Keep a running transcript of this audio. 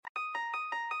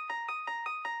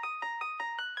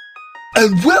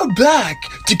And we're back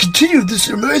to continue this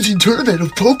amazing tournament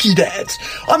of Pokédads.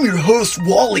 I'm your host,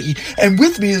 Wally, and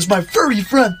with me is my furry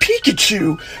friend,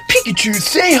 Pikachu. Pikachu,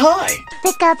 say hi!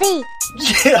 Pikachu.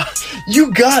 Yeah,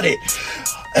 you got it.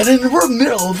 And in we're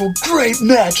middle of a great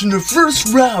match in the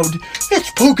first round.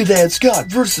 It's Pokédad Scott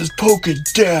versus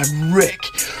Pokédad Rick,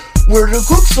 where it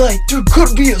looks like there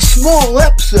could be a small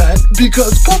upset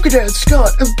because Pokédad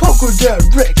Scott and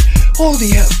Pokédad Rick only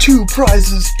have 2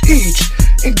 prizes each.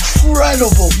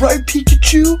 Incredible, right,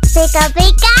 Pikachu? Pika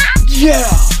Pika. Yeah,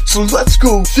 so let's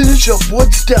go finish up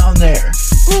what's down there.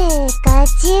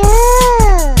 Pikachu.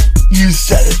 You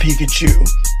said it, Pikachu.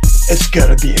 It's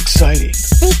gonna be exciting.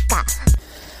 Pika.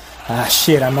 Ah,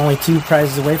 shit, I'm only 2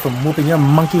 prizes away from whooping your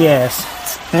monkey ass.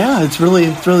 Yeah, it's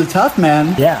really tough,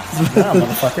 man. Yeah,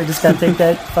 motherfucker. Just gotta take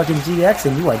that fucking GX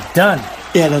and you are done.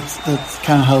 Yeah, that's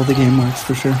kind of how the game works,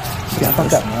 for sure. Shut the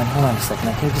fuck up, man. Hold on a second.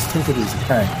 Okay, just take it easy.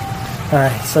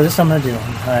 Alright, so this is what I'm gonna do.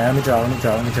 Alright, let me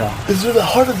draw. Is it the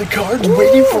heart of the cards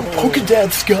waiting for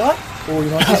Pokédad Scott? Oh, you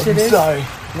know what this shit is? Sorry.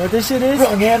 You know what this shit is?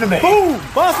 Wrong anime. Boom!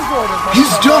 Boss's orders, He's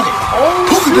done it!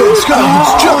 Pokédad Scott has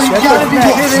just got the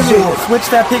boss's order. Switch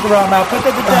that Pikarom out. Put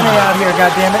that Dedenne out here,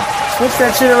 goddammit. Switch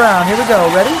that shit around. Here we go.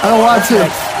 Ready? I don't want to.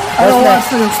 I don't want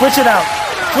to. Switch it out.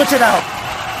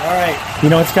 Alright.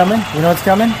 You know what's coming?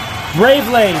 Brave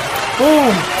Blade.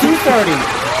 Boom! 230.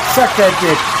 Suck that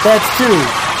dick. That's 2.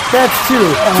 2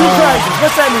 prizes.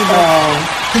 What's that mean, man?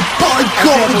 By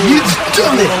God, he's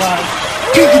done it!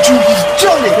 Pikachu has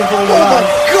done it! Oh my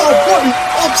God, what an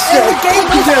upset!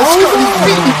 Pokédad Scott is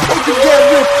beating Pokédad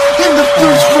Rick in the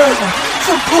first round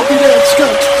for Pokédad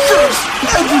Scott's first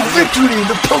ever victory in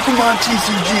the Pokemon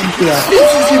TCG. This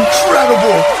is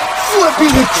incredible!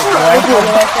 Flipping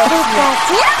incredible!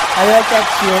 Pikachu. I like that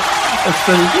shit. It's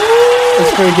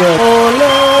pretty good.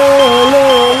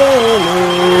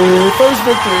 First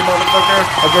victory, motherfucker,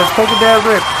 against Pokédad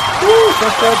Rick. Woo,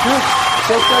 check that dick.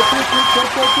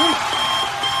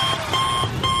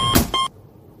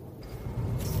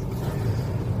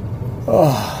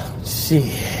 Oh,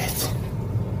 shit.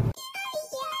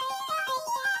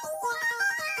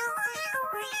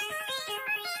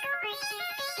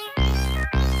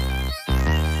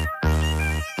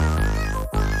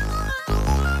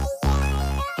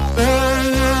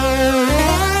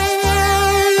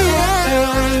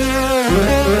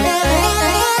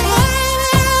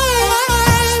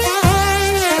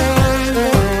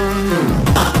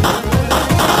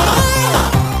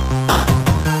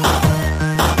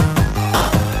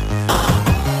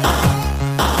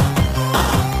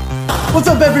 What's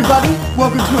up, everybody?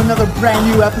 Welcome to another brand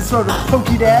new episode of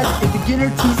Pokédad, a beginner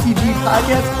TCG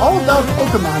podcast all about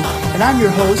Pokemon. And I'm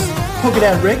your host,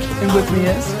 Pokédad Rick, and with me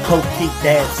is...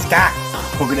 Pokédad Scott.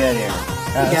 Pokédad Aaron.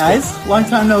 Hey guys, long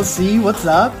time no see. What's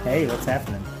up? Hey, what's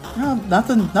happening?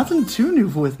 Nothing too new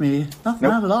with me. Not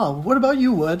at all. What about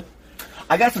you, Wood?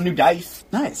 I got some new dice.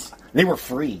 Nice. They were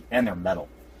free, and they're metal.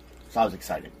 So I was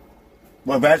excited.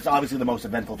 Well, that's obviously the most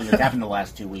eventful thing that's happened in the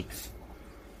last 2 weeks.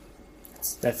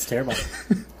 That's terrible.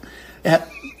 Yeah,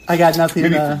 I got nothing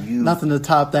Maybe for you. nothing to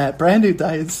top that. Brand new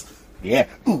dice. Yeah.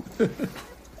 Ooh.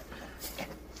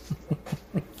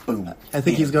 Boom. I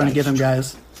think he's going to get them,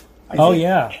 guys. Oh,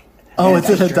 yeah. Oh, Yeah, it's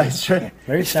in a dice tray. dice tray.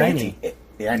 Very It's shiny. fancy.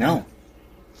 Yeah, I know.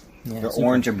 Yeah, They're super.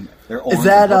 orange and they're orange. Is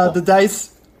that and purple. the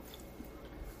dice?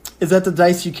 Is that the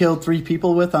dice you killed 3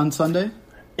 people with on Sunday?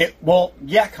 Well,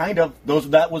 yeah, kind of.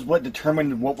 That was what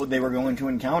determined what they were going to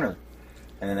encounter,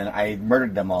 and then I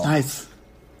murdered them all. Nice.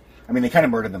 I mean, they kind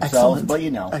of murdered themselves, Excellent. but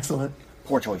you know, Excellent.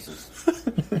 poor choices.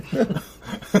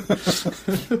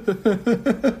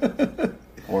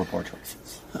 Poor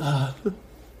choices. What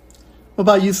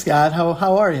about you, Scott?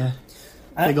 How are you?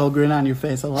 Big old grin on your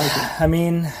face. I like it. I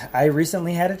mean, I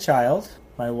recently had a child.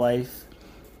 My wife,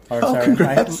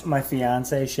 congrats. my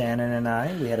fiance Shannon and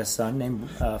I, we had a son named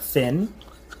Finn.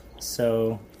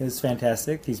 So it was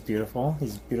fantastic. He's beautiful.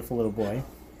 He's a beautiful little boy.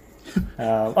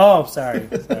 Sorry.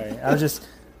 I was just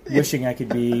wishing I could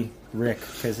be Rick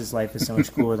because his life is so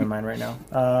much cooler than mine right now.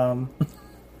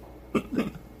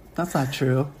 That's not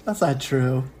true.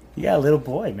 You got a little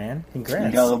boy, man. Congrats.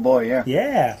 You got a little boy, yeah.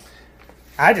 Yeah.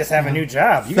 I just have a new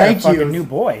job. You Thank got a fucking you. new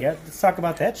boy. Yeah, let's talk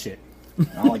about that shit.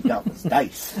 All I got was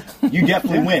dice. You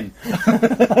definitely win.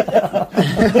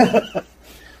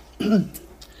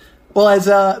 Well, as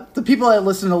the people that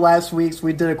listened to last week's,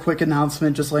 we did a quick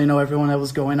announcement just to let you know everyone that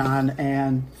was going on.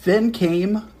 And Finn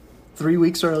came 3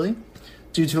 weeks early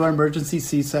due to our emergency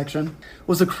C-section. It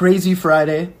was a crazy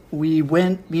Friday. Me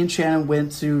and Shannon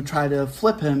went to try to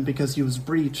flip him because he was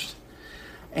breached.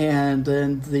 And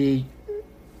then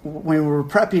when we were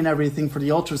prepping everything for the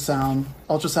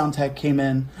ultrasound tech came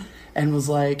in and was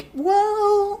like,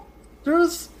 well, there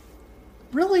was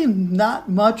really not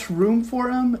much room for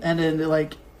him, and then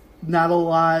like not a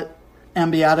lot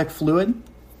amniotic fluid,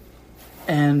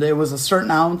 and it was a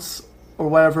certain ounce or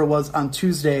whatever it was on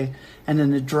Tuesday, and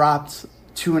then it dropped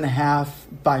 2.5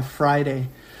 by Friday.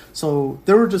 So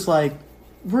they were just like,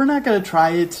 we're not going to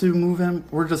try to move him.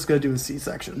 We're just going to do a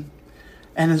C-section.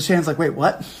 And then Shannon's like, wait,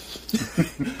 what?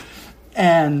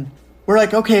 And we're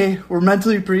like, okay, we're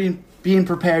mentally being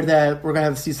prepared that we're going to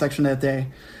have a C-section that day.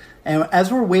 And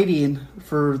as we're waiting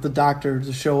for the doctor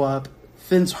to show up,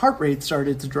 Finn's heart rate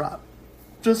started to drop.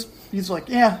 He's like,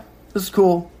 yeah, this is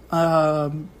cool. So,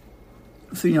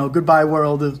 goodbye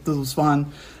world. This was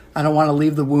fun. I don't want to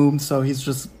leave the womb. So he's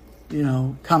just,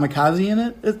 kamikaze in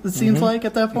it, it seems like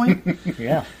at that point.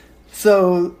 Yeah.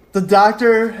 So the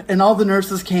doctor and all the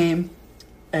nurses came,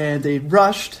 and they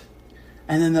rushed.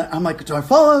 And then I'm like, do I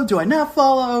follow? Do I not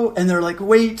follow? And they're like,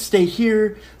 wait, stay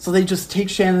here. So they just take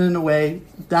Shannon away,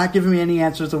 not giving me any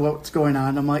answers to what's going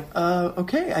on. I'm like,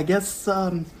 okay, I guess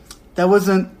that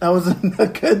wasn't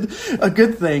a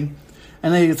good thing.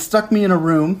 And they stuck me in a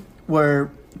room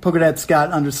where Polka Dad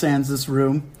Scott understands this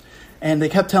room, and they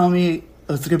kept telling me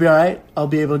it's gonna be all right. I'll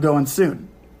be able to go in soon.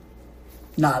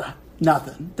 Nada,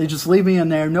 nothing. They just leave me in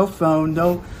there, no phone,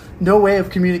 no way of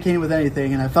communicating with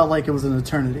anything, and I felt like it was an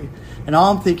eternity. And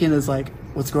all I'm thinking is like,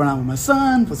 what's going on with my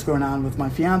son? What's going on with my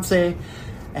fiance?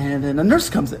 And then a nurse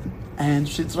comes in, and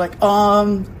she's like,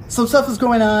 some stuff is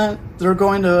going on. They're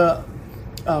going to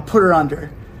put her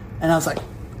under. And I was like,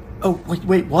 oh,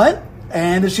 wait, what?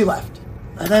 And then she left.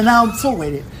 And then now I'm still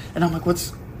waiting. And I'm like,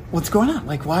 what's going on?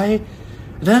 Like, why?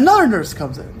 And then another nurse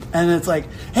comes in, and it's like,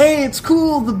 hey, it's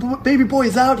cool. The baby boy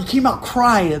is out. He came out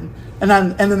crying. And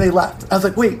then they left. I was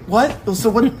like, wait, what?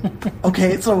 So what?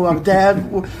 Okay, so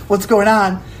Dad, what's going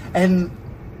on? And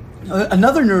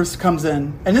another nurse comes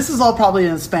in, and this is all probably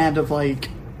in a span of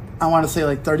like, I want to say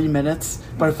like 30 minutes,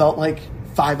 but it felt like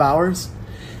 5 hours.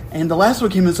 And the last one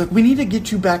came in, it's like, we need to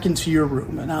get you back into your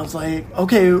room. And I was like,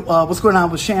 okay, what's going on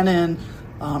with Shannon?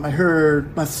 I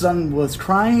heard my son was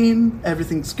crying.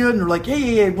 Everything's good. And they're like,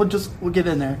 hey, we'll get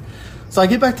in there. So I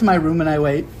get back to my room and I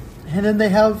wait. And then they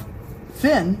have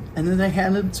Finn, and then they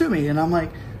hand it to me. And I'm like,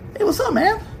 hey, what's up,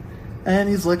 man? And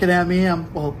he's looking at me.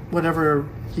 Whatever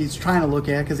he's trying to look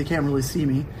at because he can't really see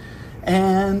me.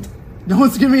 And no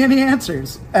one's giving me any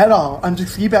answers at all. I'm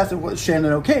just keep asking, was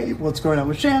Shannon okay? What's going on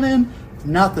with Shannon?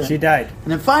 Nothing. She died.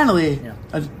 And then finally,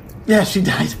 she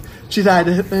died. She died.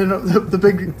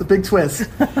 The big twist.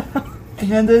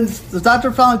 And then the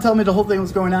doctor finally told me the whole thing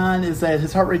was going on is that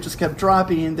his heart rate just kept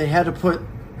dropping. They had to put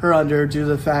her under due to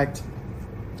the fact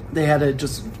they had to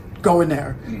just go in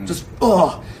there,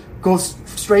 go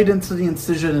straight into the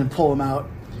incision and pull him out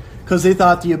because they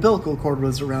thought the umbilical cord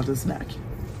was around his neck.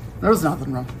 There was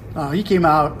nothing wrong. He came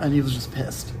out and he was just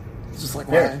pissed. He's just like,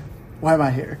 why am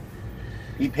I here?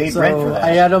 He paid rent for that. I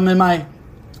had him in my...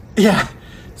 Yeah.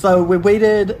 So we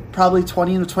waited probably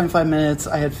 20 to 25 minutes.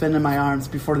 I had Finn in my arms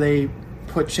before they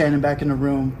put Shannon back in the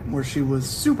room where she was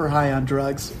super high on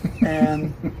drugs.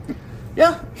 And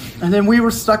yeah. And then we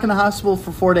were stuck in the hospital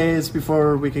for 4 days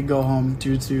before we could go home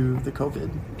due to the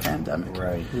COVID pandemic.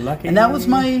 Right. Lucky. And that was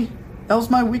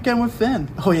my weekend with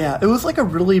Finn. Oh yeah. It was like a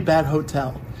really bad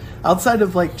hotel. Outside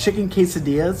of like chicken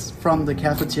quesadillas from the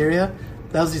cafeteria,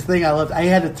 that was the thing I loved. I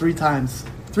had it 3 times.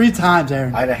 3 times,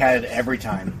 Aaron. I'd have had it every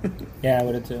time. Yeah, I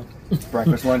would have too.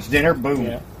 Breakfast, lunch, dinner, boom.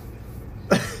 Yeah.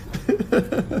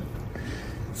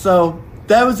 So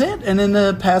that was it. And in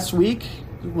the past week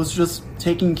was just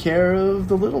taking care of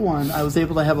the little one. I was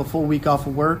able to have a full week off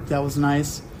of work. That was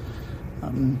nice.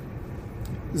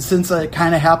 Since it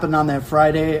kind of happened on that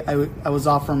Friday, I was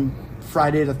off from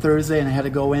Friday to Thursday, and I had to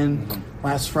go in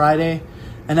last Friday.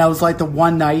 And that was like the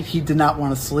one night he did not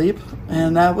want to sleep.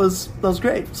 And that was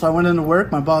great. So I went into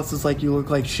work. My boss was like, you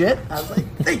look like shit. I was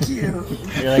like, thank you.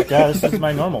 You're like, oh, this is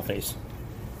my normal face.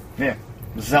 Yeah.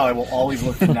 This is how I will always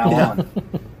look from now on.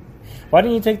 Why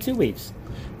didn't you take 2 weeks?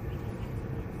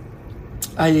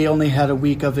 I only had a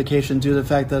week of vacation due to the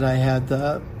fact that I had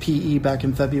the PE back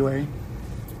in February.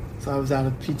 So I was out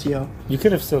of PTO. You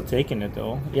could have still taken it,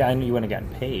 though. Yeah, I knew you wouldn't have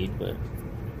gotten paid, but...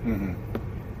 Mm-hmm.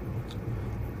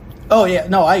 Oh, yeah.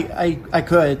 No, I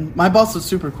could. My boss was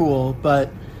super cool, but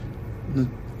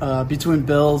between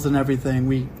bills and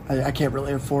everything, I can't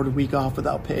really afford a week off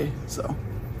without pay. So,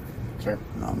 Sure.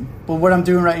 But what I'm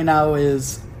doing right now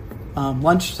is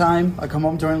lunchtime. I come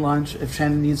home during lunch. If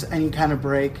Shannon needs any kind of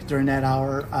break during that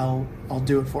hour, I'll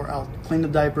do it for her. I'll clean the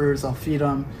diapers. I'll feed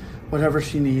them, whatever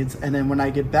she needs. And then when I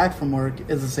get back from work,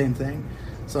 it's the same thing.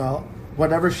 So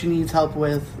whatever she needs help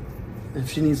with,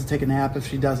 if she needs to take a nap, if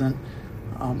she doesn't,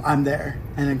 I'm there.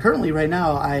 And then currently, right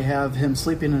now, I have him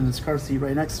sleeping in his car seat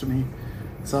right next to me,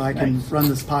 so I can run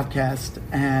this podcast,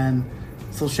 and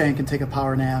so Shan can take a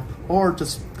power nap or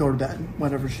just go to bed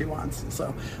whenever she wants.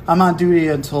 So I'm on duty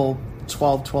until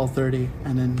 12:30,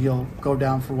 and then he'll go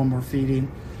down for one more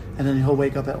feeding, and then he'll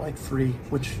wake up at like 3,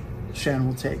 which Shan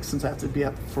will take since I have to be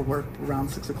up for work around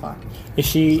 6 o'clock. Is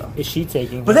she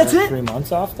taking But that's it. 3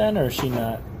 months off then, or is she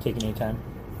not taking any time?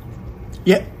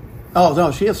 Yeah. Oh,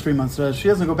 no, she has 3 months. She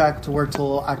doesn't go back to work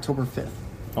till October 5th.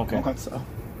 Okay. So,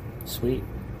 Sweet.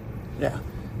 yeah.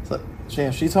 So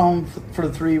yeah, she's home for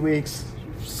the 3 weeks.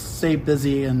 Stay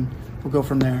busy, and we'll go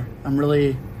from there. I'm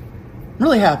really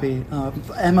happy.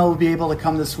 Emma will be able to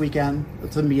come this weekend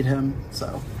to meet him,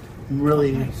 so I'm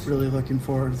really looking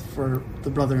forward for the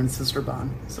brother and sister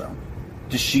bond. So,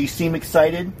 Does she seem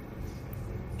excited?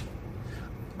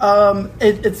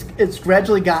 it's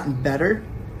gradually gotten better.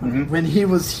 When he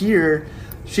was here,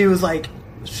 she was like,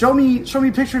 "Show me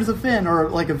pictures of Finn," or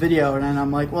like a video, and then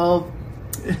I'm like, "Well,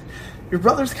 your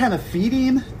brother's kind of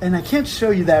feeding, and I can't show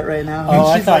you that right now." Oh, And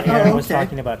I she's thought like, Aaron "Oh, was okay."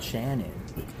 talking about Shannon.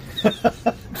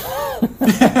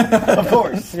 Of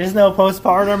course. There's no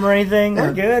postpartum or anything.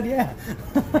 We're good. Yeah.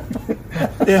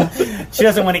 Yeah. She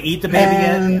doesn't want to eat the baby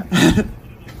yet. And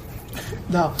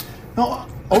no.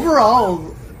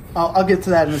 Overall, I'll get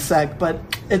to that in a sec. But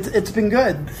it's been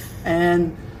good,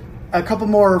 and a couple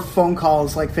more phone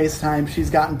calls like FaceTime. She's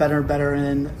gotten better and better.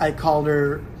 And I called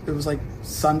her. It was like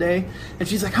Sunday, and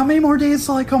she's like, "How many more days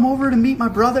till I come over to meet my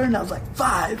brother?" And I was like,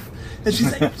 5. And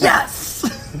she's like, "Yes."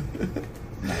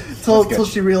 Till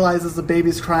she realizes the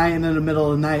baby's crying in the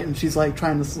middle of the night, and she's like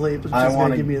trying to sleep, and she's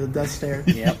gonna give me the death stare.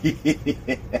 Yep.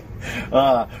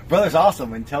 Brother's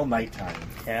awesome until nighttime.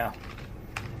 Yeah.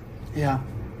 Yeah,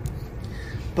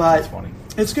 but That's funny.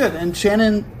 it's good, and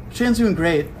Shannon's doing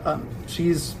great.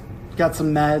 She's got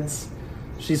some meds.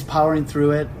 She's powering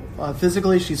through it.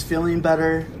 Physically, she's feeling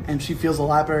better, and she feels a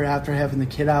lot better after having the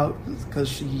kid out, because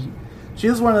she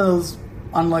was one of those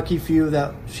unlucky few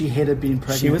that she hated being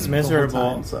pregnant. She was the whole miserable.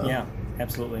 time, so, Yeah,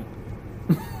 absolutely.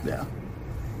 yeah.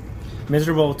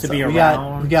 Miserable to So be we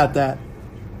around. got that.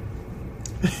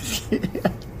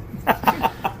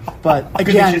 But Good thing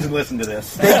she again, doesn't listen to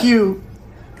this. thank you.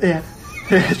 Yeah,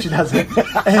 she doesn't.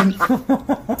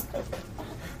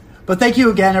 But thank you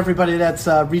again, everybody that's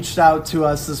reached out to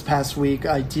us this past week.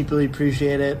 I deeply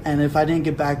appreciate it. And if I didn't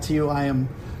get back to you, I am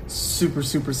super,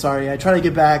 super sorry. I try to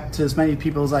get back to as many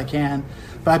people as I can,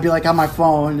 but I'd be like on my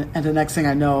phone, and the next thing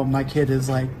I know, my kid is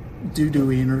like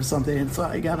doo-dooing or something. And so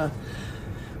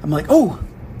I'm like, oh,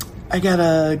 I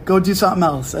gotta go do something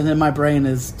else. And then my brain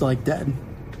is like dead.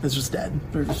 It's just dead.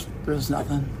 There's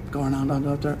nothing going on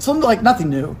out there. So like nothing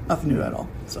new at all.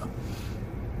 So,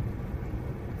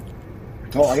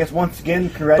 Well, I guess once again,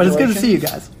 but congratulations. it's good to see you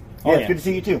guys. Yeah, Oh, it's yeah. good to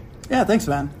see you too. Yeah, thanks,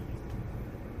 man.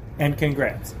 And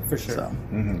congrats, for sure. So,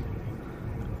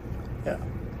 yeah.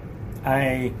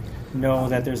 I know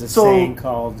that there's a So- saying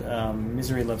called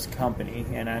misery loves company,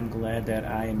 and I'm glad that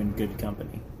I am in good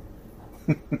company.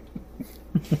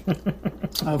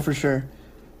 Oh, for sure.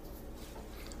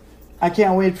 I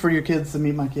can't wait for your kids to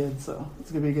meet my kids, so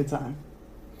it's going to be a good time.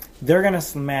 They're going to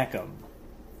smack them.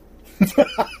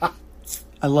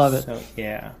 I love it. So,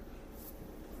 yeah.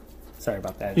 Sorry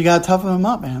about that. You got to toughen them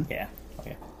up, man. Yeah.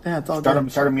 Okay. Yeah, it's all Start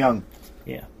good. him young.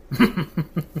 Yeah.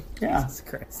 Yeah. Jesus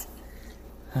Christ.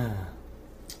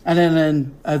 And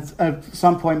then at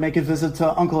some point, make a visit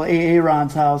to Uncle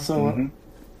Aaron's house so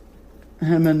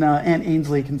him and Aunt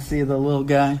Ainsley can see the little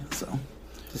guy. So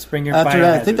Just bring your after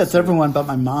that, I think biohazard that's suit. everyone but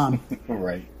my mom.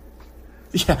 Right.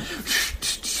 Yeah.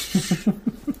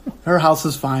 Her house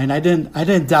is fine. I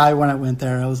didn't die when I went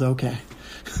there. I was okay.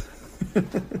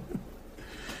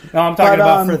 No, I'm talking But,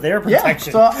 about for their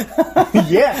protection. Yeah,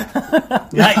 Yeah.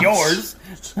 Not yours.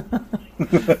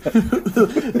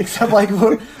 except like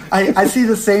I see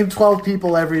the same 12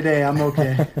 people every day. I'm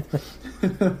okay.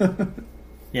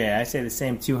 Yeah, I say the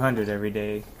same 200 every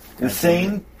day. The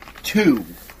same 2.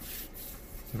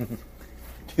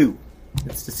 2.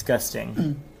 It's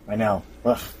disgusting. I know.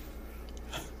 Ugh.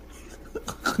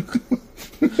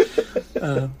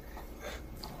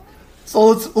 So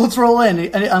let's roll in.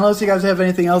 Unless you guys have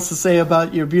anything else to say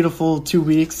about your beautiful 2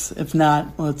 weeks. If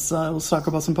not, let's talk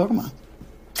about some Pokemon.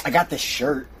 I got this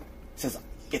shirt. It says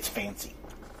it's fancy.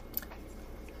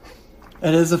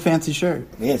 It is a fancy shirt.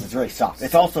 It is. It's very soft.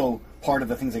 It's also part of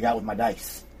the things I got with my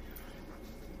dice.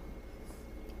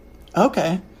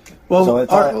 Okay. Well, So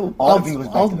it's all the things goes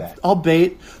back to that. I'll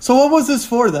bait. So what was this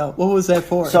for, though? What was that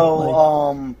for?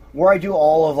 So, where I do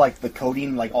all of like the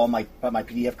coding, like all my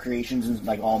PDF creations and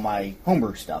like all my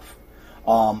homebrew stuff,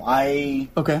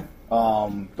 okay.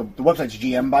 the website's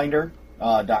GM Binder.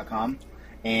 .com.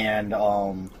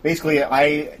 And basically,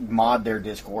 I mod their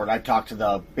Discord. I talked to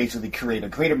the creator.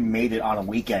 The creator made it on a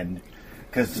weekend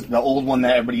because the old one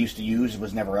that everybody used to use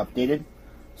was never updated.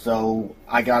 So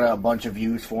I got a bunch of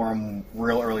views for him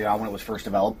real early on when it was first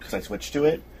developed because I switched to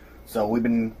it. So we've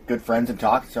been good friends and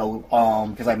talked. So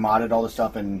because I modded all the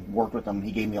stuff and worked with him,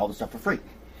 he gave me all the stuff for free.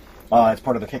 As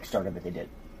part of the Kickstarter that they did.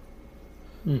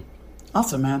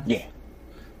 Awesome, man. Yeah.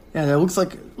 Yeah, that looks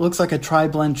like a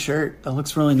tri-blend shirt. That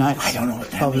looks really nice. I don't know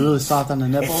what that Probably means. really soft on the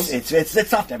nipples. It's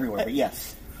soft everywhere, but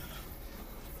yes.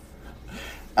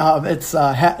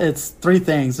 It's three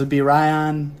things. It'd be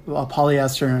rayon,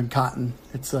 polyester, and cotton.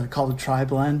 It's called a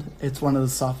tri-blend. It's one of the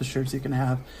softest shirts you can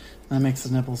have. And that makes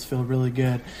the nipples feel really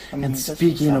good. And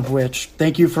speaking of which,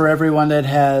 thank you for everyone that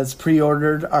has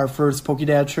pre-ordered our first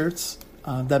PokeDad shirts.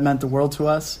 That meant the world to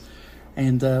us.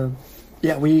 And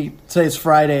today's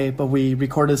Friday, but we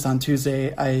recorded this on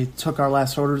Tuesday. I took our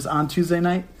last orders on Tuesday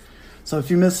night. So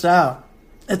if you missed out,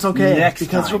 it's okay.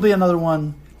 Because there'll be another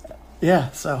one.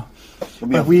 Yeah, so.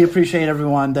 But we appreciate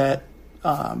everyone that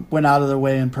went out of their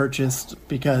way and purchased,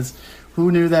 because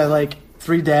who knew that like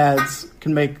three dads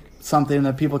can make something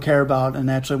that people care about and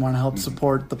actually want to help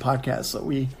support the podcast. So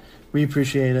we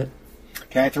appreciate it.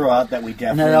 Can I throw out that we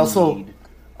definitely also need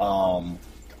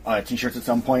t-shirts at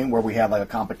some point where we have like a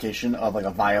competition of like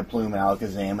a Vileplume, an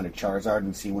Alakazam, and a Charizard,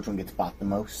 and see which one gets bought the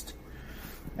most.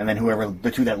 And then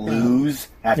the two that lose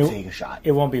have to take a shot.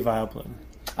 It won't be Vileplume.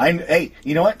 Hey,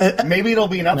 you know what? Maybe it'll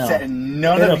be an upset, and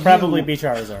it'll probably be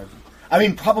Charizard. I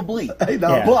mean, probably. I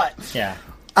know. Yeah. But yeah,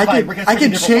 I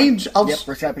can change. We're gonna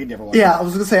pick a different one. Yeah, I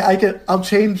was gonna say I'll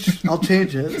change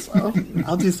it. So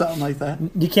I'll do something like that.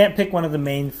 you can't pick one of the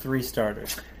main three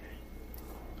starters.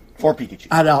 For Pikachu.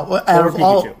 I know. Out of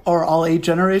all 8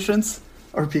 generations,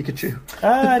 or Pikachu.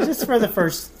 Just for the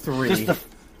first 3.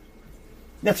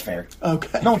 That's fair.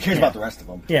 Okay. No one cares about the rest of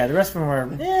them. Yeah, the rest of them are.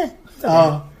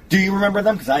 Oh. Do you remember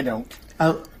them? Because I don't.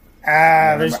 There's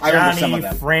I remember some of Johnny,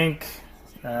 them. Frank,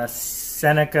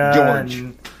 Seneca, George.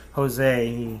 and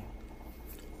Jose.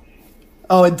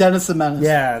 Oh, and Dennis the Menace.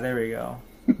 Yeah, there we go.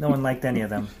 No one liked any of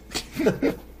them.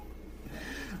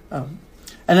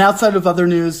 And outside of other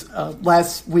news,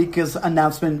 last week's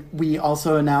announcement, we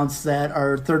also announced that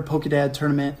our third PokeDad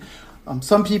tournament,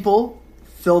 some people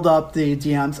filled up the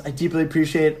DMs. I deeply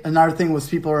appreciate it. Another thing was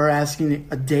people are asking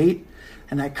a date,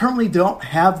 and I currently don't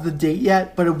have the date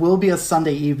yet, but it will be a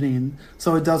Sunday evening,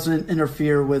 so it doesn't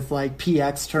interfere with like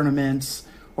PX tournaments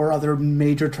or other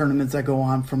major tournaments that go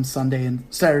on from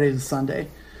Saturday to Sunday.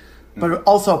 But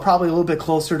also probably a little bit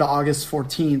closer to August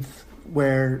 14th,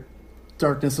 where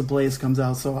Darkness Ablaze comes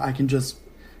out, so I can just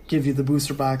give you the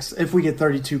booster box if we get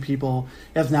 32 people.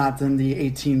 If not, then the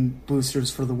 18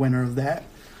 boosters for the winner of that.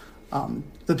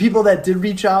 The people that did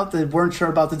reach out that weren't sure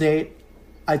about the date,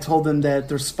 I told them that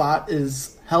their spot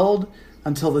is held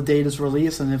until the date is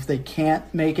released, and if they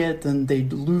can't make it, then they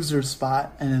lose their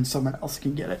spot, and then someone else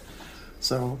can get it.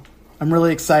 So I'm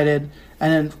really excited.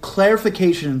 And then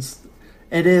clarifications,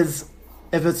 it is,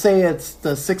 if it's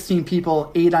the 16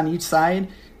 people, 8 on each side,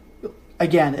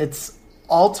 again, it's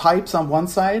all types on one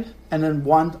side and then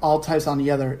all types on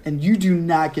the other. And you do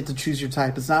not get to choose your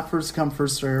type. It's not first come,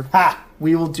 first serve. Ha!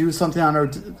 We will do something on our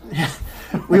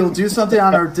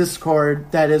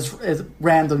Discord that is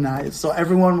randomized. So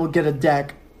everyone will get a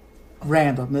deck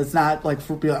random. It's not like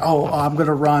I'm going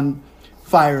to run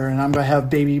fire and I'm going to have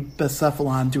baby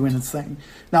Bicephalon doing its thing.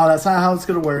 No, that's not how it's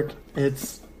going to work.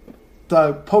 It's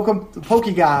the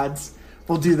Poke Gods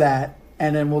will do that,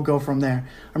 and then we'll go from there.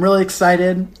 I'm really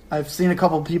excited. I've seen a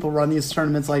couple of people run these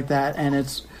tournaments like that, and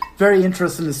it's very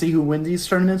interesting to see who win these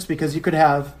tournaments, because you could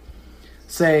have,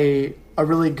 say, a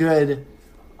really good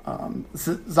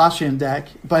Zacian deck,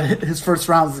 but his first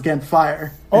round is against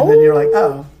fire. And then you're like,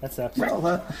 oh. That sucks.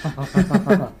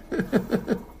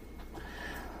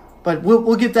 But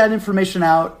we'll get that information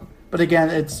out. But again,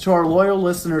 it's to our loyal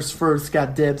listeners first,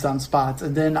 got dibs on spots,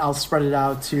 and then I'll spread it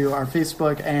out to our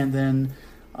Facebook and then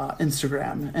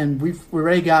Instagram. And we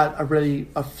already got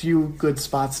a few good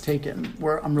spots taken.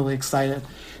 I'm really excited.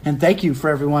 And thank you for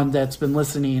everyone that's been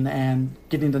listening and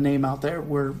getting the name out there.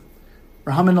 We're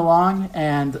humming along,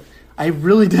 and I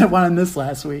really didn't want to miss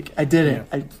last week. I didn't.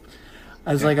 Yeah.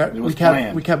 I was we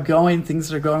kept going.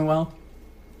 Things are going well,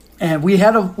 and we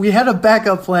had a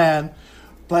backup plan,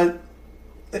 but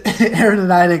Aaron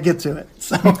and I didn't get to it.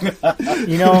 So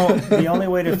the only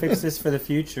way to fix this for the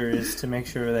future is to make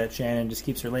sure that Shannon just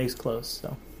keeps her legs closed.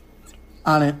 So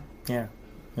on it, yeah,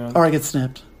 or I get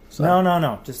snipped. So.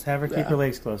 No, just have her keep her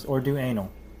legs closed or do anal.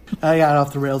 I got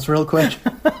off the rails real quick.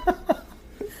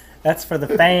 That's for the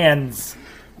fans.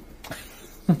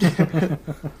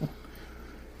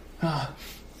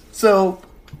 So,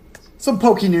 some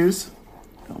Poke news.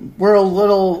 We're a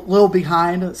little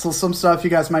behind, so some stuff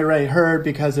you guys might already heard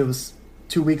because it was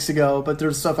 2 weeks ago, but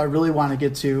there's stuff I really want to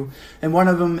get to. And one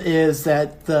of them is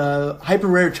that the hyper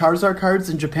rare Charizard cards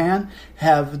in Japan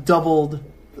have doubled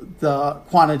the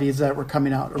quantities that were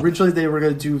coming out. Originally they were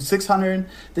going to do 600,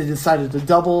 they decided to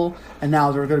double, and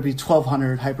now there are going to be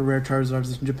 1,200 hyper rare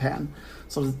Charizards in Japan.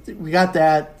 So we got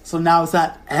that. So now it's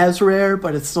not as rare,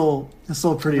 but it's still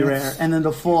pretty rare. And then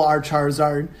the full art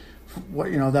Charizard,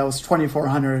 that was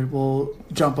 2,400, will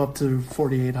jump up to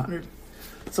 4,800.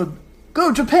 So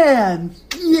go Japan!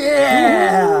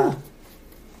 Yeah!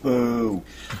 Boo.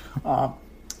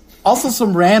 Also,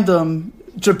 some random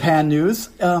Japan news.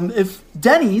 If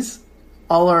Denny's,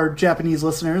 all our Japanese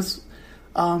listeners,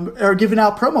 are giving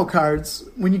out promo cards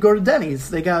when you go to Denny's.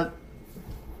 They got...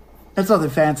 It's nothing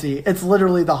fancy. It's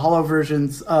literally the hollow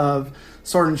versions of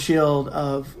Sword and Shield,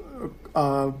 of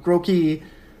Groki,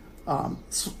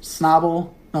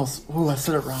 Snobble. No, I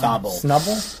said it wrong. Snobble.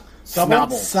 Snubble?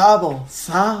 Snobble.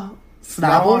 Snobble.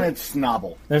 Snobble. It's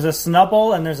Snobble. There's a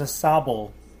Snubble and there's a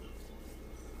Sobble.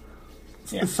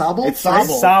 Yeah. Sobble? It's Sobble.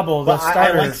 It's Sobble, the But I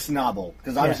starter. like Snobble,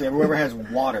 because obviously whoever has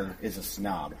water is a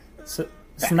snob. So,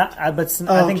 I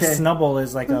think okay. Snubble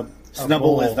is like a Snubble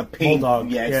bull, is the pink. bulldog.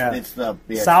 Yeah, it's the...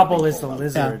 Yeah, Sobble it's is the bulldog.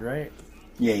 lizard, right?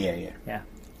 Yeah. Yeah.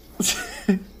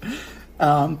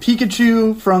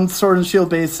 Pikachu from Sword and Shield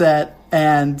base set,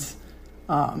 and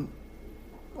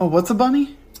what's a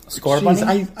bunny? Score Jeez,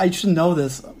 Bunny? I should know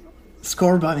this.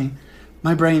 Score Bunny.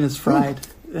 My brain is fried.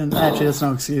 And actually, that's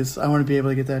no excuse. I want to be able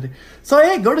to get that. So,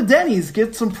 hey, go to Denny's,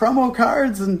 get some promo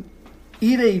cards, and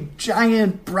eat a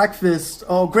giant breakfast.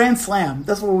 Oh, Grand Slam.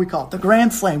 That's what we call it. The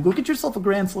Grand Slam. Go get yourself a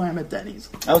Grand Slam at Denny's.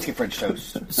 I always get French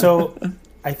toast. So,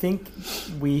 I think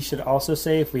we should also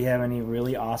say if we have any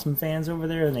really awesome fans over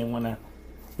there and they want to,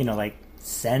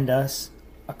 send us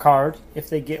a card if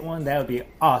they get one, that would be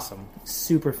awesome.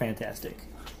 Super fantastic.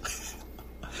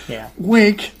 Yeah.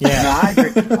 Wink. Yeah. No, I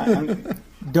agree.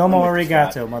 Domo I'm with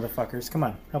arigato, motherfuckers. Come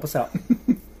on. Help us out.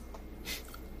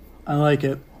 I like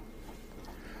it.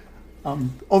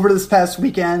 Over this past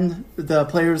weekend, the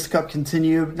Players' Cup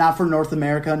continued, not for North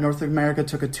America. North America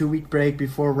took a 2-week break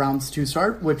before rounds 2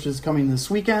 start, which is coming this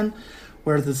weekend,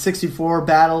 where the 64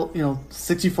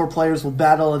 players will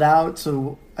battle it out.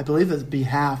 So I believe it'd be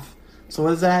half. So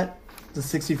what is that? The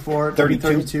 64?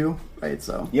 32, right?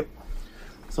 So Yep.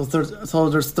 So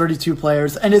there's 32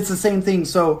 players, and it's the same thing.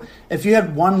 So if you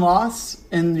had one loss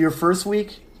in your first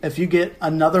week, if you get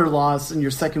another loss in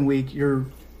your second week, you're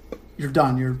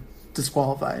done. You're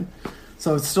disqualified.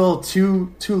 So it's still a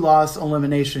two loss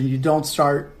elimination. You don't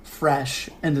start fresh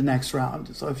in the next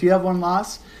round. So if you have one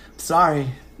loss, sorry,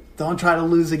 don't try to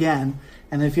lose again.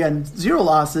 And if you had 0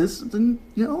 losses, then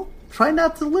try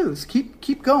not to lose.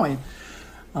 Keep going.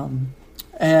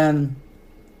 And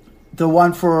the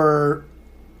one for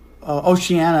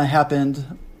Oceania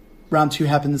happened. Round 2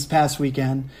 happened this past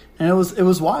weekend, and it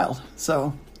was wild.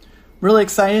 So really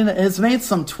exciting. It's made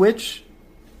some Twitch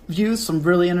views, some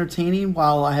really entertaining,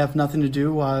 while I have nothing to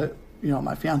do. While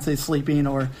my fiance's sleeping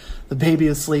or the baby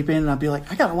is sleeping, and I'll be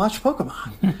like, I gotta watch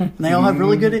Pokemon. And they all have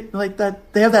really good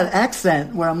that. They have that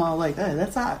accent where I'm all like, hey,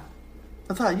 that's hot.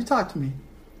 You talk to me.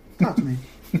 Talk to me.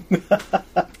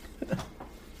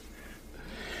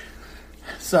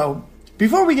 So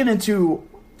before we get into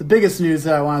the biggest news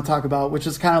that I want to talk about, which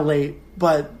is kind of late,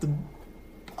 but the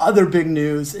other big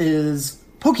news is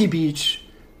PokeBeach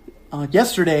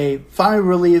yesterday finally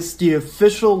released the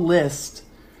official list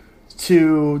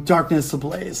to Darkness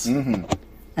Ablaze. Mm-hmm.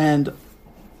 And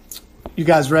you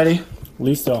guys ready?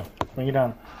 Listo. Bring it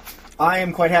on. I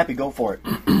am quite happy. Go for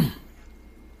it.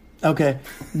 Okay.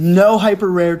 No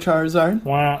hyper rare Charizard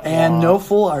and no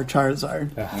full art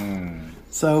Charizard.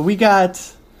 So we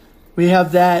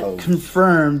have that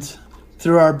confirmed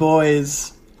through our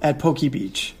boys at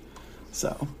PokeBeach.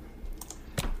 So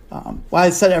while I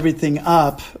set everything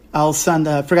up, I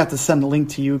forgot to send a link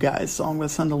to you guys, so I'm going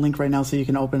to send a link right now so you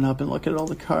can open it up and look at all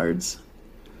the cards.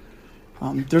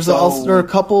 There are a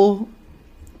couple.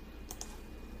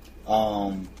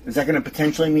 Is that going to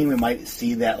potentially mean we might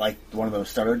see that like one of those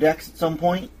starter decks at some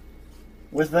point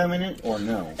with them in it, or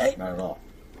no? Not at all.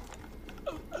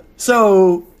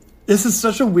 So this is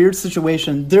such a weird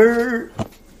situation.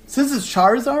 Since it's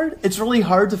Charizard, it's really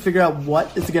hard to figure out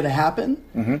what is going to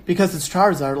happen because it's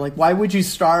Charizard. Like, why would you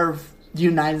starve the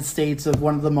United States of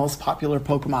one of the most popular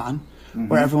Pokemon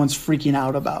where everyone's freaking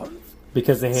out about?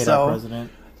 Because they hate our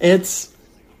president. It's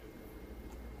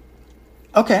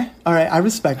okay. All right, I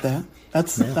respect that.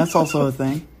 That's also a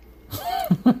thing.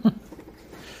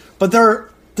 But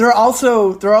There are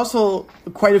also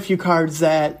quite a few cards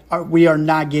that we are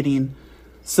not getting.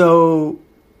 So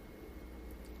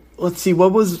let's see,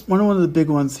 what was one of the big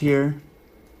ones here?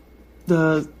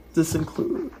 This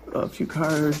include a few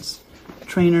cards,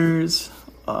 trainers.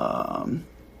 I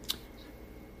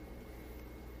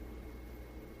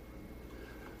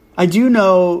do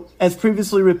know, as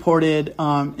previously reported,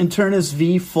 Internus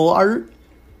V full art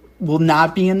will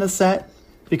not be in the set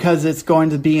because it's going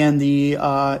to be in the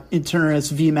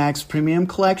Internus V Max Premium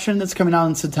Collection that's coming out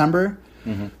in September.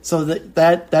 Mm-hmm. So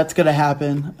that's going to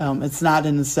happen. It's not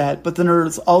in the set. But then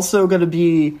there's also going to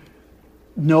be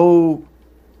no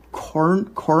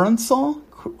Coruscant? Corsola?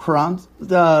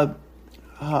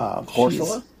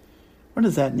 What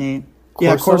is that name?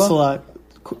 Corsola?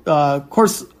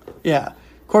 Yeah,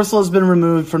 Corsola's been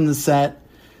removed from the set,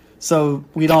 so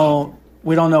we don't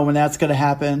know when that's going to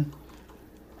happen.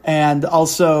 And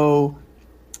also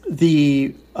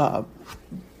the octopus.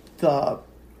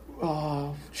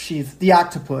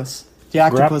 The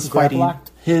octopus fighting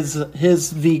Graplocked?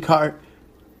 his V card.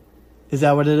 Is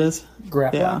that what it is?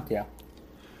 Graplocked, yeah.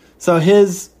 So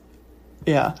his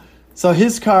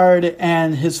card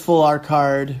and his full art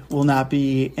card will not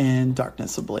be in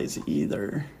Darkness Ablaze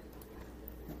either.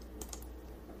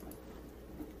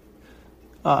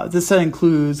 This set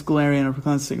includes Galarian,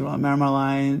 Proclaims, Marimar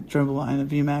Line, Dribble Line,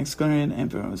 VMAX, Galarian, and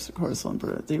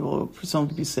Coruscant. They will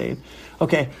presumably be saved.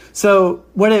 Okay, so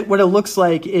what it looks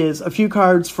like is a few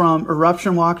cards from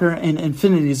Eruption Walker and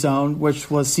Infinity Zone,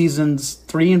 which was seasons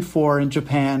 3 and 4 in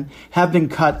Japan, have been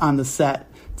cut on the set.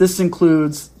 This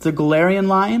includes the Galarian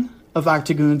line of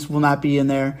Octagoons will not be in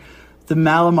there. The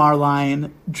Malamar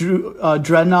line,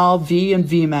 Dreadnought V and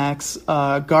VMAX,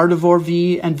 Gardevoir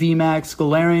V and VMAX,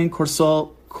 Galarian,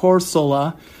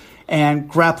 Corsola, and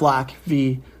Graplock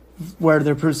V, where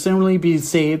they're presumably being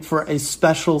saved for a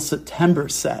special September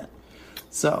set.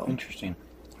 So interesting.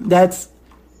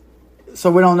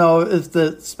 So we don't know if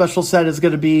the special set is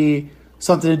going to be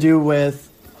something to do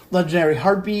with Legendary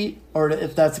Heartbeat, or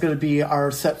if that's going to be our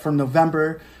set from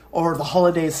November, or the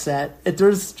holiday set.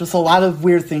 There's just a lot of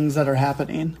weird things that are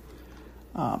happening.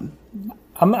 I'm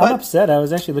upset. I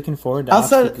was actually looking forward to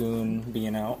Obstagoon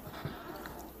being out.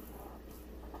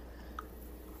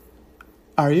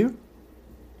 Are you?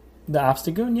 The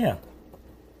Obstagoon, yeah.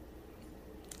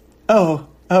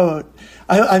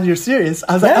 You're serious?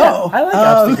 I was I like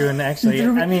Obstagoon, actually.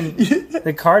 I mean,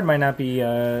 the card might not be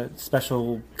a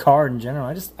special card in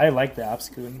general. I like the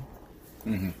Obstagoon.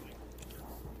 Mm-hmm.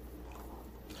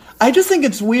 I just think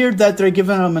it's weird that they're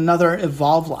giving him another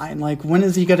Evolve line. Like, when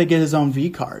is he going to get his own V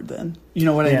card then? You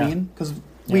know what I mean? Because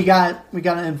we got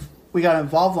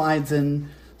Evolve lines in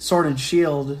Sword and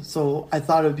Shield, so I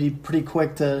thought it would be pretty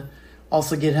quick to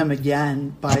also get him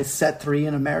again by set 3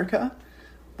 in America.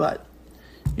 But,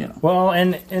 you know. Well,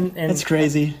 and it's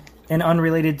crazy. And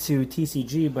unrelated to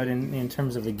TCG, but in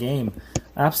terms of the game,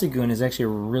 Obstagoon is actually a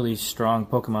really strong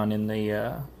Pokemon in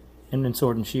the in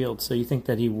Sword and Shield. So you think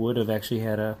that he would have actually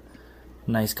had a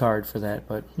nice card for that,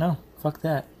 but no, fuck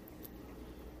that.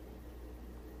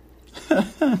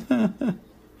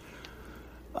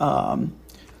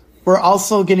 We're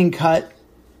also getting cut.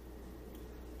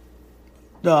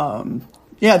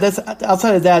 That's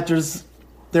outside of that.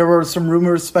 There were some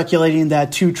rumors speculating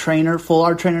that 2 full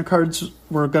art trainer cards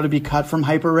were going to be cut from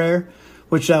Hyper Rare,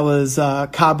 which that was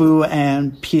Kabu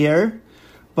and Pierre.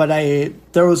 But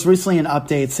there was recently an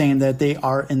update saying that they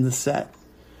are in the set.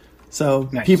 So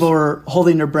nice. People were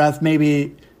holding their breath.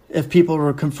 Maybe if people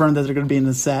were confirmed that they're going to be in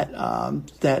the set,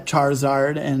 that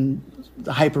Charizard and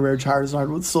the Hyper Rare Charizard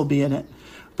would still be in it.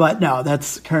 But no,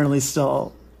 that's currently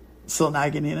still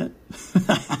not getting it.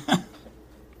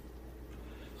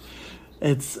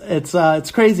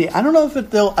 It's crazy. I don't know if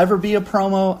there'll ever be a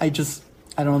promo.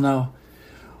 I don't know.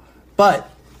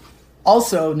 But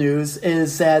also news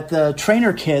is that the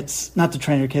trainer kits, not the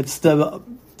trainer kits,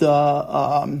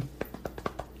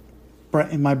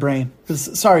 in my brain.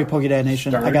 Sorry, Pokédad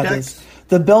Nation, Starter I got decks? this.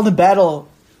 The build and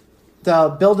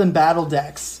battle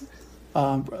decks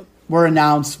were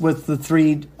announced with the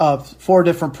 4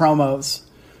 different promos.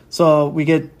 So we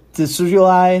get the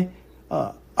Sujulai,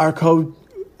 Arctozak.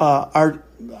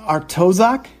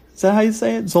 Is that how you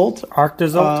say it? Zolt?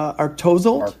 Arctozolt.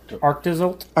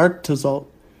 Arctozolt.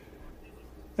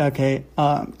 Okay.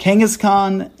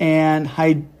 Kangaskhan and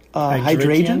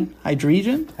Hydreigon?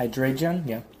 Hydreigon,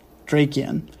 yeah.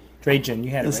 Dragon,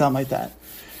 you had it right. Something like that.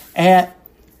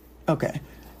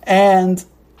 And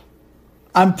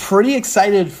I'm pretty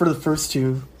excited for the first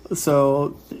 2.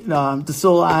 So,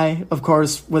 Dissolai, of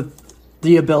course, with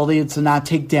the ability to not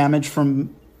take damage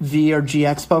from V or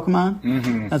GX Pokemon.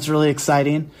 Mm-hmm. That's really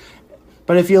exciting.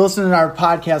 But if you listen to our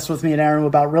podcast with me and Aaron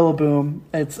about Rillaboom,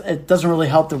 it doesn't really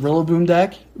help the Rillaboom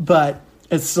deck, but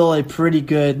it's still a pretty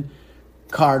good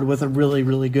card with a really,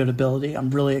 really good ability.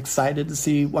 I'm really excited to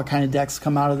see what kind of decks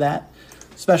come out of that,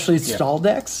 especially stall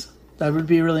decks. That would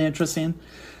be really interesting.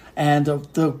 And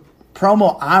the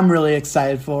promo I'm really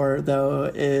excited for,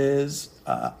 though, is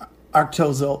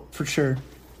Arctozolt, for sure.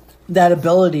 That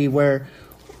ability where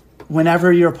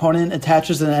whenever your opponent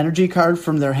attaches an energy card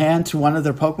from their hand to one of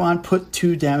their Pokemon, put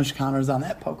 2 damage counters on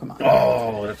that Pokemon.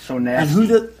 Oh, that's so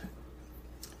nasty.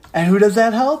 And who does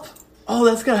that help? Oh,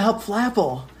 that's going to help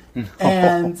Flapple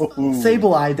and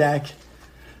Sableye deck.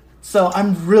 So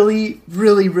I'm really,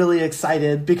 really, really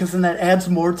excited because then that adds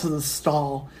more to the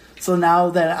stall. So now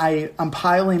that I'm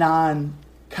piling on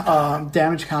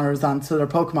damage counters onto their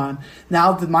Pokemon,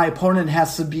 now that my opponent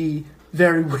has to be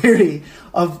very weary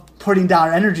of putting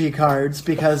down energy cards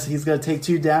because he's going to take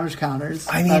 2 damage counters.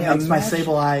 I mean, that makes my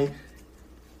Sableye.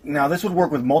 Now this would work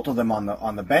with multiple of them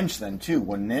on the bench then too,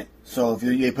 wouldn't it? So if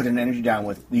you put an energy down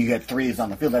with you get 3s on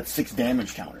the field, that's 6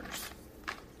 damage counters.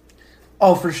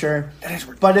 Oh, for sure. That is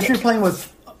ridiculous.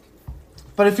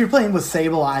 But if you're playing with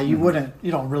Sableye,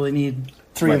 you don't really need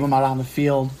 3 of them out on the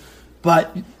field.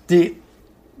 But the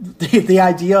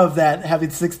idea of that having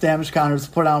 6 damage counters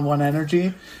put on 1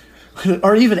 energy,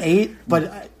 or even 8,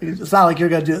 but it's not like you're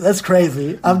going to do it. That's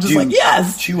crazy. I'm just like,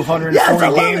 yes! 240 yes,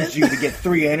 damage you to get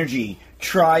 3 energy.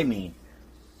 Try me.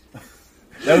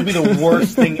 That would be the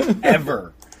worst thing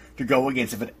ever to go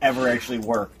against if it ever actually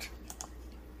worked.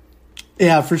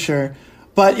 Yeah, for sure.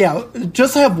 But yeah,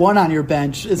 just have 1 on your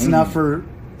bench is enough for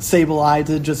Sableye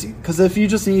to just... Because if you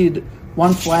just need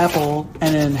 1 Flapple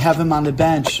and then have him on the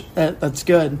bench, that's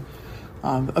good.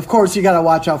 Of course, you got to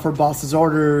watch out for Boss's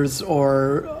Orders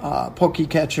or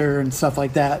Pokecatcher and stuff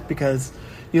like that because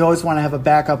you always want to have a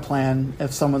backup plan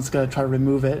if someone's going to try to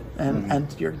remove it and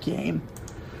end your game.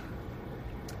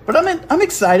 But I'm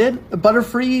excited.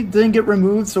 Butterfree didn't get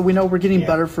removed, so we know we're getting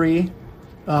Butterfree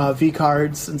V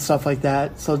cards and stuff like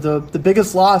that. So the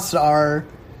biggest loss are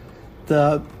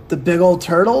the big old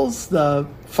turtles, the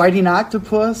fighting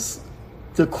octopus,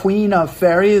 the queen of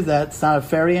fairy that's not a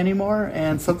fairy anymore,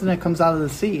 and something that comes out of the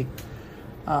sea.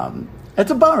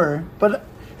 It's a bummer, but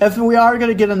if we are going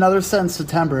to get another set in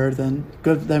September, then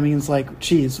good. That means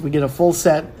we get a full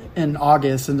set in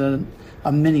August and then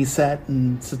a mini set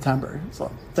in September.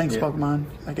 So thanks, Pokemon.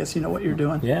 I guess you know what you're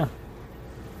doing. Yeah.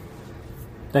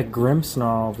 That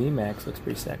Grimmsnarl VMAX looks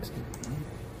pretty sexy.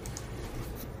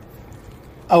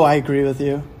 Oh, I agree with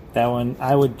you. That one,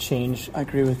 I would change. I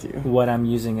agree with you. What I'm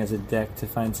using as a deck to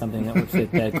find something that would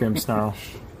fit that Grimmsnarl.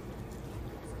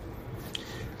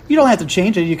 You don't have to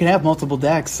change it. You can have multiple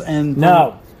decks, and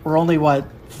we're only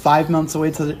 5 months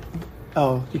away to the.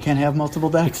 Oh, you can't have multiple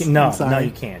decks. No,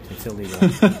 you can't. It's illegal.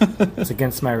 It's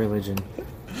against my religion.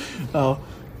 Oh,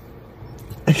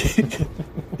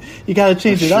 you got to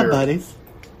change it up, buddies.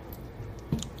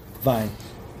 Fine.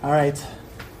 All right.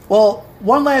 Well,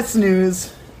 one last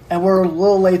news. And we're a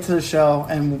little late to the show,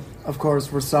 and of course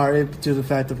we're sorry due to the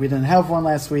fact that we didn't have one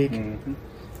last week. Mm-hmm.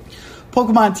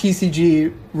 Pokemon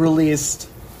TCG released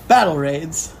Battle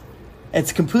Raids.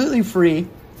 It's completely free,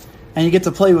 and you get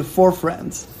to play with 4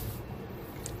 friends.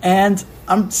 And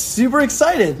I'm super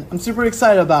excited. I'm super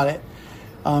excited about it.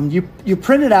 You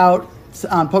print it out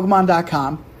on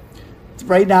Pokemon.com.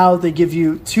 Right now they give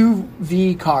you 2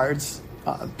 V cards,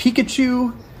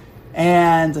 Pikachu.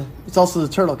 And it's also the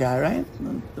turtle guy, right?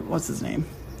 What's his name?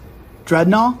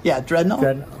 Dreadnought? Yeah,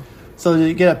 Dreadnought. So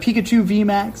you get a Pikachu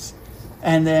VMAX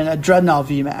and then a Dreadnought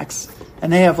VMAX.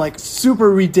 And they have super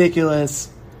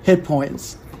ridiculous hit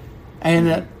points.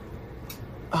 And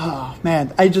oh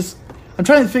man, I'm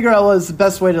trying to figure out what is the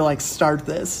best way to start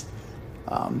this.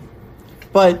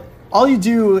 But all you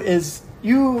do is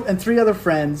you and 3 other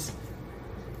friends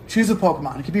choose a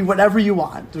Pokemon. It could be whatever you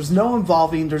want. There's no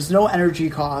involving. There's no energy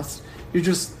cost. You're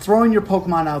just throwing your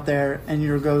Pokemon out there, and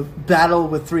you're going to battle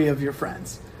with 3 of your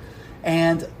friends.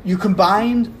 And you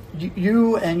combine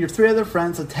you and your 3 other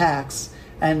friends' attacks,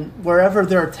 and wherever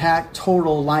their attack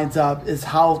total lines up is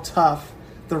how tough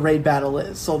the raid battle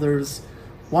is. So there's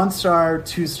 1-star,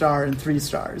 2-star, and 3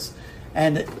 stars.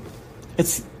 And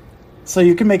it's so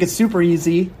you can make it super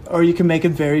easy, or you can make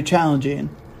it very challenging.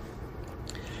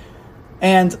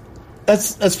 And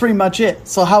that's pretty much it.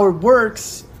 So how it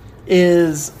works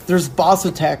is there's boss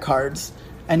attack cards,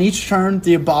 and each turn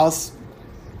the boss,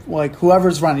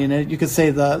 whoever's running it, you could say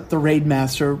the raid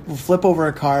master will flip over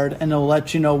a card, and it'll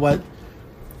let you know what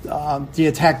the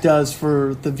attack does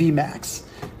for the VMAX.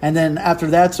 And then after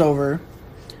that's over,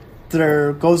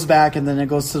 there goes back, and then it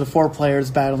goes to the 4 players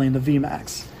battling the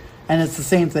VMAX. And it's the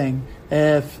same thing.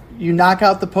 If you knock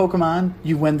out the Pokemon,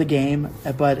 you win the game.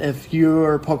 But if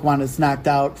your Pokemon is knocked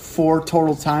out 4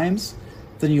 total times,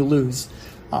 then you lose.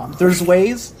 There's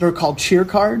ways, they're called cheer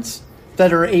cards,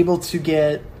 that are able to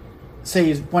get,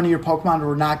 say, one of your Pokemon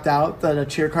were knocked out, that a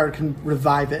cheer card can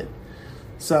revive it.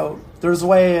 So there's a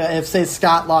way, if, say,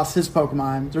 Scott lost his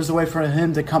Pokemon, there's a way for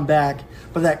him to come back,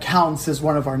 but that counts as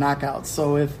one of our knockouts.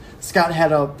 So if Scott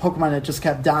had a Pokemon that just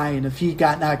kept dying, if he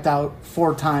got knocked out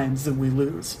 4 times, then we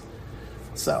lose.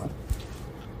 So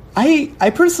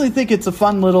I personally think it's a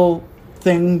fun little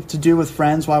thing to do with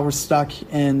friends while we're stuck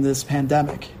in this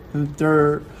pandemic.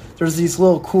 There's these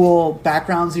little cool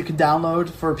backgrounds you can download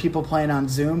for people playing on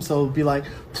Zoom. So it'll be like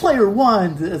player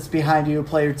 1 that's behind you,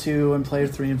 player 2, and player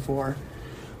 3 and 4.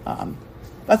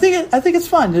 I think it's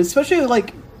fun, especially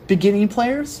like beginning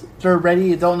players. They're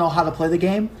ready, don't know how to play the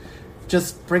game.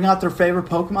 Just bring out their favorite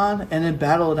Pokemon and then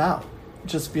battle it out.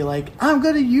 Just be like, I'm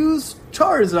going to use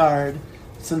Charizard,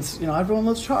 since everyone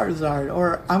loves Charizard,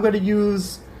 or I'm going to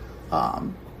use,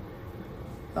 damn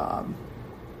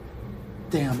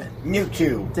it,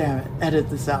 Mewtwo. Damn it, edit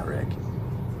this out, Rick.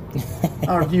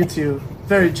 Or Mewtwo,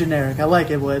 very generic. I like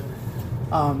it with.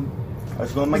 I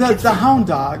was going The Hound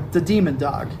Dog, the Demon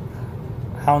Dog.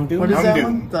 Houndoom? What is that Houndoom.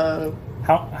 one? The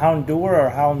Houndour or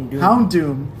Houndoom?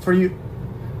 Houndoom for you.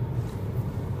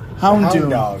 Hound Houndoom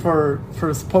Dog. for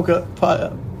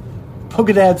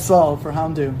Pokedad Sol for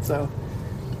Houndoom. So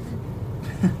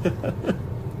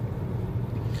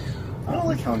I don't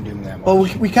like Houndoom that much. well,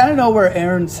 we kind of know where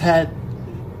Aaron's head.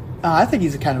 I think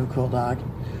he's a kind of a cool dog.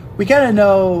 We kind of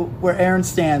know where Aaron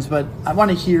stands, but I want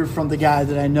to hear from the guy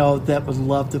that I know that would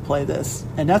love to play this,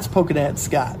 and that's Pokedad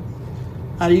Scott.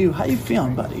 How you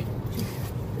feeling, buddy?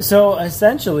 So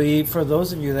essentially, for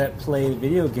those of you that play the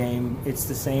video game, it's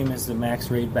the same as the max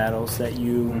raid battles that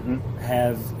you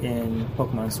have in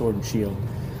Pokemon Sword and Shield.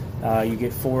 You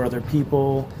get 4 other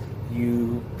people.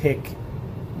 You pick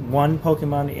 1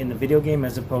 Pokemon in the video game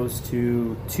as opposed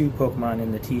to 2 Pokemon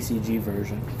in the TCG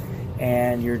version.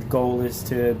 And your goal is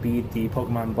to beat the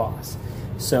Pokemon boss.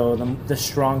 So the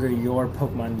stronger your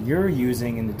Pokemon you're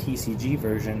using in the TCG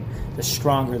version, the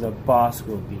stronger the boss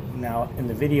will be. Now, in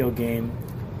the video game,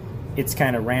 it's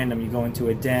kind of random. You go into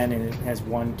a den and it has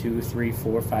 1, 2, 3,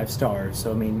 4, 5 stars.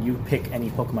 So, I mean, you pick any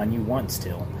Pokemon you want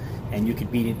still, and you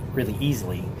could beat it really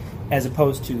easily, as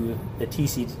opposed to the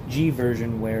TCG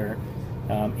version where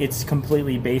it's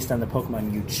completely based on the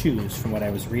Pokemon you choose, from what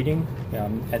I was reading.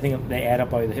 I think they add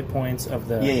up all the hit points of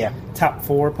the top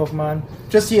 4 Pokemon.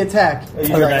 Just the attack. Or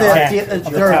the attack of the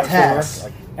Their top attacks.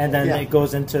 4. And then it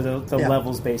goes into the Yeah.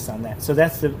 levels based on that. So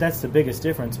that's the biggest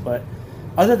difference. But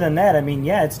other than that, I mean,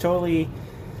 yeah, it's totally...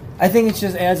 I think it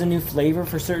just adds a new flavor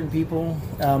for certain people.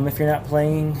 If you're not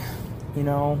playing,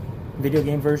 video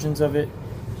game versions of it,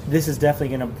 this is definitely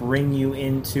going to bring you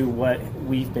into what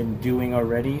we've been doing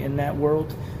already in that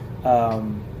world.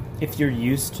 If you're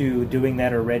used to doing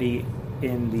that already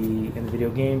in the video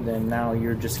game, then now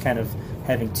you're just kind of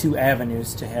having 2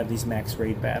 avenues to have these max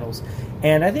raid battles.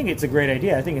 And I think it's a great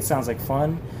idea. I think it sounds like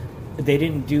fun. They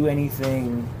didn't do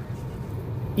anything,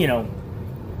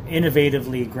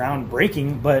 innovatively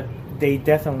groundbreaking, but they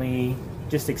definitely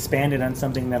just expanded on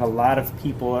something that a lot of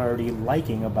people are already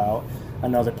liking about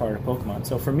another part of Pokemon.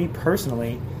 So for me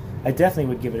personally, I definitely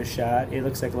would give it a shot. It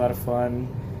looks like a lot of fun,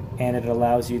 and it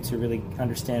allows you to really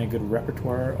understand a good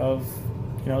repertoire of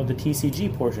the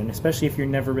TCG portion, especially if you're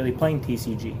never really playing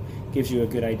TCG. Gives you a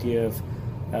good idea of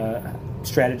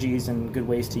strategies and good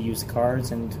ways to use the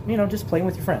cards, and just playing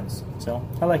with your friends. So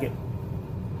I like it.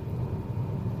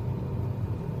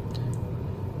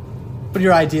 What are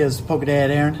your ideas, Pokedad,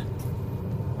 Aaron?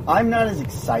 I'm not as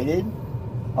excited.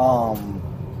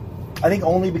 I think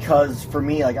only because for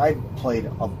me, like, I've played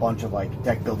a bunch of like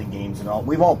deck building games and all.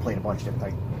 We've all played a bunch of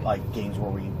different like games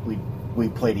where we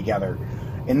play together.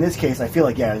 In this case, I feel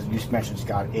like, yeah, as you mentioned,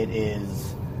 Scott, it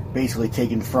is basically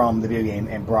taken from the video game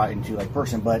and brought into like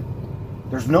person, but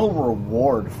there's no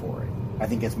reward for it. I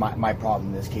think it's my problem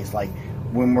in this case. Like,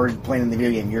 when we're playing in the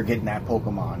video game, you're getting that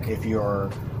Pokemon. If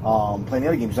you're playing the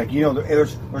other games, like,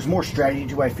 there's more strategy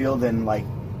to, I feel, than like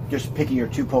just picking your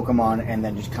 2 Pokemon and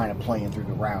then just kind of playing through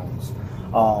the rounds.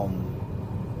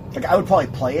 Like, I would probably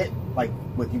play it like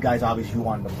with you guys, obviously, who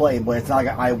wanted to play, but it's not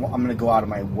like I'm going to go out of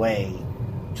my way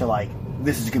to like,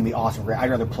 this is going to be awesome. I'd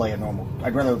rather play the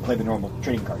normal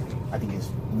trading card game. I think is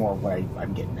more what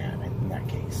I'm getting at in that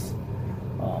case.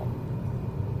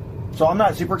 So I'm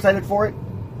not super excited for it,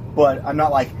 but I'm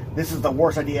not like, this is the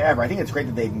worst idea ever. I think it's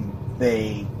great that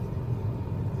they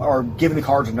are giving the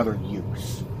cards another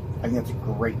use. I think that's a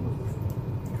great move.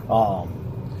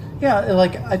 Yeah,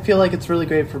 like I feel like it's really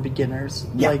great for beginners.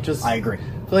 Yeah, like just I agree.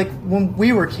 Like when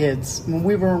we were kids, when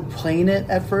we weren't playing it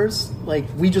at first, like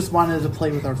we just wanted to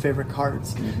play with our favorite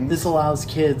cards. Mm-hmm. This allows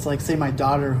kids, like say my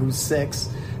daughter who's 6,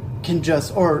 can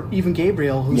just, or even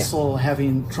Gabriel who's still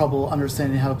having trouble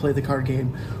understanding how to play the card game,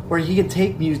 where he could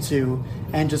take Mewtwo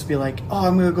and just be like, oh,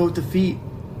 I'm gonna go defeat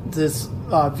this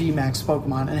VMAX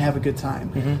Pokemon and have a good time.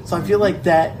 Mm-hmm. So I feel like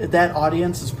that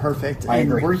audience is perfect, I and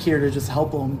agree. we're here to just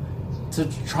help them to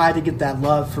try to get that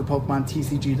love for Pokemon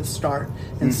TCG to start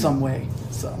in some way.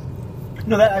 So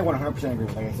No, that I 100% agree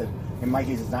with. Like I said, in my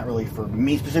case, it's not really for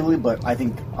me specifically, but I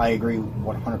think I agree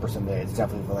 100% that it's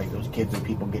definitely for like those kids and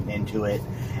people getting into it.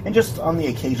 And just on the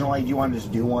occasional, I do want to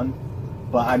just do one,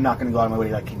 but I'm not going to go out of my way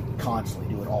to like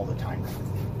constantly do it all the time.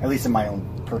 At least in my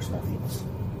own personal feels.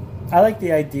 I like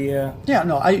the idea yeah,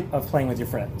 no, of playing with your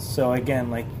friends. So again,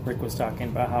 like Rick was talking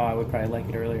about how I would probably like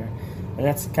it earlier. And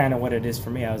that's kind of what it is for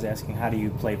me. I was asking, how do you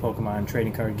play Pokemon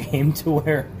trading card game to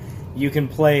where you can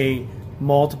play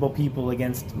multiple people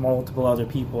against multiple other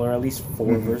people, or at least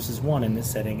 4 versus 1 in this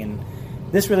setting. And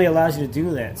this really allows you to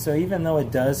do that. So even though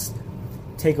it does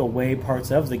take away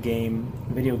parts of the game,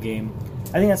 video game,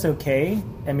 I think that's okay.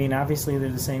 I mean, obviously they're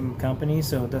the same company,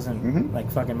 so it doesn't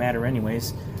like fucking matter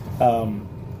anyways.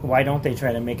 Why don't they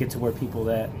try to make it to where people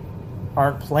that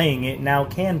aren't playing it now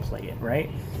can play it, right?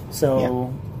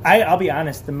 So I'll be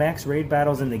honest, the max raid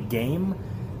battles in the game,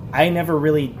 I never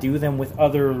really do them with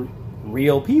other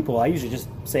real people. I usually just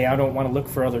say I don't want to look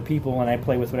for other people, and I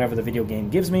play with whatever the video game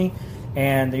gives me,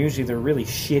 and they're really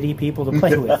shitty people to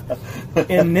play with.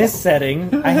 In this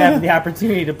setting, I have the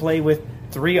opportunity to play with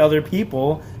 3 other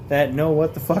people that know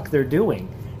what the fuck they're doing.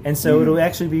 And so it'll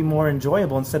actually be more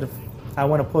enjoyable instead of I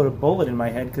want to put a bullet in my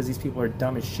head because these people are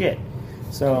dumb as shit.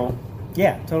 So,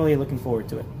 yeah, totally looking forward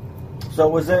to it. So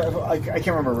was there? I can't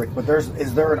remember, Rick, but there's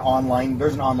an online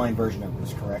version of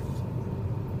this, correct?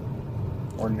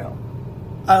 Or no?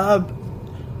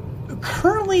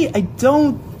 currently I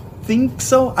don't think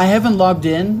so. I haven't logged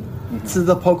in to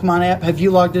the Pokemon app. Have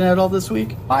you logged in at all this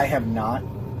week? I have not.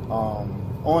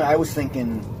 Only I was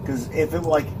thinking because if it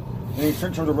like in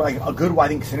terms of like a good, I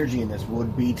think synergy in this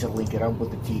would be to link it up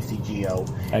with the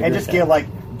TCGO and just get like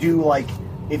do like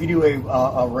if you do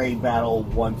a raid battle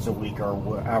once a week or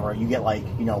whatever, you get like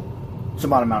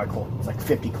some amount of coins, like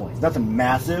 50 coins. Nothing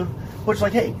massive, but it's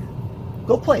like, hey,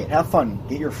 go play it, have fun,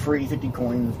 get your free 50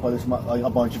 coins, play with a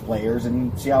bunch of players,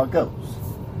 and see how it goes.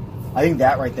 I think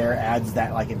that right there adds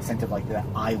that like incentive like that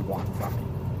I want from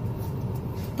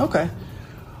it. Okay.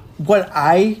 What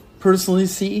I personally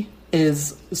see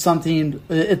is something.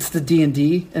 It's the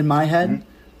D&D in my head,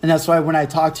 and that's why when I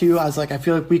talked to you, I was like, I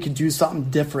feel like we could do something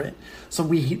different. So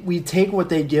we take what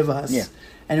they give us,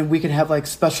 and we could have like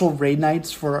special raid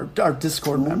nights for our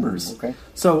Discord members. Okay.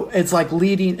 So it's like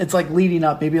leading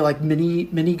up, maybe like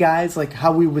mini guys, like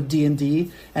how we would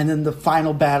D&D, and then the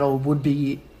final battle would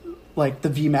be like the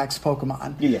VMAX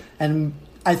Pokemon. Yeah. And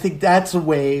I think that's a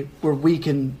way where we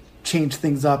can change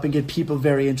things up and get people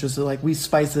very interested. Like we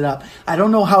spice it up. I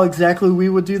don't know how exactly we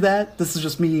would do that. This is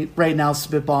just me right now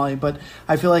spitballing, but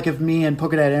I feel like if me and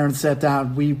Pokedad Aaron sat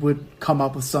down, we would come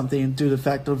up with something due to the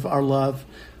fact of our love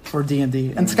for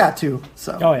D&D. And Scott too.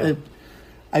 So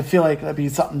I feel like that'd be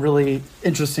something really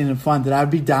interesting and fun that I'd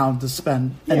be down to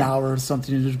spend an hour or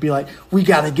something to just be like, we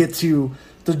got to get to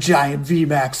the giant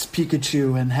VMAX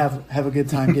Pikachu and have a good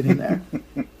time getting there.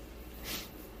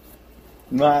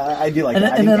 No, I do like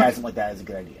that. I think guys like that is a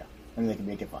good idea. I think they can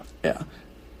make it fun. Yeah.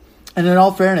 And in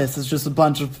all fairness, it's just a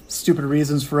bunch of stupid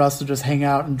reasons for us to just hang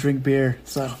out and drink beer.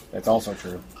 So That's also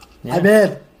true. Yeah. I'm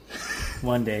in.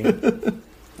 One day.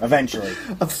 Eventually.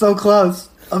 I'm so close.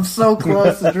 I'm so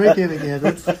close to drinking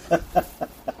again.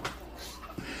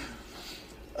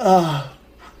 All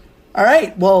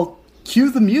right. Well,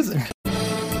 cue the music.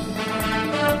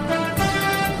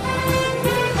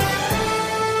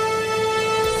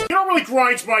 Really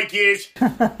grinds my gears.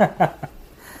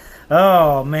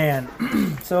 Oh, man.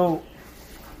 So,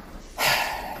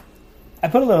 I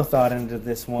put a little thought into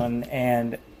this one,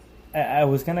 and I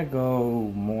was going to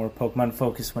go more Pokemon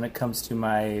focused when it comes to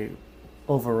my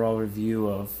overall review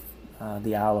of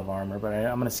the Isle of Armor, but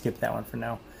I'm going to skip that one for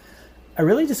now. I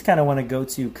really just kind of want to go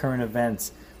to current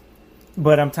events,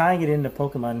 but I'm tying it into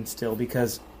Pokemon still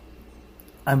because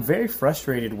I'm very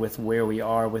frustrated with where we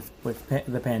are with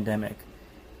the pandemic.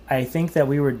 I think that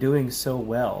we were doing so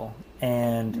well,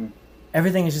 and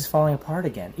everything is just falling apart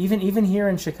again. Even here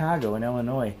in Chicago, in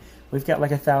Illinois, we've got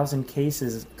like 1,000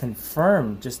 cases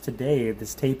confirmed just today,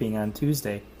 this taping on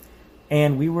Tuesday.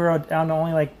 And we were down to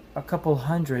only like a couple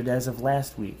hundred as of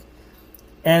last week.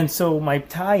 And so my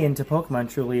tie into Pokemon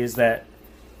truly is that,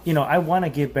 I want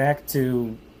to get back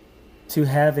to to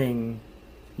having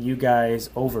you guys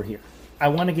over here. I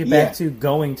want to get back to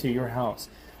going to your house.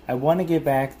 I want to get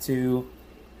back to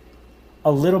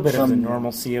a little bit of the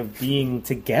normalcy of being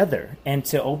together and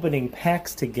to opening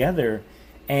packs together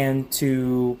and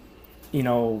to,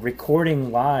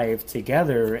 recording live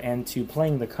together and to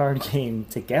playing the card game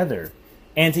together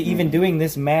and to even doing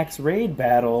this max raid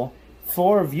battle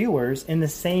for viewers in the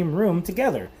same room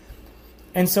together.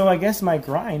 And so I guess my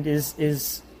grind is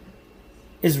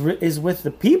with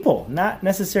the people, not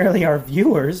necessarily our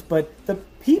viewers, but the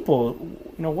people.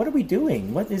 What are we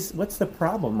doing? What's the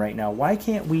problem right now? Why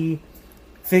can't we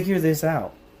figure this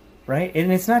out, right?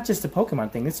 And it's not just a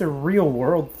Pokemon thing. It's a real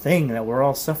world thing that we're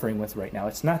all suffering with right now.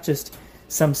 It's not just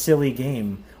some silly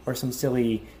game or some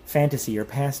silly fantasy or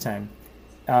pastime.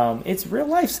 It's real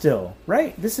life still,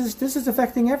 right? This is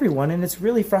affecting everyone, and it's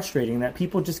really frustrating that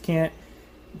people just can't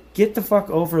get the fuck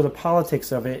over the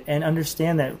politics of it and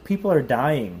understand that people are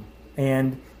dying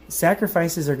and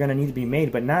sacrifices are going to need to be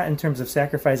made, but not in terms of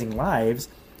sacrificing lives,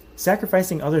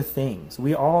 sacrificing other things.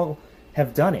 We all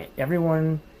have done it.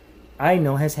 Everyone I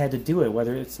know has had to do it,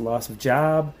 whether it's loss of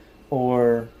job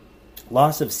or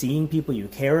loss of seeing people you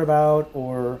care about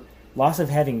or loss of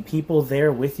having people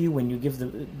there with you when you give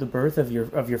the birth of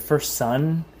your first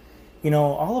son.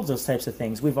 All of those types of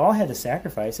things. We've all had to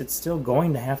sacrifice. It's still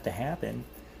going to have to happen.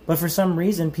 But for some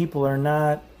reason, people are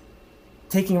not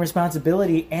taking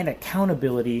responsibility and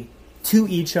accountability to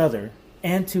each other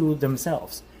and to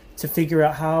themselves to figure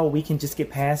out how we can just get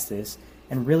past this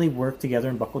and really work together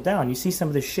and buckle down. You see some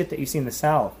of the shit that you see in the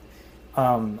South.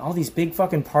 All these big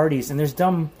fucking parties, and there's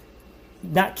dumb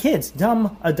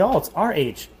adults our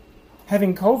age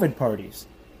having COVID parties.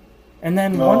 And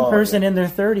then one person in their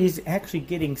 30s actually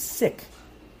getting sick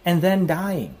and then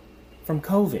dying from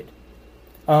COVID.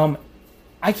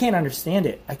 I can't understand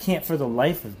it. I can't for the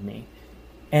life of me.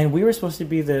 And we were supposed to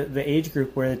be the age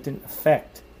group where it didn't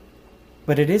affect.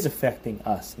 But it is affecting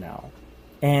us now.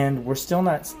 And we're still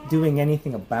not doing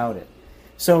anything about it.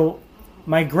 So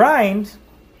my grind,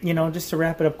 just to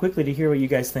wrap it up quickly to hear what you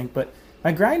guys think, but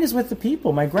my grind is with the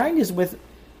people. My grind is with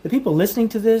the people listening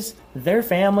to this, their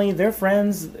family, their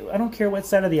friends. I don't care what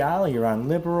side of the aisle you're on,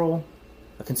 liberal,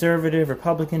 a conservative,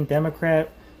 Republican, Democrat,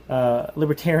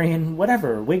 libertarian,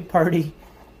 whatever, Whig Party.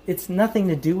 It's nothing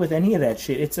to do with any of that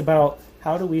shit. It's about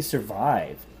how do we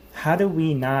survive? How do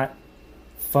we not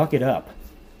fuck it up?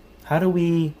 How do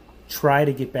we try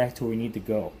to get back to where we need to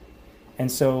go?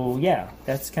 And so, yeah,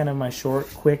 that's kind of my short,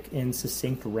 quick, and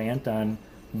succinct rant on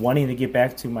wanting to get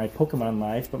back to my Pokemon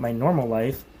life, but my normal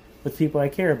life with people I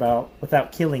care about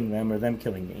without killing them or them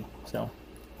killing me. So,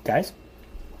 guys?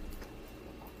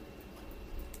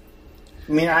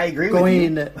 I mean, I agree with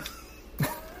you.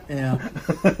 Yeah.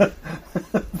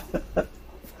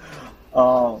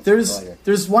 Oh,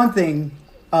 there's one thing,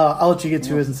 I'll let you get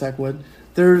to it in a sec, Wood.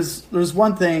 There's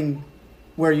one thing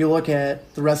where you look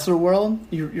at the rest of the world,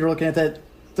 you're looking at that,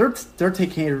 they're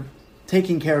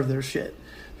taking care of their shit.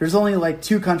 There's only like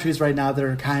 2 countries right now that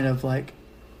are kind of like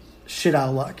shit out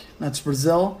of luck. That's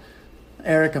Brazil.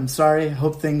 Eric, I'm sorry. I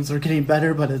hope things are getting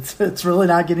better, but it's really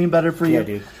not getting better for you. Yeah,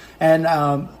 dude.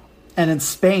 And in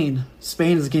Spain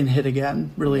is getting hit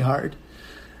again really hard.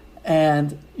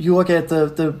 And you look at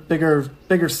the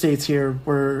bigger states here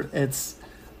where it's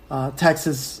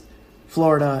Texas,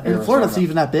 Florida, and Arizona. Florida's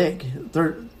even that big.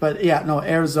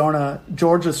 Arizona,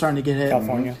 Georgia's starting to get hit.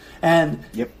 California. And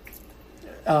Yep.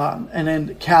 And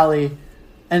then Cali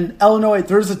and Illinois,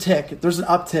 there's an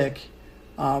uptick.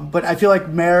 But I feel like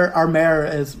our mayor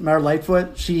is Mayor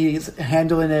Lightfoot. She's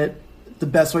handling it the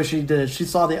best way she did. She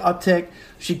saw the uptick.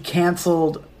 She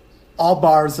canceled all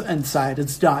bars inside.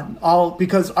 It's done.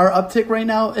 Because our uptick right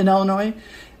now in Illinois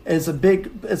is I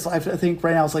think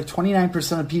right now it's like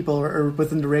 29% of people are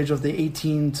within the range of the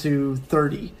 18 to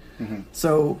 30. Mm-hmm.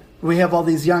 So we have all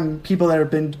these young people that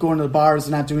have been going to the bars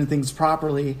and not doing things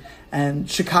properly. And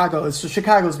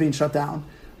Chicago's being shut down.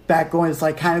 It's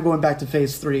like kind of going back to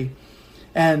phase 3.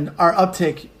 And our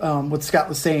uptick, what Scott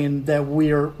was saying, that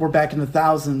we're back in the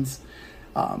thousands,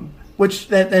 which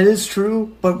that is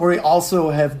true, but we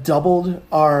also have doubled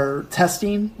our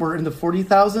testing. We're in the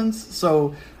 40,000s.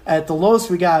 So at the lowest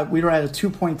we were at a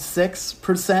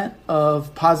 2.6%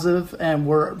 of positive, and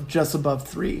we're just above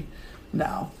 3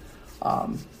 now.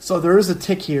 So there is a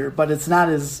tick here, but it's not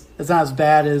as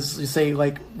bad as you say.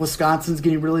 Like Wisconsin's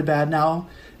getting really bad now,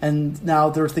 and now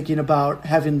they're thinking about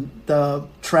having the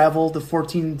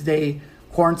 14-day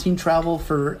quarantine travel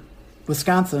for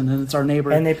Wisconsin, and it's our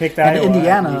neighbor. And they picked and Iowa,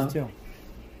 Indiana too.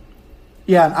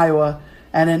 Yeah, in Iowa,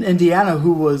 and in Indiana,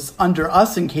 who was under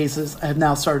us in cases, have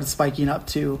now started spiking up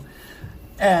too,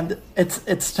 and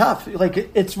it's tough. Like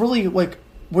it's really like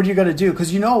what are you going to do?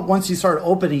 Because once you start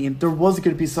opening, there was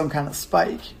going to be some kind of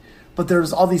spike. But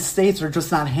there's all these states that are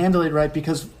just not handling it right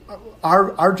because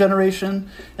our generation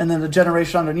and then the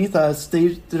generation underneath us,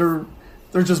 they're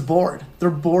just bored. They're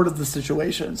bored of the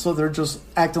situation. So they're just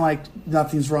acting like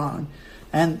nothing's wrong.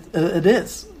 And it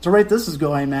is. The rate this is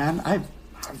going, man, I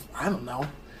don't know.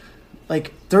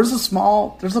 Like, there's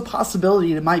a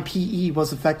possibility that my PE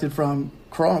was affected from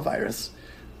coronavirus.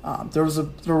 There was a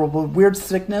weird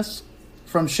sickness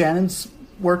from Shannon's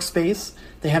workspace.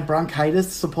 They had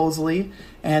bronchitis, supposedly,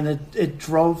 and it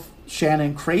drove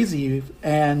Shannon crazy.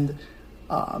 And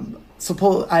I'm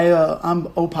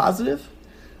O positive.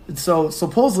 And so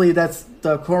supposedly that's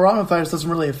the coronavirus doesn't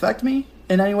really affect me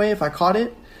in any way if I caught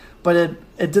it. But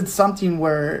it did something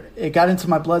where it got into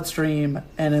my bloodstream,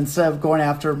 and instead of going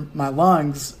after my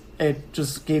lungs, it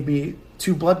just gave me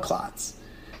 2 blood clots.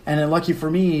 And then lucky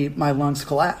for me, my lungs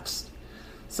collapsed.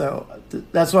 So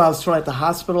that's why I was thrown at the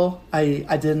hospital. I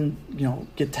didn't,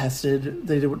 get tested.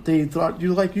 They thought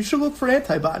you should look for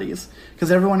antibodies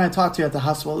because everyone I talked to at the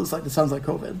hospital is like, it sounds like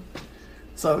COVID.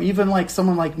 So even like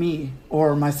someone like me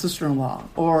or my sister-in-law,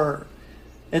 or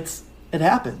it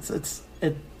happens.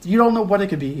 You don't know what it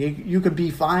could be. You could be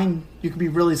fine. You could be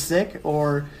really sick,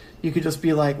 or you could just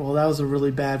be like, well, that was a really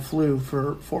bad flu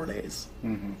for 4 days.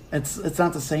 Mm-hmm. It's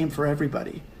not the same for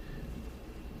everybody.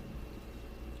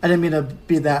 I didn't mean to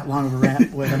be that long of a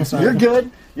rant. I'm sorry. You're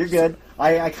good.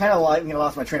 I kind of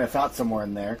lost my train of thought somewhere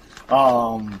in there.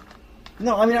 No,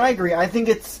 I mean, I agree. I think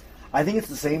it's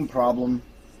the same problem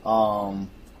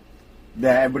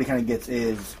that everybody kind of gets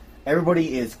is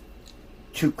everybody is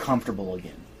too comfortable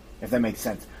again, if that makes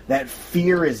sense. That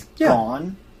fear is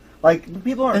gone. Like,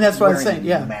 people aren't and that's what wearing I'm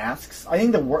saying, masks. I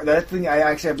think that thing I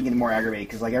actually have been getting more aggravated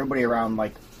because like everybody around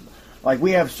like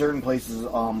we have certain places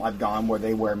I've gone where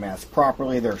they wear masks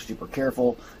properly. They're super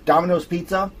careful. Domino's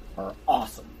Pizza are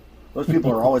awesome. Those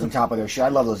people are always on top of their shit. I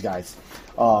love those guys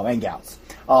and gals.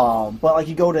 But like if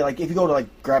you go to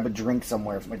grab a drink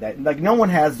somewhere or something like that, like no one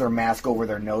has their mask over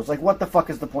their nose. Like what the fuck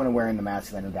is the point of wearing the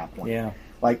mask then at that point? Yeah.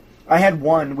 Like I had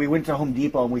one. We went to Home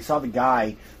Depot and we saw the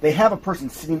guy. They have a person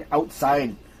sitting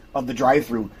outside of the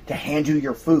drive-thru to hand you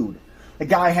your food. The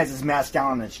guy has his mask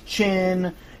down on his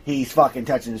chin. He's fucking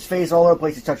touching his face all over the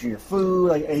place. He's touching your food.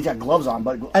 Like, and he's got gloves on.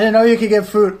 But I didn't know you could get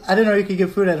food. I didn't know you could get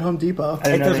food at Home Depot.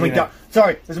 There's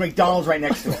a McDonald's right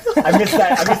next to it. I missed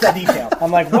that detail.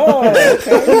 I'm like, whoa.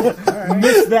 Okay. Right.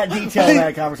 Missed that detail in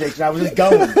that conversation. I was just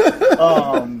going.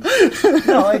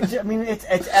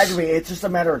 It's aggravating. It's just a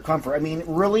matter of comfort. I mean,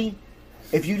 really,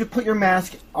 if you just put your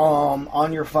mask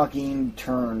on your fucking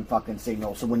turn fucking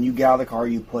signal, so when you get out of the car,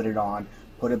 you put it on.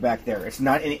 Put it back there. It's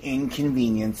not an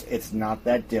inconvenience. It's not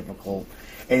that difficult.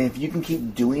 And if you can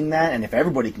keep doing that, and if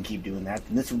everybody can keep doing that,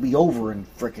 then this will be over in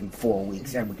frickin' 4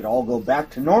 weeks, and we could all go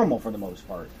back to normal for the most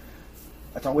part.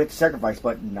 That's all we have to sacrifice,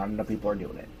 but not enough people are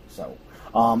doing it. So,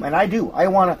 and I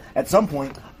want to, at some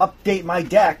point, update my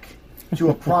deck to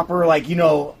a proper,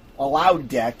 allowed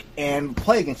deck and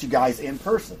play against you guys in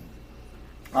person.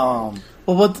 Well,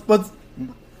 what's...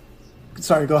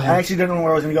 Sorry, go ahead. I actually didn't know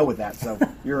where I was going to go with that, so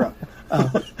you're up.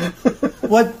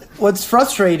 What's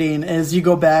frustrating is you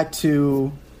go back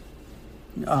to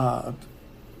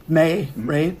May,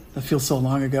 right? That feels so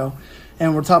long ago,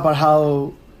 and we're talking about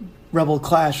how Rebel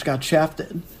Clash got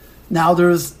shafted. Now it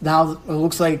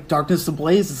looks like Darkness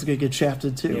Ablaze is going to get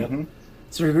shafted too. Mm-hmm.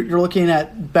 So you're looking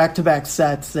at back-to-back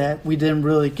sets that we didn't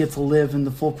really get to live in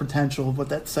the full potential of what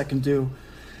that set can do,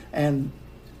 and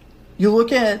you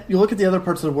look at the other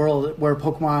parts of the world where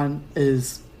Pokemon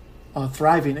is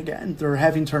thriving again. They're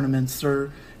having tournaments,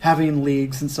 they're having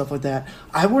leagues and stuff like that.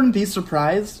 I wouldn't be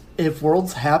surprised if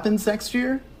Worlds happens next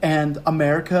year and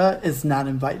America is not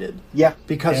invited. Yeah,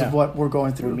 because of what we're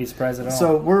going through. Wouldn't be surprised at all.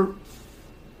 So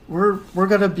we're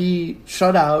gonna be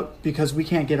shut out because we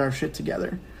can't get our shit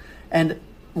together. And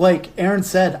like Aaron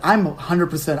said, I'm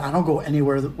 100%. I don't go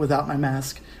anywhere without my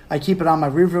mask. I keep it on my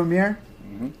rearview mirror.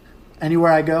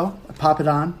 Anywhere I go, I pop it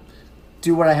on,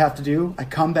 do what I have to do. I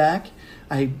come back,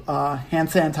 I hand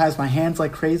sanitize my hands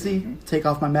like crazy, take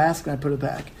off my mask, and I put it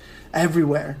back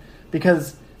everywhere.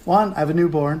 Because, one, I have a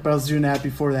newborn, but I was doing that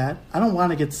before that. I don't want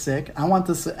to get sick. I want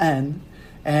this to end.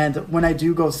 And when I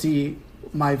do go see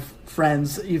my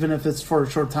friends, even if it's for a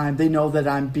short time, they know that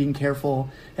I'm being careful,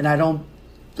 and I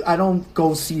don't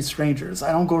go see strangers.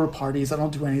 I don't go to parties. I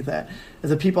don't do any of that.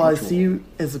 The people I see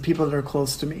is the people that are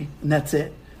close to me, and that's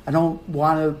it. I don't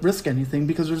want to risk anything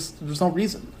because there's no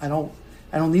reason. I don't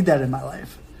need that in my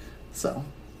life. So,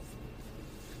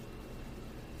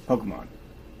 Pokemon.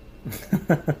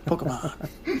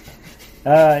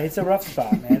 It's a rough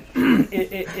spot, man.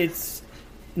 It's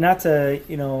not to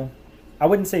I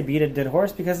wouldn't say beat a dead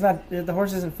horse because the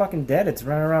horse isn't fucking dead. It's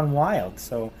running around wild.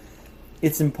 So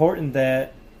it's important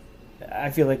that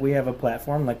I feel like we have a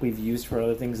platform like we've used for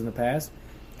other things in the past.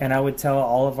 And I would tell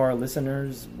all of our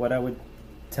listeners what I would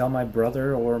tell my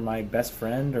brother or my best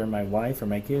friend or my wife or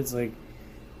my kids. Like,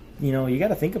 you know, you got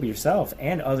to think of yourself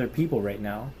and other people right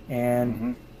now.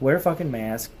 And wear a fucking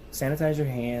mask, sanitize your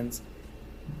hands,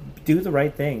 do the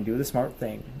right thing, do the smart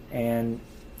thing. And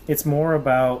it's more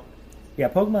about, yeah,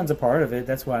 Pokemon's a part of it.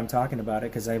 That's why I'm talking about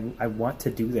it, because I want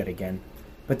to do that again.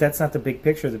 But that's not the big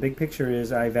picture. The big picture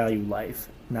is I value life,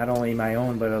 not only my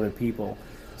own, but other people.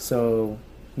 So,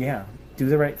 yeah, do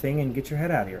the right thing and get your head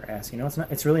out of your ass. You know,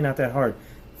 it's really not that hard.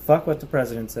 Fuck what the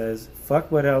president says. Fuck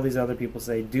what all these other people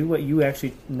say. Do what you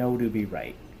actually know to be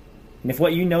right. And if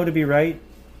what you know to be right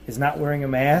is not wearing a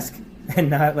mask and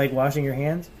not, like, washing your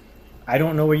hands, I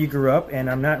don't know where you grew up, and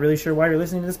I'm not really sure why you're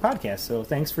listening to this podcast. So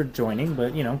thanks for joining,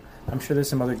 but, you know, I'm sure there's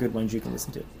some other good ones you can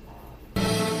listen to.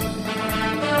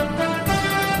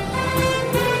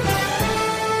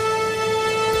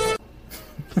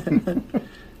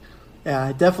 Yeah,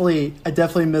 I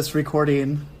definitely miss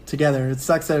recording together. It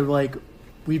sucks that, like,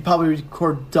 we probably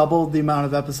record double the amount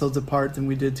of episodes apart than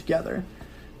we did together.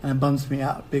 And it bums me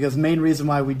out, because the main reason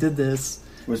why we did this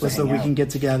was so we can get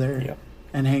together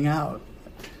and hang out.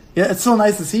 Yeah, it's so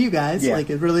nice to see you guys. Yeah. Like,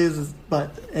 it really is,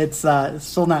 but it's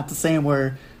still not the same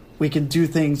where we can do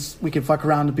things, we can fuck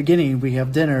around in the beginning, we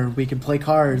have dinner, we can play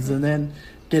cards, and then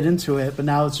get into it. But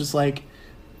now it's just like,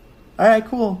 all right,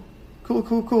 cool.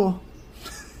 But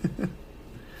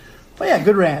yeah,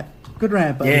 good rant,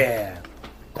 buddy. Yeah.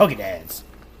 Pokedads.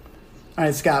 All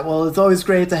right, Scott. Well, it's always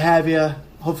great to have you.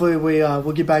 Hopefully,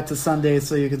 we'll get back to Sunday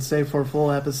so you can stay for a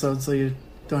full episode, so you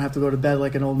don't have to go to bed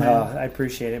like an old man. I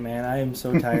appreciate it, man. I am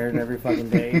so tired every fucking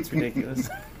day. It's ridiculous.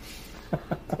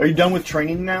 Are you done with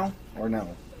training now, or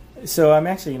no? So I'm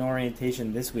actually in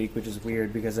orientation this week, which is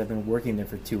weird because I've been working there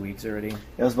for 2 weeks already.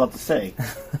 I was about to say.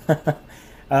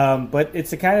 But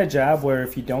it's the kind of job where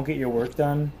if you don't get your work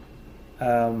done,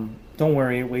 don't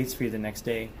worry, it waits for you the next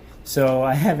day. So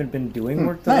I haven't been doing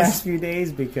work the last few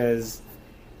days because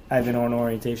I've been on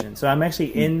orientation. So I'm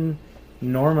actually in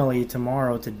normally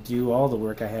tomorrow to do all the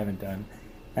work I haven't done.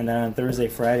 And then on Thursday,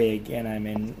 Friday, again, I'm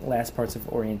in last parts of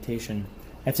orientation.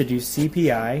 I have to do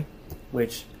CPI,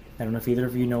 which I don't know if either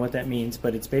of you know what that means,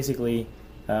 but it's basically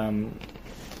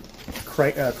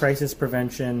crisis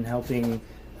prevention, helping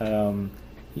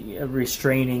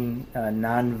restraining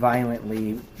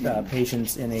non-violently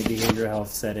patients in a behavioral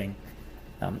health setting.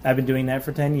 I've been doing that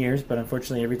for 10 years, but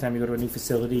unfortunately every time you go to a new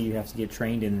facility, you have to get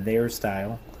trained in their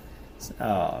style.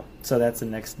 So that's the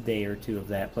next day or two of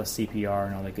that, plus CPR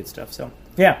and all that good stuff. So,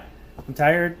 yeah, I'm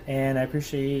tired, and I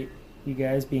appreciate you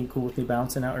guys being cool with me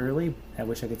bouncing out early. I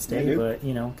wish I could stay, but,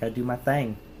 you know, gotta do my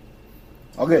thing.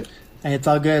 All good. Hey, it's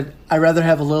all good. I'd rather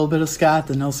have a little bit of Scott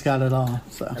than no Scott at all.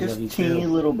 So Just a teeny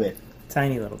little bit.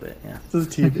 Tiny little bit, yeah.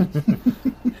 just teeny.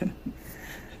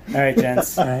 All right,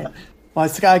 gents. All right. While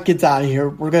Scott gets out of here,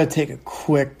 we're going to take a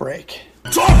quick break.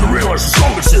 Time to realize the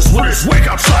strongest is when it's wake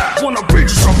outside. Wanna beat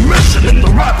submission in the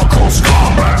rapper calls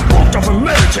combat. Walked up and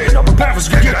meditate, I prepare for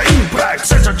get an impact.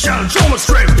 Set a challenge on my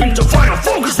strength, beat the final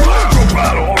focus round. Throw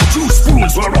battle on 2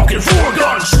 spoons while rocking 4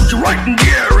 guns. Shoot you right in the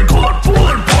air and call it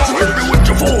bullet ball. Hit me with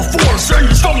your full force and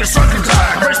your strongest suck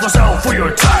attack. Brace myself for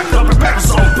your attack, I prepare for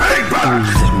some payback.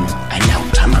 And now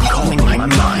time I'm calling my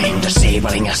mind,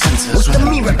 disabling your senses with a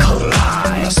miracle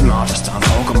lie. The smartest on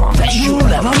Pokemon that you'll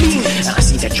ever meet. I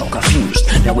see that you're confused.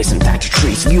 Now isn't that the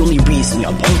truth? The only reason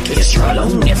you're bunk is you're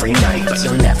alone every night, but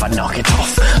you'll never knock it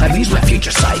off. I've used my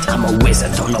future sight. I'm a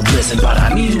wizard, don't know blizzard, but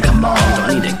I'm in command.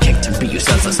 Don't need a kick to beat your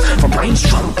senses for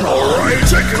brainstorm brawl. Alright,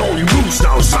 taking all your moves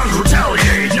now, it's time to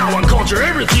retaliate. Now unculture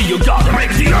everything you got to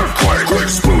make the earthquake. Quit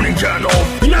spooning,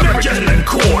 Gandalf. You never get it in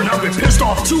core. Now get pissed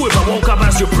off too if I woke up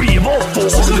as your pre-evolved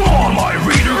force. Come on, my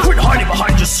reader, quit hiding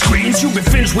behind your screens. You've been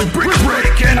finished with brick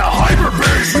and a hyper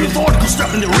base. You thought you could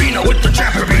step in the arena with the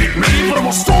champion beat me, but I'm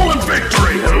a stolen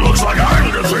victory, and it looks like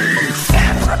I'm the thief.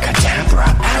 Abracadabra,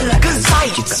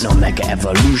 alakazite. You got no mega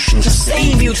evolution to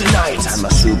save you tonight. I'm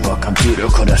a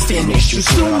supercomputer, could have finished you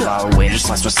sooner. Our way to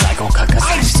slice with psycho cuckers.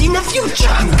 I've seen the future.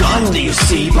 I'm gone, do you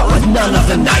see, but with none of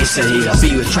the nicety. To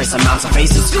be with trace amounts of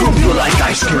faces, scoop you like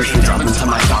ice cream. Drop into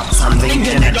my thoughts, I'm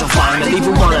thinking that you'll find that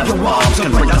even one of your walls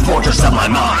can bring the fortress of my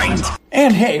mind.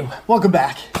 And hey, welcome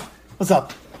back. What's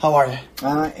up? How are you?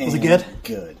 Was it good?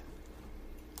 Good.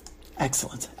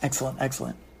 Excellent.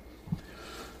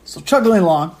 So chugging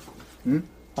along,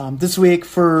 this week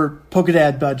for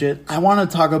Pokedad budget, I want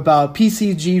to talk about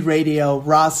PCG Radio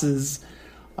Ross's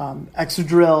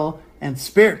Exadrill and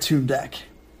Spirit Tomb deck.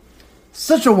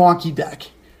 Such a wonky deck,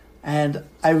 and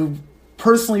I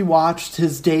personally watched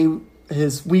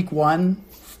his week 1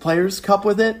 Players Cup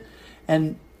with it,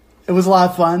 and it was a lot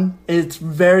of fun. It's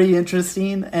very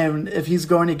interesting, and if he's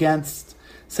going against,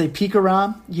 say,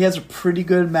 Pikarom, he has a pretty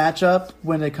good matchup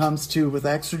when it comes to with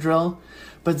Excadrill,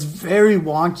 but it's very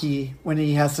wonky when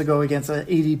he has to go against an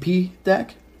ADP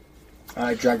deck,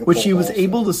 which he was also.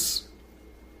 able to.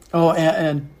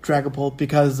 And Dragapult,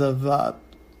 because of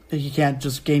he can't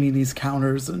just gaining these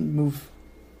counters and move.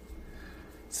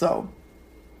 So,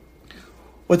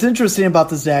 what's interesting about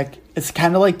this deck, it's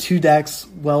kind of like 2 decks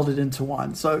welded into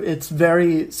one. So it's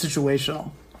very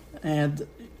situational, and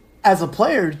as a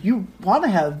player, you want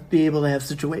to be able to have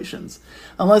situations,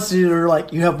 unless you're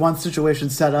like you have one situation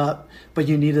set up, but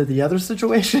you needed the other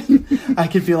situation. I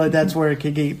can feel like that's where it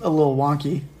could get a little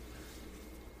wonky.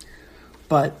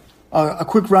 But a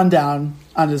quick rundown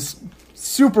on this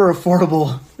super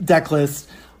affordable deck list.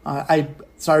 I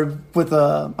started with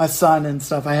my son and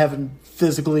stuff. I haven't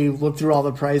physically looked through all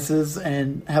the prices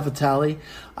and have a tally.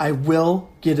 I will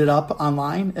get it up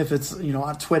online if it's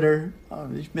on Twitter or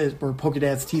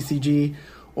Pokédads TCG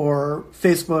or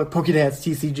Facebook Pokédads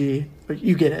TCG.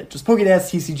 You get it. Just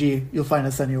Pokédads TCG. You'll find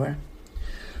us anywhere.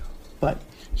 But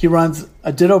he runs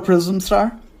a Ditto Prism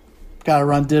Star. Got to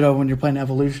run Ditto when you're playing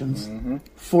Evolutions.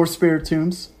 4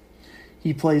 Spiritombs.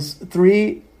 He plays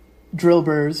 3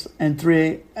 Drillburs and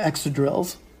 3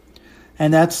 Excadrills.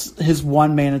 And that's his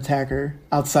 1 main attacker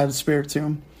outside of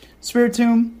Spiritomb.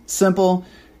 Spiritomb, simple.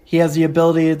 He has the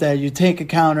ability that you take a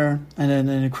counter and then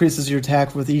it increases your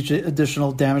attack with each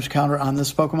additional damage counter on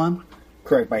this Pokemon.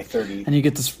 Correct, by 30. And you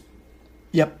get this...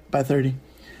 Yep, by 30.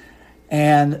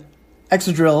 And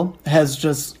Excadrill has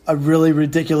just a really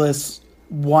ridiculous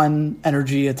 1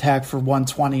 energy attack for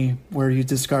 120 where you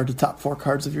discard the top 4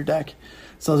 cards of your deck.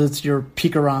 So that's your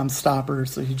Pikarom stopper.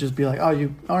 So he'd just be like, all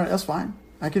right, that's fine.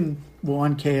 I can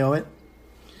 1 KO it.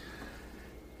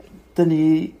 Then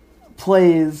he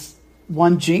plays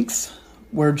 1 Jinx,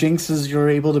 where Jinx is you're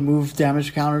able to move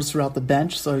damage counters throughout the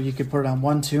bench. So you could put it on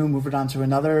 1-2, move it on to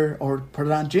another, or put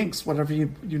it on Jinx, whatever you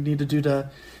need to do to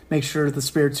make sure the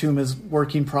Spiritomb is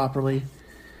working properly.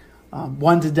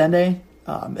 1 Dedenne.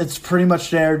 It's pretty much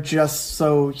there just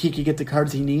so he could get the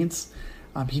cards he needs.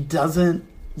 He doesn't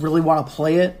really want to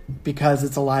play it because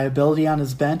it's a liability on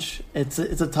his bench. It's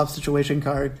a tough situation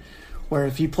card where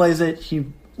if he plays it, he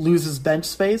loses bench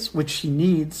space, which he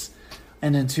needs,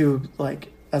 and into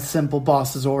like a simple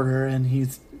boss's order, and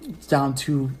he's down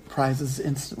 2 prizes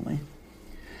instantly.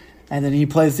 And then he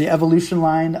plays the evolution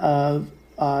line of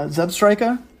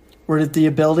Zebstrika, where the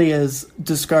ability is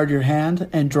discard your hand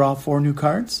and draw 4 new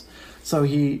cards. So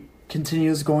he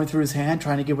continues going through his hand,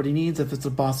 trying to get what he needs. If it's a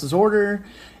boss's order,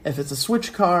 if it's a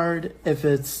switch card, if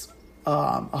it's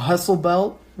a hustle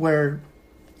belt, where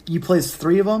you place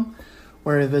 3 of them,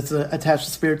 where if it's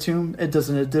attached to Spiritomb, it does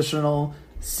an additional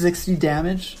 60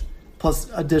 damage, plus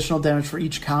additional damage for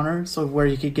each counter. So where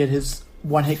you could get his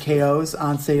 1-hit KOs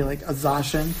on, say, like a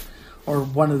Zacian, or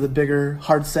one of the bigger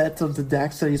hard sets of the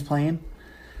decks that he's playing.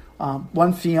 1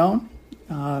 Fion.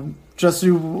 Just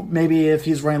to maybe if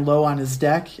he's running low on his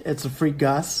deck, it's a free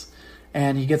Gus,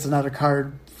 and he gets another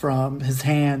card from his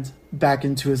hand back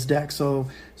into his deck. So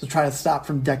to try to stop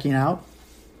from decking out.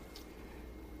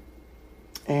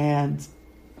 And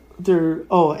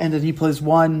and then he plays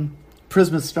 1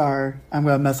 Prisma Star. I'm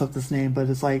gonna mess up this name, but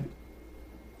it's like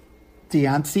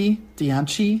Diancie. You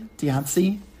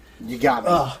got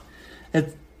me.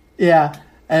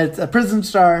 It's a Prism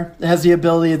Star. It has the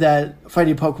ability that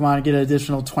fighting Pokemon get an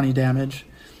additional 20 damage.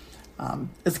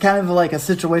 It's kind of like a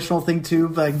situational thing too,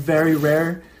 but like very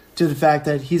rare to the fact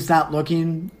that he's not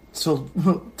looking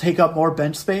to take up more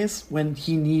bench space when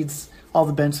he needs all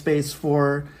the bench space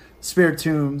for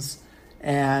Spiritombs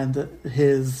and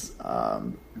his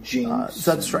Jinx.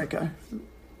 Zebstrika.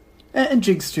 And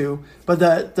Jinx too. But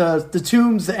the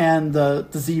Tombs and the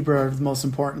Zebra are the most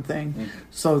important thing. Mm-hmm.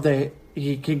 So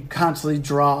he can constantly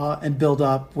draw and build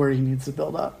up where he needs to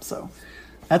build up. So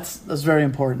that's very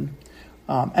important.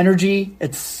 Energy,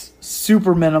 it's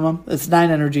super minimum. It's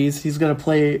 9 energies. He's going to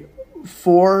play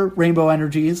 4 Rainbow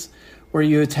Energies where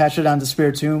you attach it onto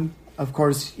Spiritomb. Of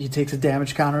course, he takes a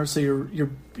damage counter, so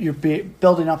you're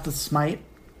building up the Smite.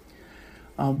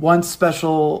 1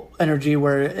 special energy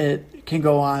where it can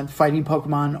go on fighting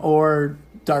Pokemon or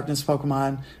Darkness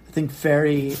Pokemon. I think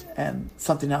Fairy and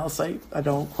something else I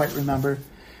don't quite remember.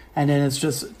 And then it's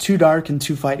just 2 Dark and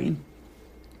 2 Fighting.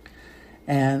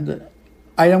 And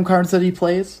item cards that he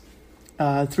plays,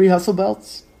 3 Hustle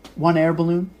Belts, 1 Air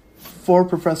Balloon, 4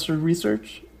 Professor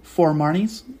Research, 4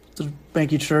 Marnies, just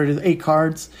making sure there's 8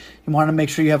 cards. You want to make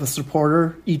sure you have a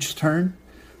supporter each turn.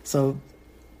 So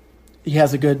he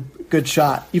has a good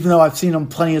shot. Even though I've seen him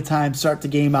plenty of times start the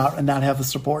game out and not have a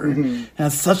supporter, and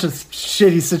it's such a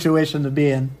shitty situation to be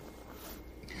in.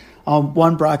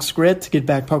 1 Brock's Grit to get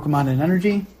back Pokemon and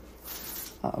energy.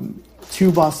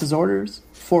 2 Boss's Orders,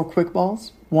 4 Quick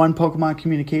Balls, 1 Pokemon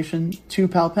Communication, 2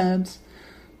 Palpads,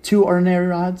 2 Ordinary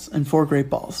Rods, and 4 Great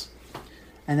Balls.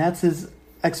 And that's his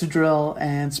Excadrill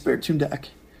and Spiritomb deck.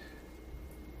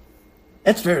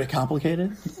 It's very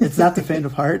complicated. It's not the faint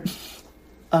of heart.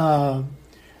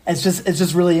 It's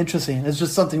just really interesting. It's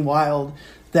just something wild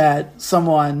that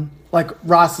someone like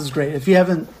Ross is great. If you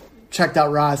haven't checked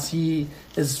out Ross, he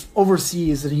is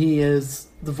overseas and he is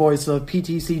the voice of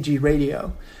PTCG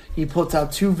Radio. He puts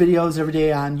out 2 videos every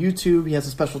day on YouTube. He has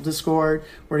a special Discord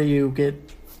where you get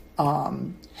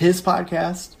his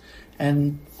podcast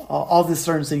and all these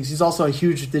certain things. He's also a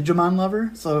huge Digimon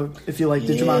lover, so if you like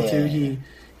Digimon too,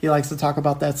 he likes to talk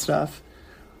about that stuff.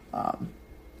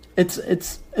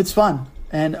 It's fun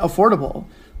and affordable.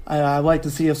 I'd like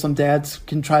to see if some dads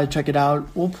can try to check it out.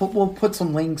 We'll put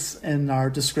some links in our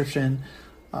description.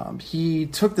 He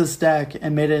took this deck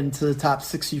and made it into the top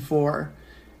 64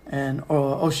 in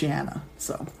Oceania.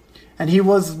 And he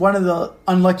was one of the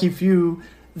unlucky few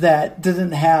that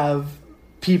didn't have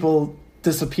people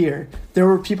disappear. There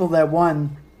were people that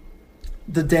won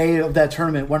the day of that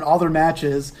tournament, won all their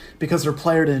matches because their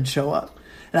player didn't show up.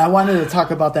 And I wanted to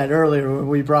talk about that earlier when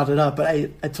we brought it up, but I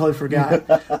totally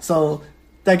forgot. So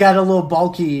that got a little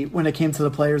bulky when it came to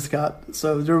the Players' Cup.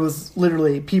 So there was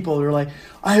literally people who were like,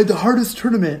 I had the hardest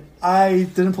tournament. I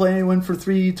didn't play anyone for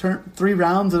 3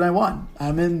 rounds and I won.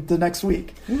 I'm in the next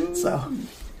week. So,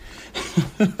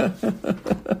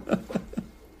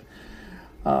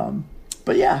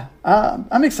 but yeah,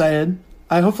 I'm excited.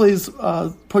 Hopefully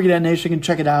Pokédad Nation can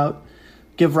check it out.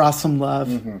 Give Ross some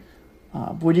love.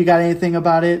 Would you got anything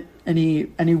about it? Any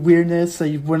weirdness that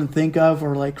you wouldn't think of,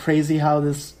 or like crazy how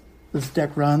this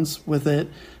deck runs with it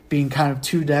being kind of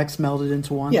 2 decks melded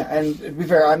into one? Yeah, and to be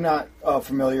fair, I'm not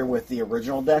familiar with the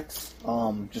original decks,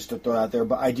 just to throw it out there,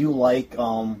 but I do like,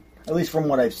 at least from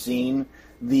what I've seen,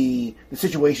 the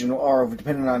situation, or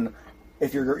depending on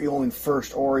if you're going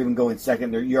first or even going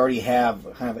second, you already have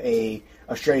kind of a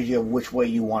strategy of which way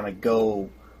you want to go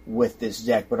with this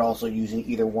deck, but also using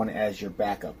either one as your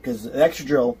backup. Because the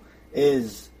Excadrill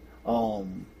is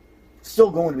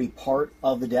still going to be part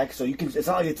of the deck, so you can. It's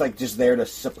not like it's like just there to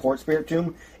support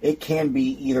Spiritomb. It can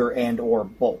be either and or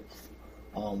both,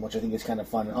 which I think is kind of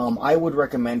fun. I would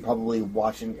recommend probably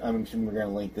watching. I'm assuming we're going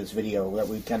to link this video that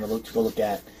we kind of look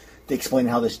at to explain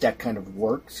how this deck kind of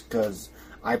works, because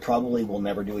I probably will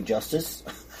never do it justice.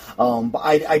 But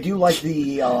I do like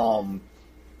the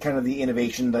kind of the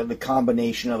innovation, the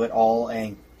combination of it all,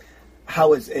 and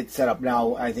how it's set up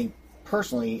now. I think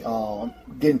personally,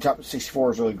 getting top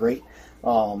 64 is really great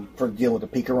for dealing with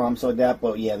the Pikarom, so like that.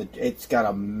 But yeah, it's got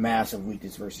a massive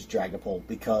weakness versus Dragapult,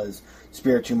 because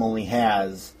Spiritomb only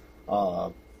has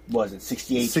was it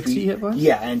 68 60 hit points?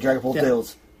 Yeah, and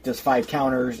Dragapult does 5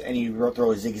 counters, and you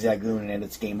throw a Zigzagoon, and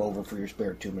it's game over for your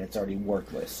Spiritomb, and it's already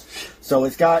worthless. So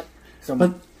it's got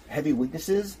some heavy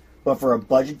weaknesses, but for a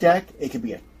budget deck, it could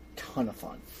be a ton of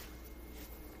fun.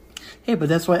 Hey, but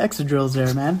that's why Excadrill's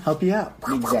there, man. Help you out.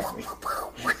 Exactly.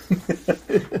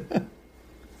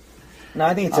 No,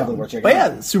 I think it's definitely worth checking out. But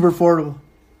yeah, super affordable.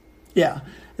 Yeah,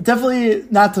 definitely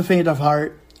not the faint of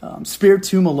heart.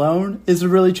 Spiritomb alone is a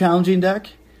really challenging deck,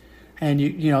 and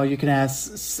you can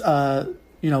ask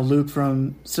Luke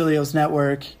from Cilios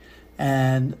Network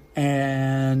and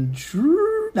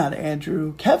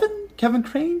Kevin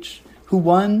Crange, who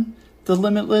won the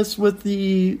Limitless with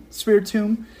the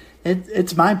Spiritomb.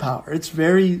 It's mind power. It's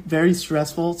very, very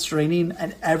stressful, straining,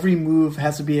 and every move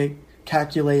has to be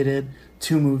calculated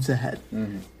 2 moves ahead.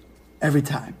 Every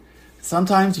time.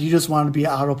 Sometimes you just want to be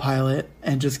autopilot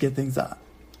and just get things done.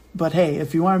 But hey,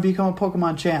 if you want to become a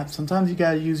Pokemon champ, sometimes you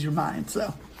got to use your mind.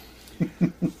 So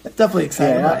definitely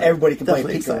excited. Yeah, not everybody can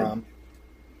definitely play Pikarom.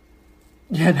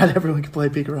 Yeah, not everyone can play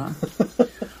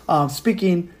Pikarom.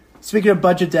 Speaking of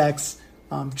budget decks,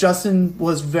 Justin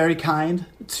was very kind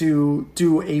to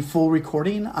do a full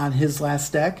recording on his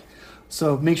last deck.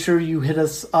 So make sure you hit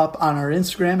us up on our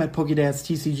Instagram at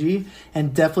PokedadsTCG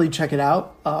and definitely check it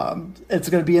out. It's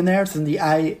going to be in there. It's in the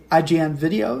IGN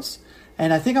videos.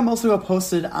 And I think I'm also going to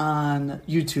post it on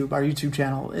YouTube, our YouTube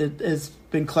channel. It has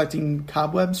been collecting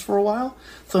cobwebs for a while.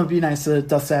 So it'd be nice to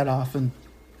dust that off and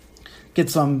get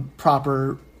some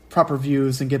proper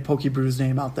views and get Pokebrew's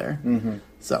name out there.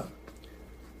 So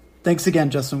thanks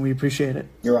again, Justin. We appreciate it.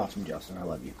 You're awesome, Justin. I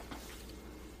love you.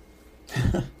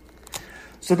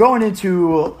 So going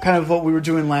into kind of what we were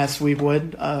doing last week,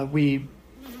 we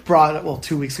brought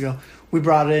 2 weeks ago, we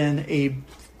brought in a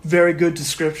very good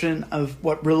description of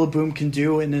what Rillaboom can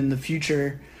do and in the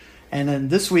future. And then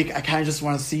this week, I kind of just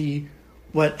want to see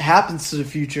what happens to the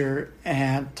future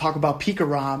and talk about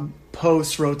Pikarom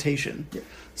post-rotation. Yeah.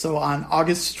 So on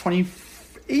August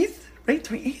 28th, right?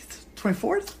 28th?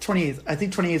 24th? 28th. I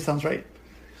think 28th sounds right.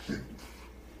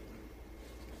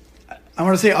 I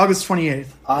want to say August 28th.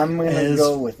 I'm going to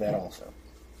go with that also.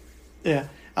 Yeah.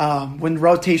 When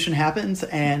rotation happens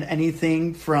and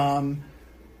anything from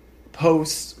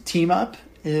post team up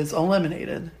is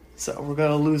eliminated. So we're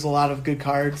going to lose a lot of good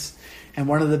cards. And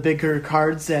one of the bigger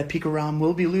cards that Pikarom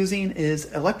will be losing is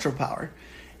Electro Power.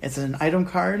 It's an item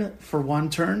card for one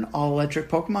turn. All electric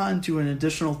Pokemon do an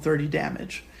additional 30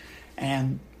 damage.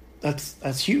 And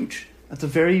that's huge. That's a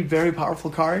very, very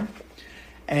powerful card.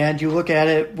 And you look at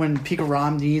it when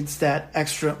Pikarom needs that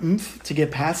extra oomph to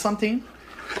get past something,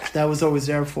 that was always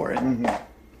there for it. Mm-hmm.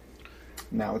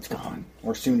 Now it's gone.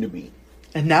 Or soon to be.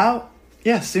 And now,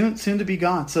 yeah, soon to be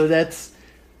gone. So that's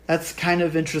kind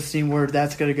of interesting where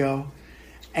that's going to go.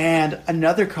 And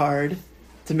another card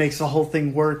that makes the whole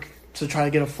thing work to try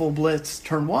to get a full blitz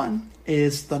turn 1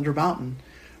 is Thunder Mountain.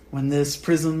 When this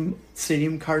Prism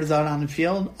Stadium card is out on the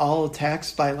field, all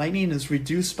attacks by lightning is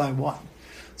reduced by 1.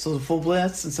 So the full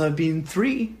blitz, instead of being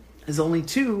 3, is only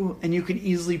 2, and you can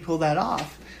easily pull that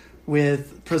off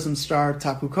with Prism Star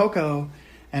Tapu Koko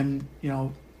and,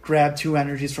 grab 2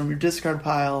 energies from your discard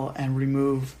pile and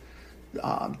remove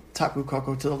Tapu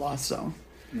Koko to the Lost Zone.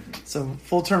 Mm-hmm. So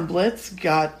full turn blitz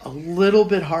got a little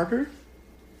bit harder.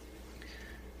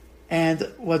 And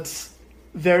what's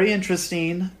very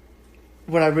interesting,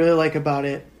 what I really like about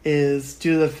it, is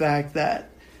due to the fact that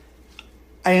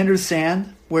I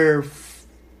understand where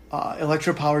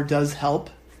Electro Power does help.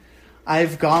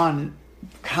 I've gone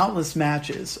countless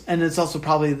matches, and it's also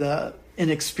probably the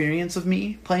inexperience of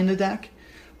me playing the deck,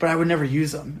 but I would never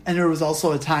use them. And there was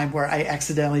also a time where I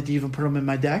accidentally didn't even put them in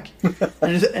my deck,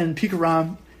 and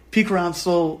Pikarom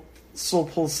still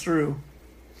pulls through.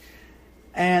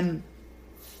 And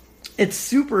it's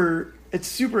super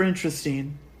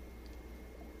interesting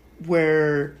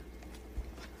where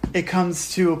it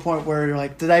comes to a point where you're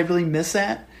like, did I really miss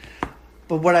that?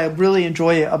 But what I really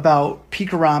enjoy about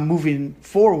Pikarom moving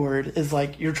forward is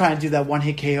like you're trying to do that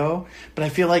one-hit KO, but I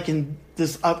feel like in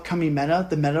this upcoming meta,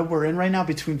 the meta we're in right now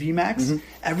between VMAX,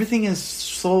 everything is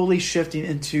slowly shifting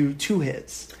into 2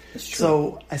 hits. That's true.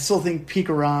 So I still think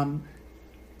Pikarom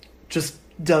just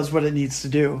does what it needs to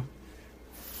do.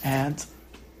 And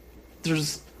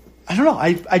I don't know,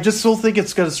 I just still think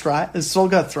it's going to strive. It's still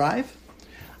going to thrive.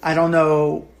 I don't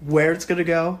know where it's going to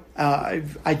go.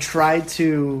 I tried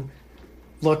to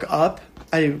look up,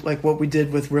 like what we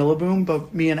did with Rillaboom,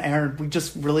 but me and Aaron, we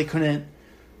just really couldn't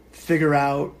figure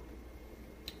out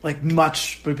like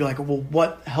much. We'd be like, well,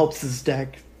 what helps this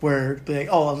deck? Where be like,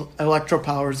 oh, Electro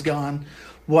Power is gone.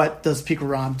 What does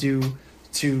Pikarom do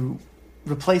to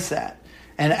replace that?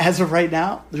 And as of right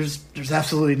now, there's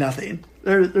absolutely nothing.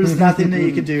 There's nothing that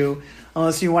you can do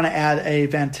unless you want to add a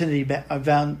Vantinity ban.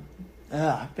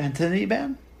 I'm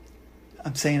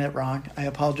saying it wrong. I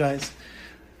apologize.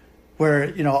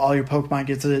 Where all your Pokemon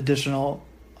gets an additional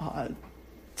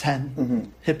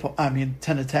 10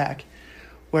 10 attack.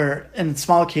 Where in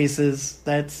small cases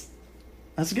that's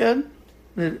good,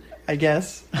 I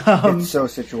guess. It's so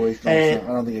situational. So I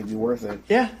don't think it'd be worth it.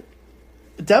 Yeah,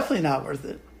 definitely not worth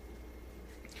it.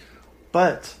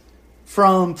 But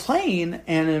from playing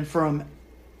and then from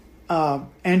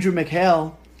Andrew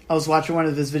McHale, I was watching one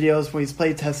of his videos where he's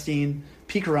play testing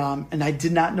Pikarom, and I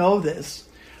did not know this.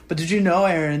 But did you know,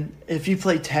 Aaron, if you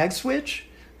play Tag Switch,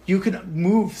 you can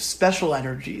move special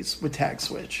energies with Tag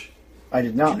Switch? I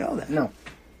did not. Did you know that? No.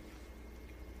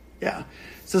 Yeah.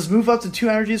 It says move up to 2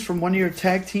 energies from one of your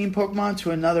tag team Pokemon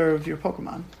to another of your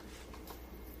Pokemon.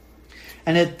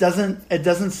 And it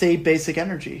doesn't say basic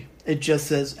energy. It just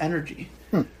says energy.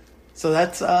 So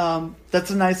that's a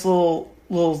nice little.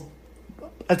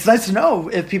 It's nice to know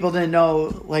if people didn't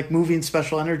know, like moving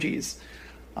special energies.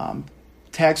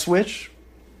 Tag Switch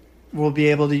will be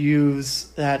able to use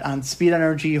that on Speed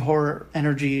Energy, Horror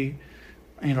Energy,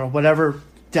 whatever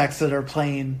decks that are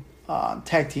playing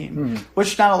tag team,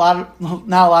 which not a lot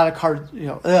of cards,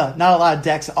 not a lot of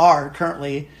decks are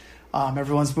currently.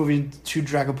 Everyone's moving to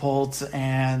Dragapults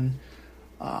and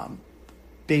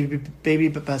baby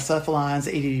Bacephalons,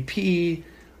 ADP.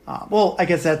 Well, I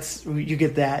guess you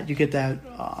get that.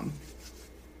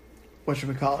 What should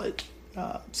we call it?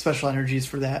 Special energies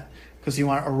for that, because you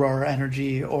want Aurora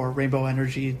Energy or Rainbow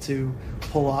Energy to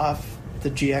pull off the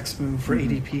GX move for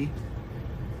ADP.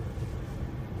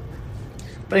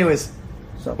 But anyways,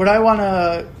 what I want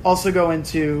to also go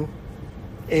into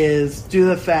is due to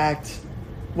the fact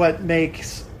what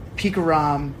makes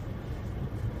Pikarom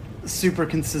super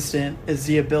consistent is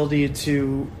the ability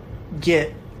to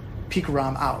get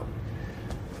Pikarom out.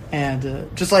 And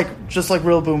just like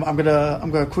Rillaboom, I'm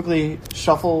gonna quickly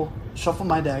shuffle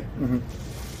my deck and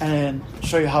then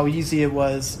show you how easy it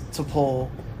was to pull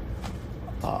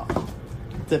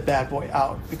the bad boy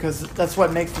out, because that's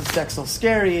what makes this deck so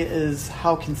scary is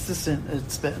how consistent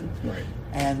it's been. Right.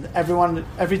 And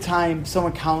every time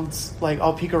someone counts like,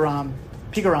 oh,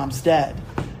 Pikarom's dead,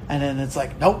 and then it's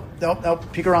like, nope,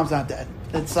 Pikarom's not dead.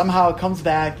 And somehow it comes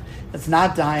back, it's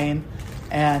not dying,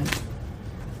 and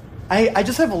I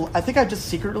think I just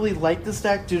secretly like this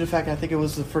deck due to the fact I think it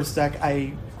was the first deck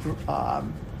I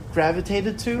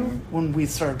gravitated to when we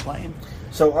started playing.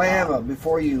 So I have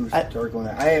before you start going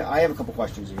there, I have a couple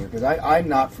questions here because I'm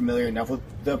not familiar enough with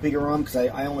the Pikarom because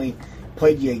I only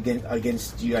played you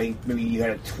against you. I think maybe you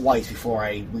had it twice before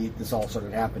this all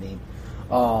started happening.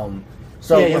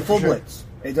 With Full Blitz,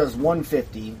 it does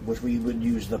 150, which we would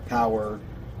use the power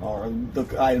or the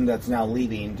item that's now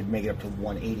leaving to make it up to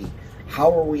 180.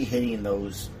 How are we hitting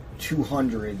those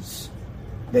 200s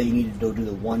that you need to do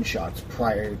the one shots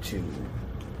prior to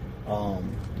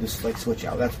this like switch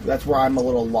out? That's where I'm a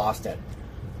little lost at.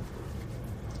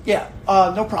 Yeah,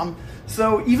 no problem.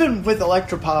 So even with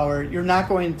Electro Power, you're not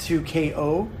going to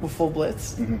KO with Full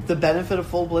Blitz. The benefit of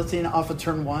Full Blitzing off of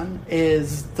turn 1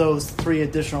 is those 3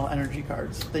 additional energy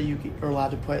cards that you are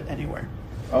allowed to put anywhere.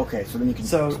 Okay, so then you can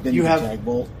you have Tag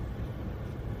Bolt.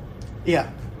 Yeah,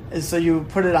 and so you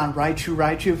put it on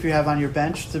Raichu if you have on your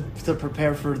bench to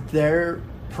prepare for their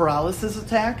paralysis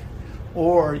attack,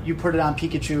 or you put it on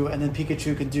Pikachu and then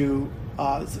Pikachu can do.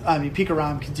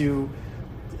 Pikarom can do.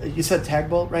 You said Tag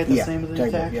Bolt, right? That's the name of the Tag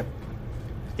attack. Bolt, yep.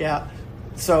 Yeah,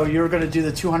 so you're going to do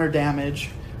the 200 damage,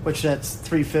 which that's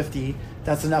 350.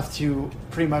 That's enough to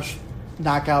pretty much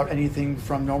knock out anything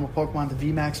from normal Pokemon to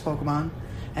VMAX Pokemon,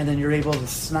 and then you're able to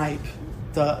snipe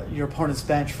your opponent's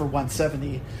bench for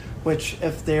 170, which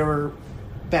if they were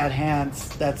bad hands,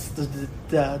 that's the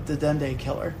Dende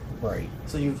killer. Right.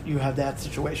 So you have that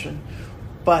situation.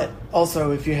 But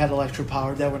also, if you had Electro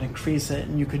Power, that would increase it,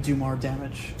 and you could do more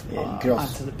damage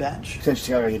onto the bench.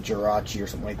 Potentially like a Jirachi or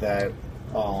something like that.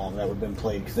 That would have been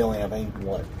played because they only have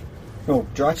No,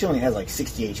 Jirachi only has like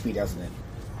 60 HP, doesn't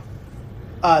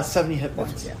it? 70 hit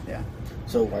points. Yeah.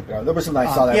 So there was something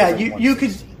I saw that. Yeah, was like you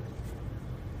could.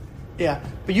 Yeah,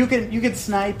 but you can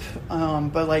snipe.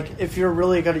 But like if you're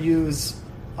really going to use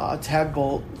Tag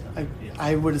Bolt,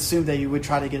 I would assume that you would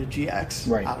try to get a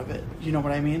GX out of it. You know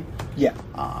what I mean? Yeah.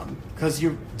 Because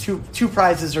your two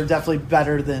prizes are definitely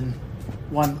better than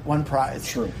one prize.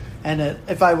 True. And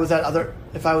if I was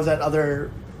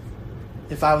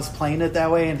playing it that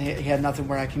way and he had nothing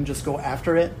where I can just go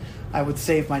after it, I would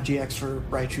save my GX for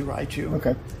Raichu.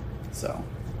 Okay. So,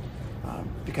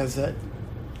 because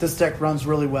this deck runs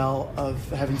really well of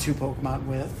having 2 Pokemon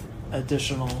with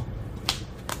additional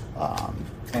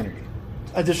energy.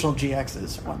 Additional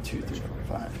GXs. 1, 2, 3,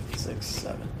 4, 5, 6,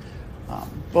 7.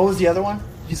 What was the other one?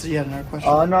 You said you had another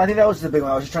question? No, I think that was the big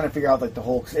one. I was just trying to figure out like the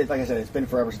whole. Like I said, it's been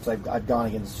forever since I've gone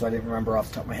against, so I didn't remember off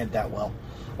the top of my head that well.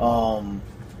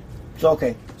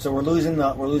 So we're losing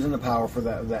the power for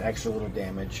that extra little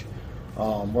damage.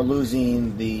 We're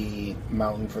losing the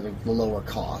mountain for the lower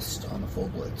cost on the Full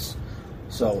Blitz.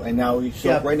 So right now you're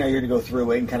going to go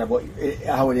through it and kind of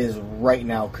how it is right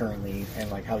now currently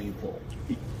and like how you pull.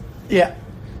 Yeah.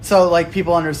 So like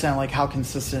people understand like how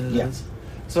consistent it is.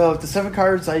 So the 7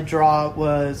 cards I draw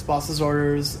was Boss's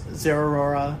Orders,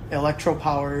 Zeraora, Electro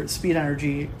Power, Speed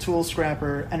Energy, Tool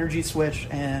Scrapper, Energy Switch,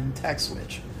 and Tech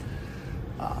Switch.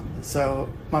 So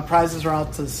my prizes are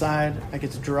out to the side. I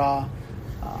get to draw.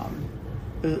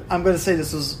 I'm going to say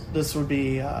this would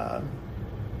be. I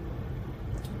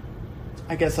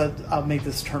guess I'll make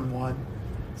this turn 1.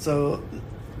 So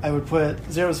I would put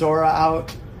Zeraora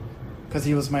out because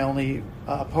he was my only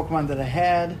Pokemon that I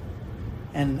had.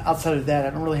 And outside of that, I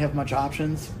don't really have much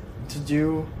options to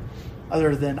do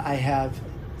other than I have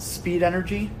Speed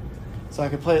Energy. So I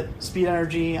could put Speed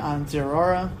Energy on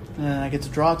Zeraora, and then I get to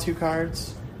draw 2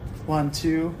 cards. 1,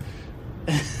 2.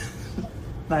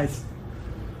 Nice.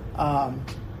 And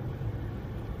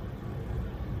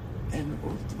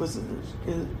was it...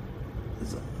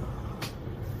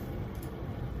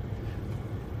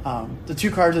 the 2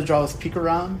 cards I draw was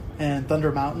Pikarom and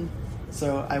Thunder Mountain.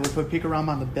 So I would put Pikarom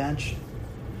on the bench.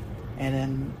 And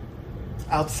then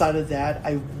outside of that,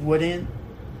 I wouldn't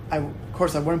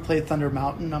play Thunder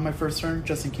Mountain on my first turn,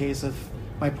 just in case if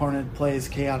my opponent plays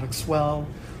Chaotic Swell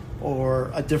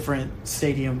or a different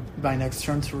stadium by next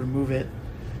turn to remove it.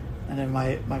 And then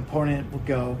my opponent would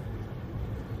go.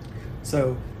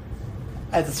 So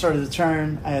at the start of the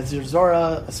turn, I have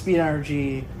Zora, a Speed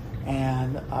Energy,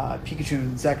 and Pikachu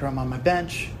and Zekrom on my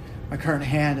bench. My current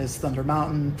hand is Thunder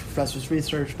Mountain, Professor's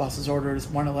Research, Boss's Orders,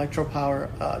 1 Electro Power,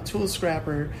 Tool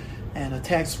Scrapper, and a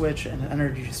Tag Switch and an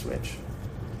Energy Switch.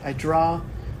 I draw.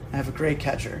 I have a Great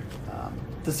Catcher.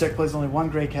 This deck plays only 1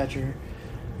 Great Catcher,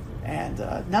 and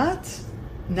not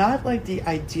like the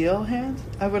ideal hand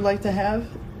I would like to have.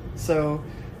 So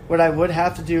what I would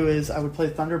have to do is I would play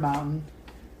Thunder Mountain.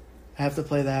 I have to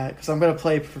play that because I'm going to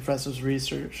play Professor's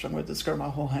Research. I'm going to discard my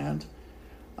whole hand.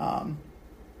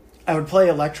 I would play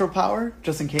Electro Power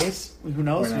just in case. Who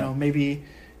knows? You know, maybe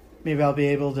I'll be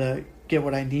able to get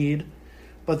what I need.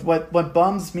 But what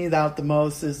bums me out the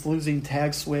most is losing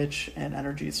Tag Switch and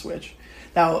Energy Switch.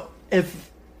 Now, if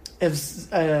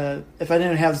I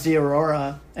didn't have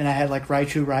Zeraora and I had like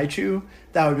Raichu,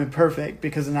 that would have been perfect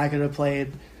because then I could have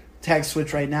played Tag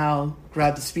Switch right now,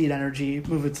 grab the Speed Energy,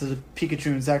 move it to the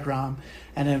Pikachu and Zekrom,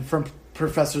 and then from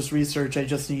Professor's Research, I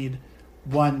just need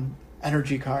 1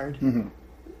 energy card, and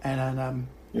then I'm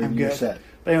good. Set.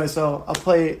 But anyway, so I'll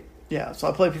play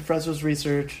Professor's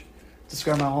Research,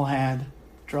 discard my whole hand,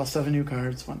 draw 7 new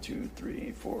cards. 1, 2,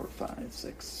 3, 4, 5,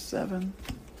 6, 7.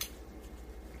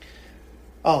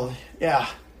 Oh, yeah.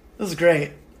 This is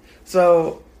great.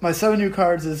 So, my 7 new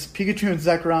cards is Pikachu and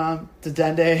Zekrom,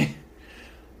 Dedenne,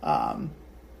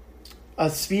 a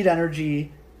Speed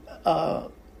Energy,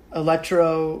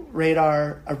 Electro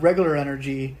Radar, a Regular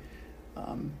Energy,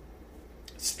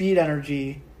 Speed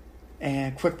Energy,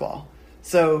 and Quick Ball.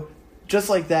 So, just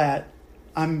like that,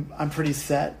 I'm pretty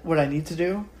set what I need to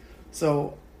do.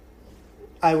 So,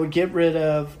 I would get rid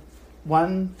of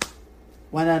one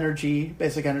energy,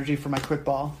 basic energy for my Quick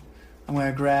Ball. I'm going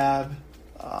to grab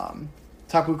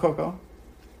Tapu Koko.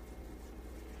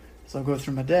 So I'll go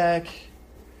through my deck.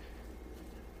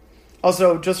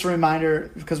 Also, just a reminder,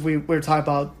 because we were talking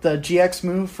about the GX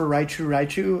move for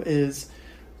Raichu is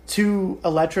 2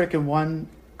 electric and 1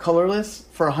 colorless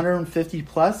for 150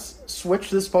 plus.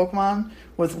 Switch this Pokemon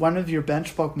with one of your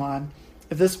bench Pokemon.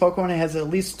 If this Pokemon has at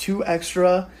least 2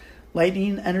 extra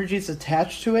lightning energies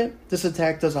attached to it, this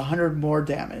attack does 100 more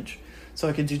damage. So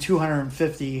I can do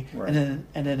 250, right. and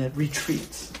then it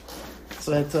retreats.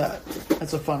 So that's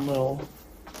a fun little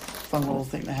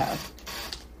thing to have.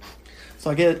 So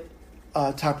I get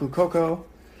Tapu Koko,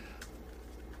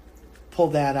 pull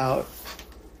that out,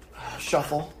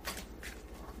 shuffle,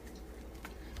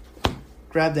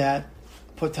 grab that,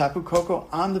 put Tapu Koko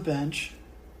on the bench,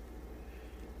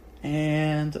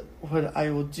 and what I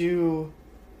will do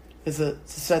is to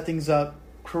set things up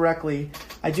correctly.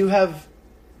 I do have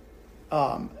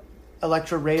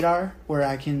Electro Radar, where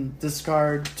I can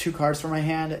discard 2 cards from my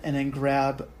hand and then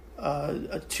grab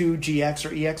a 2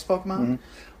 GX or EX Pokemon.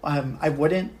 I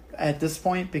wouldn't at this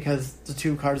point because the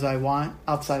 2 cards I want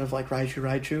outside of like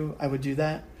Raichu, I would do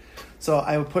that. So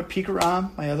I would put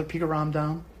Pikarom, my other Pikarom,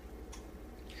 down.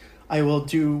 I will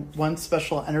do 1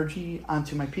 special energy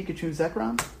onto my Pikachu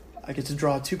Zekrom. I get to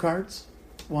draw 2 cards.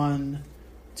 1,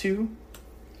 2.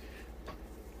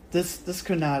 This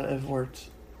could not have worked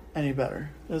any better.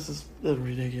 This is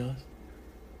ridiculous.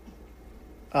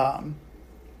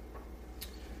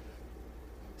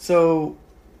 So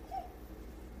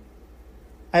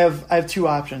I have 2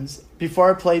 options.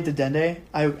 Before I play Dedenne,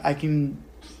 I can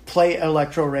play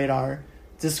Electro Radar,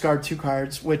 discard 2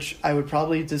 cards, which I would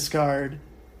probably discard.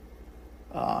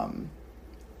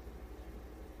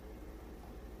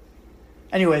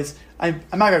 Anyways, I'm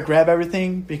not gonna grab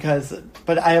everything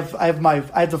but I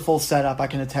have the full setup. I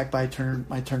can attack by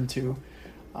my turn 2.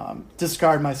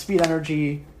 Discard my Speed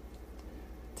Energy,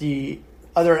 the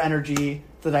other energy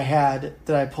that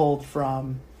I pulled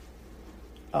from.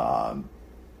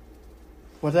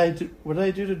 What did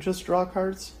I do to just draw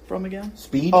cards from again?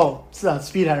 Speed? Oh,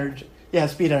 Speed Energy. Yeah,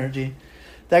 Speed Energy.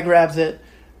 That grabs it.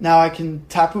 Now I can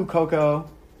Tapu Koko,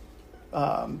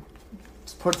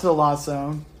 put to the Lost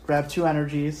Zone, grab 2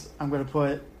 energies. I'm going to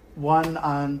put 1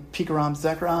 on Pikarom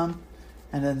Zekrom,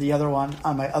 and then the other one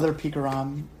on my other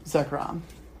Pikarom Zekrom.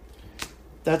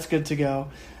 That's good to go.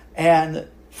 And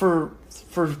for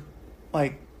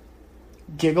like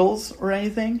giggles or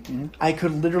anything, I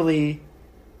could literally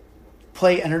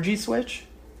play Energy Switch,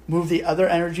 move the other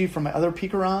energy from my other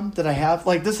Pikarom that I have.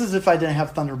 Like, this is if I didn't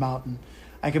have Thunder Mountain.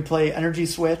 I could play Energy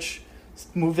Switch,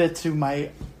 move it to my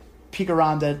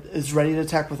Pikarom that is ready to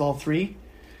attack with all 3,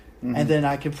 and then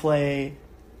I could play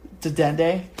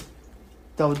Dedenne.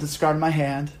 That would discard my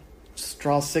hand, just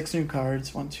draw 6 new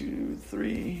cards. 1, 2,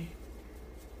 3,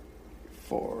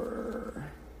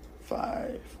 4,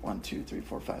 5. 1, 2, 3,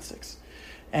 4, 5, 6.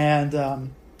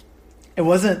 And it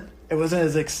wasn't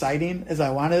as exciting as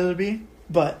I wanted it to be,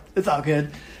 but it's all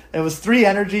good. It was 3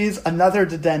 energies, another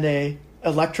Dedenne,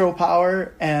 Electro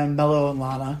Power, and Mellow and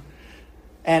Lana.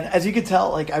 And as you can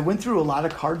tell, like I went through a lot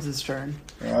of cards this turn.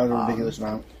 Yeah, that was a ridiculous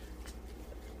amount.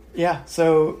 Yeah,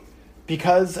 so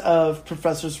because of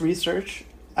Professor's research,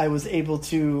 I was able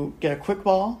to get a Quick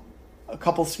Ball, a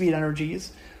couple Speed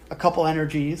Energies, a couple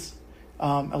Energies,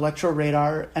 Electro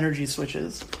Radar, Energy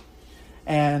Switches,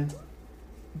 and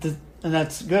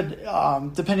that's good.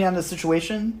 Depending on the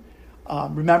situation,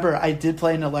 remember I did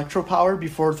play an Electro Power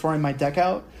before throwing my deck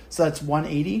out, so that's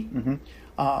 180. Mm-hmm.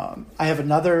 I have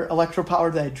another Electro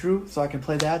Power that I drew, so I can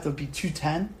play that. That would be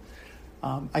 210.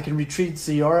 I can retreat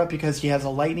Ziora because he has a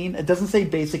lightning. It doesn't say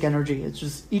basic energy. It's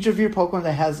just each of your Pokemon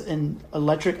that has an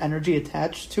electric energy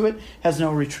attached to it has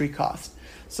no retreat cost.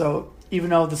 So even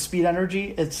though the speed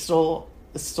energy, it's still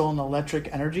an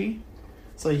electric energy.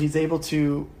 So he's able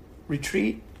to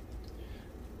retreat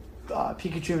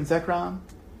Pikachu and Zekrom,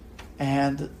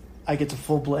 and I get to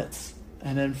full blitz.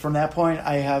 And then from that point,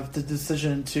 I have the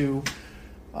decision to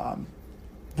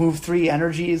move 3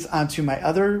 energies onto my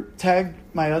other tag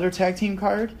team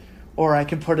card, or I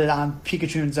can put it on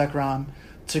Pikachu and Zekrom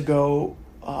to go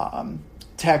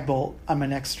Tag Bolt on my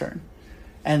next turn,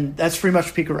 and that's pretty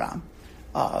much Pikarom.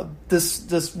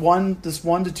 This 1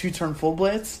 to 2 turn full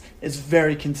blitz is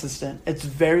very consistent. It's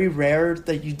very rare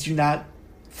that you do not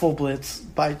full blitz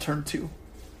by turn 2,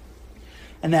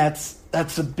 and that's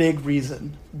a big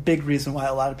reason why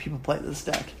a lot of people play this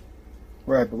deck.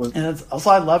 Right, but and it's, also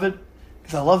I love it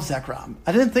because I love Zekrom.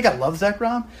 I didn't think I loved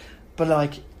Zekrom, but I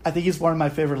think he's one of my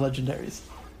favorite legendaries.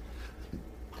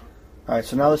 All right,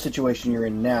 so now the situation you're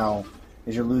in now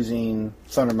is you're losing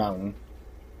Thunder Mountain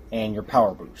and your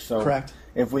Power Boost. So correct.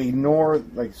 If we ignore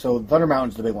Thunder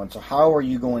Mountain's the big one. So how are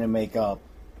you going to make up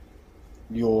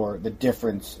the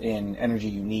difference in energy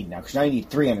you need now? Because now you need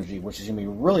 3 energy, which is going to be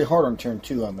really hard on turn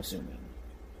 2, I'm assuming.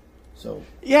 So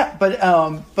yeah, but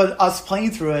us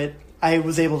playing through it, I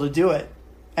was able to do it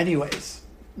anyways.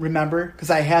 Remember, because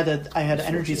I had an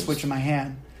energy switch in my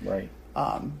hand. Right.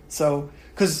 So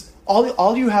because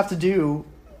all you have to do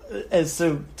is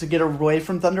to get away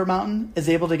from Thunder Mountain is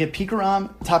able to get Pikarom,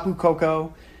 Tapu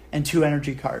Koko, and 2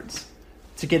 energy cards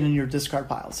to get in your discard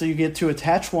pile. So you get to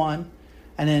attach 1,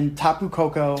 and then Tapu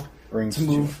Koko to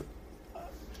move.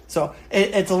 So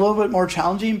it's a little bit more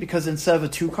challenging because instead of a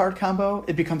 2-card combo,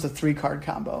 it becomes a 3-card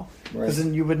combo. Because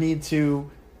then you would need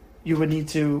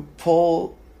to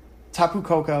pull Tapu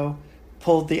Koko,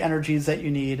 pull the energies that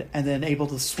you need, and then able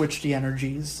to switch the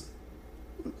energies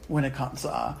when it comes.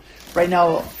 Right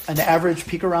now, an average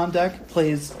Pikarom deck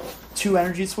plays 2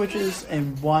 energy switches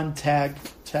and 1 tag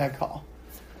call.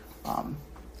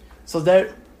 So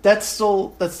that's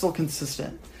still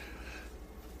consistent.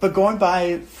 But going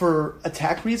by for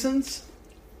attack reasons,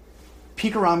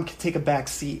 Pikarom can take a back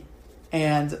seat.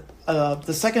 And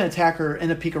the second attacker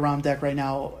in a Pikarom deck right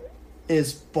now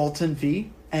is Bolton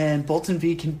V. And Bolton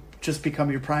V can just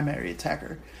become your primary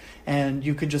attacker. And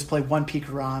you could just play 1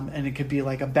 Pikarom, and it could be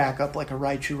like a backup, like a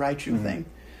Raichu thing.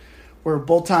 Where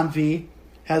Bolton V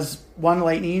has 1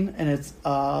 lightning, and it's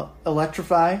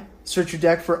Electrify. Search your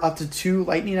deck for up to 2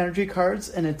 lightning energy cards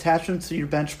and attach them to your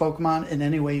bench Pokemon in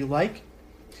any way you like.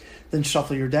 Then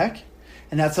shuffle your deck.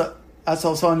 And that's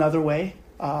also another way.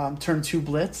 Turn 2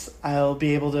 blitz, I'll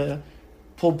be able to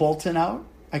pull Bolton out.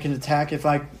 I can attack if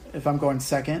I'm going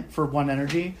second for 1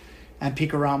 energy, and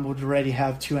Pikarom would already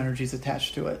have 2 energies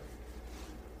attached to it.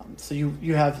 So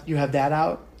you have that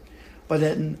out. But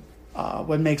then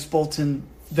what makes Bolton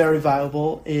very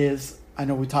viable is, I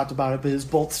know we talked about it, but is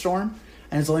Bolt Storm,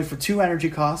 and it's only for 2 energy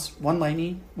costs, 1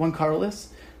 lightning, 1 colorless.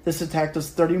 This attack does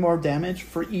 30 more damage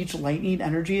for each lightning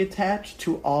energy attached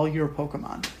to all your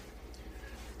Pokemon.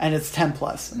 And it's 10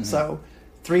 plus. Mm-hmm. So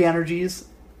 3 energies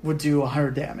would do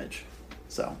 100 damage.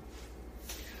 So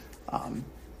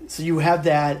you have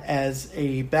that as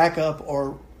a backup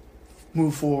or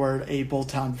move forward a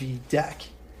Bolton V deck.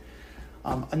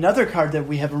 Another card that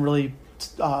we haven't really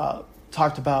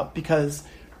talked about because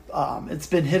it's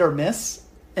been hit or miss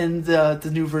in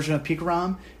the new version of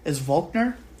Pikarom is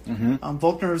Volkner. Mm-hmm.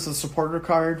 Volkner is a supporter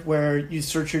card where you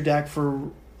search your deck for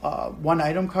 1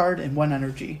 item card and 1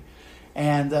 energy.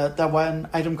 And that 1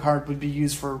 item card would be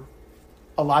used for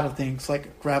a lot of things,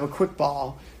 like grab a Quick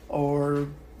Ball or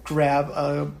grab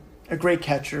a Great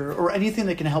Catcher or anything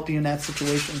that can help you in that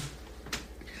situation.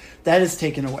 That is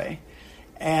taken away.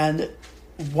 And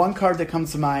one card that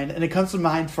comes to mind, and it comes to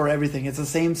mind for everything, it's the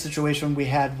same situation we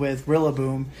had with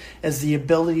Rillaboom, is the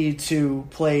ability to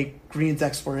play Green's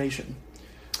Exploration.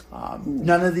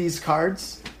 None of these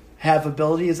cards have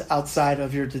abilities outside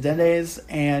of your Dedennes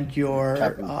and your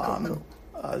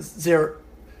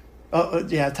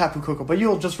Tapu Koko, but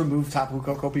you'll just remove Tapu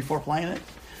Koko before playing it.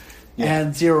 Yeah.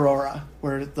 And Zeraora,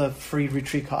 where the free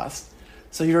retreat cost.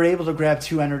 So you're able to grab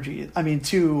 2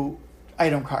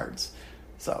 item cards.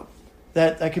 So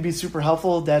that could be super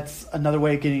helpful. That's another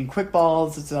way of getting quick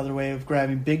balls. It's another way of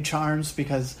grabbing big charms,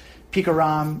 because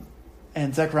Pikarom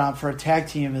and Zekrom for a tag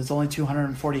team is only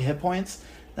 240 hit points.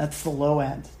 That's the low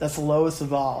end. That's the lowest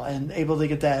of all. And able to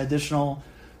get that additional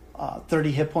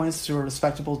 30 hit points to a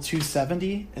respectable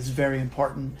 270 is very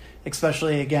important,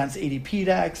 especially against ADP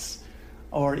decks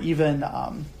or even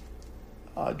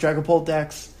Dragapult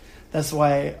decks. That's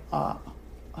why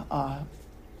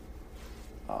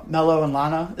Mellow and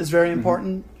Lana is very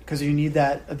important, because you need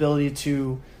that ability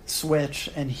to switch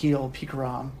and heal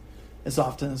Pikarom as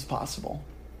often as possible.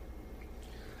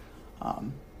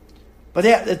 But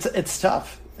yeah, it's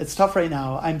tough. It's tough right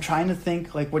now. I'm trying to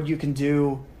think like what you can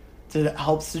do to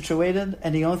help situated,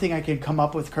 and the only thing I can come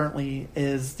up with currently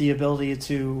is the ability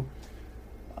to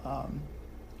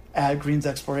add Green's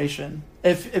Exploration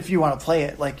if you want to play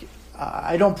it. Like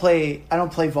I don't play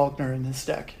Volkner in this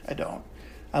deck. I don't.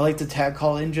 I like the tag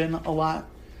call engine a lot,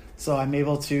 so I'm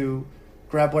able to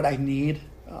grab what I need.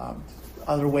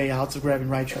 Other way outs of grabbing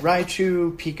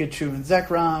Raichu, Pikachu, and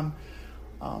Zekrom.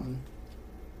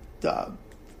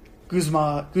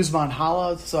 Guzman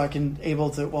Hala, so I can able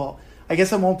to. Well, I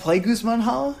guess I won't play Guzman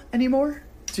Hala anymore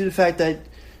due to the fact that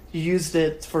you used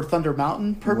it for Thunder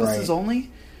Mountain purposes only.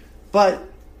 But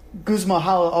Guzman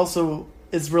Hala also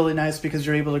is really nice because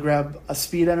you're able to grab a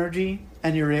speed energy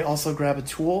and you're also grab a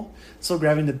tool. So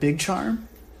grabbing the big charm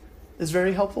is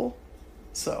very helpful.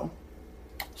 So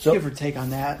give or take on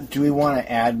that. Do we want to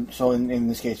add? So in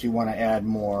this case, we want to add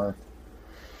more.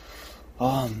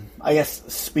 I guess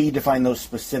speed to find those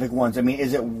specific ones. I mean,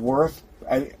 is it worth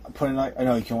putting? I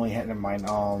know you can only hit in mind.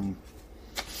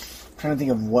 Trying to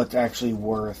think of what's actually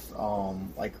worth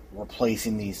like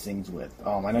replacing these things with.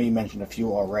 I know you mentioned a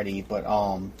few already, but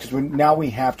because now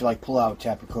we have to like pull out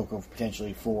Tapu Koko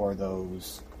potentially for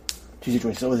those two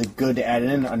situations. So is it good to add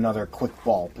in another quick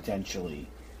ball potentially?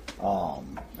 I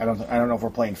don't know if we're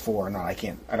playing 4 or not. I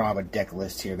don't have a deck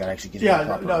list here that actually gives me a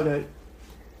proper. No.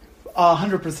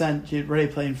 100%. You're already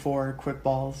playing 4 quick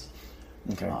balls.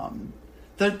 Okay.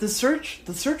 The search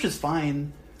is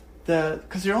fine.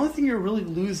 Because the only thing you're really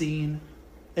losing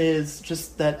is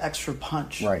just that extra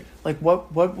punch. Right. Like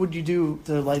what would you do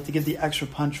to get the extra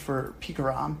punch for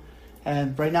Pikarom?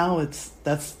 And right now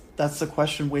that's the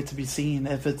question wait to be seen.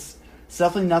 If it's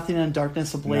definitely nothing in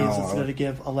Darkness Ablaze that's going to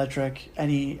give Electric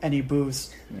any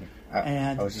boost.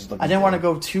 And I didn't want to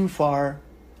go too far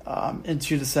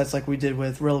into the sets like we did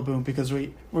with Rillaboom, because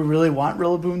we really want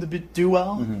Rillaboom to do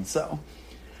well. Mm-hmm. So,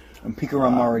 and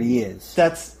Pikarom already is.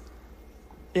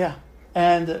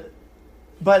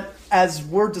 But as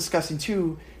we're discussing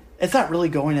too, it's not really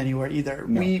going anywhere either.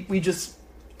 No.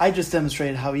 I just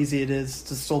demonstrated how easy it is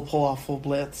to still pull off full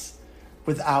blitz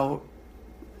without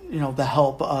the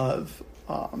help of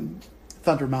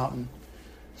Thunder Mountain.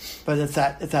 But it's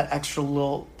that extra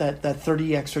little that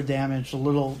 30 extra damage, a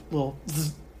little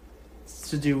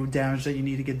to do damage that you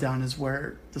need to get done is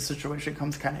where the situation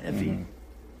comes kind of iffy. Mm-hmm.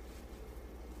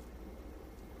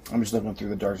 I'm just looking through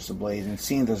the Darkness Ablaze and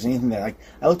seeing if there's anything that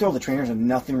I looked at all the trainers and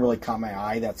nothing really caught my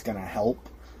eye that's going to help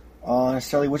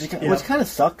necessarily, which kind of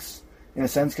sucks in a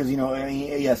sense because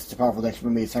yes, it's a powerful deck, but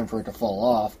maybe it's time for it to fall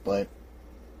off. But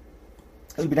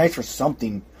it would be nice for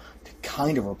something to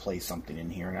kind of replace something in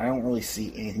here, and I don't really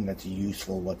see anything that's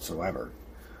useful whatsoever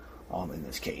in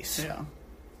this case. Yeah.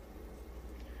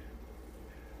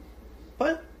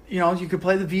 At you could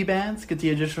play the V-Bands, get the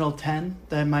additional 10.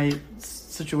 That might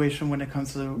situation when it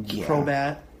comes to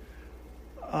Crobat.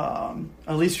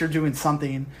 At least you're doing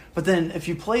something. But then if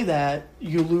you play that,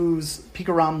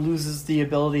 Pikarom loses the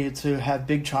ability to have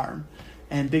Big Charm.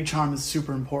 And Big Charm is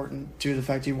super important due to the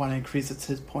fact you want to increase its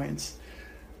hit points.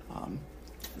 I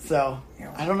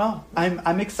don't know.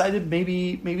 I'm excited.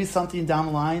 Maybe something down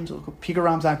the line.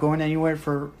 Pikarom's not going anywhere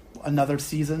for another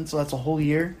season, so that's a whole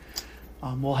year.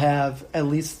 We'll have at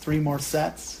least 3 more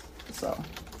sets. So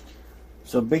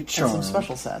Big Charm. And some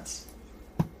special sets.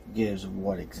 Gives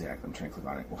what exactly? I'm trying to click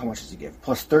on it. Well, how much does it give?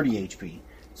 Plus 30 HP.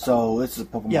 So this is a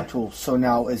Pokemon tool. So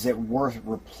now, is it worth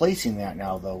replacing that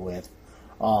now though with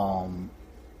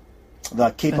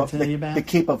the Cape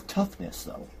of Toughness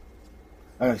though?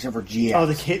 Except for GX. Oh,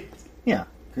 the Cape. Yeah.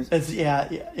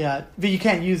 Yeah. But you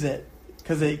can't use it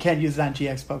because you can't use it on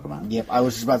GX Pokemon. Yep. I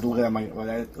was just about to look at it.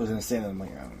 I was going to say that. I'm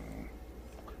like, I don't know.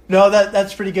 No,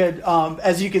 that's pretty good.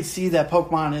 As you can see, that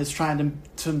Pokemon is trying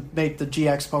to make the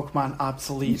GX Pokemon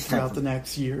obsolete throughout the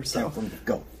next year. So time for them to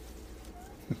go.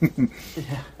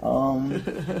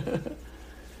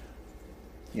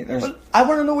 Yeah, there's, But I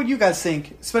want to know what you guys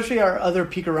think, especially our other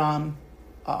Pikarom,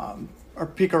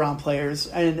 players.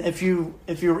 And if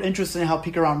you're interested in how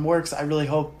Pikarom works, I really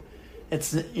hope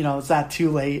it's not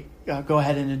too late. Go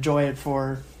ahead and enjoy it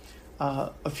for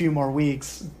a few more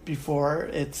weeks before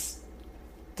it's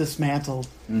dismantled.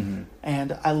 Mm-hmm.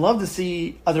 And I love to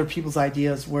see other people's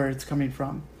ideas where it's coming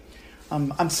from.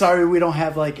 I'm sorry we don't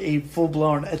have like a full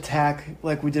blown attack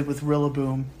like we did with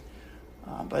Rillaboom.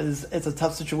 But it's a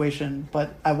tough situation.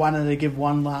 But I wanted to give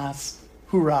one last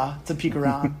hoorah to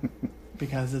Pikarom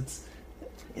because it's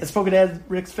Pokedad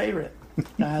Rick's favorite,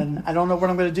 and I don't know what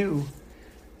I'm gonna do.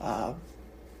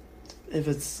 If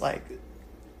it's like,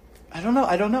 I don't know.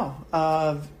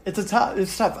 It's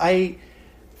tough. I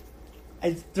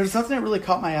there's nothing that really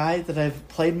caught my eye that I've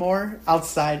played more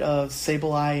outside of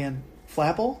Sableye and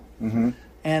Flapple,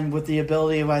 and with the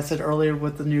ability of I said earlier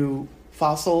with the new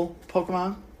fossil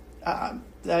Pokemon.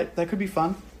 That could be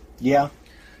fun. yeah.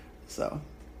 So,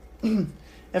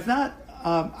 if not,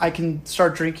 I can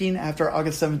start drinking after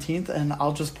August 17th, and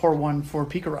I'll just pour one for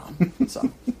Pikarom.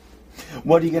 So,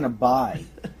 What are you going to buy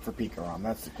for Pikarom?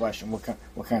 That's the question.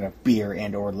 What kind of beer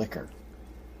and or liquor?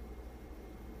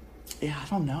 yeah, I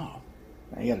don't know.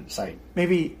 Now you got to decide.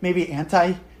 Maybe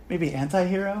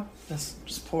anti-hero.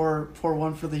 Just pour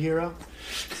one for the hero.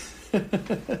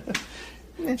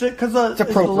 Because the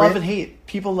appropriate. love and hate,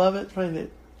 people love it.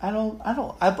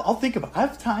 I'll think about it. I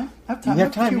have time. You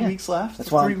have time, a few yeah. weeks left.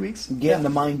 That's why 3 I'm weeks. getting the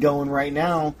mind going right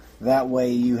now. That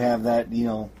way you have that,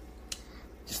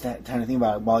 just that kind of thing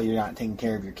about it while you're not taking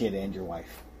care of your kid and your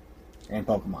wife and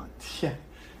Pokemon. Yeah.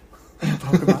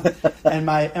 Pokemon. and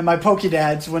my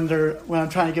Pokedads when I'm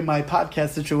trying to get my podcast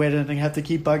situated and I have to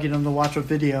keep bugging them to watch a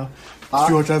video. Did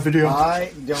you watch that video?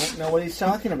 I don't know what he's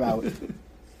talking about.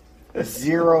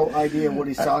 Zero idea what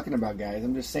he's talking about, guys.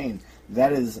 I'm just saying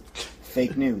that is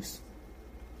fake news.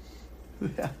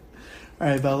 Yeah. All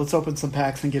right, Belle. Let's open some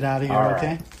packs and get out of here. All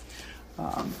Okay.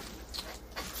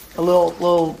 A little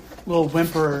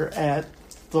whimper at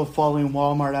the following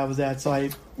Walmart I was at. So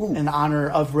in honor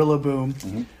of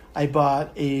Rillaboom, I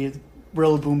bought a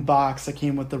Rillaboom box that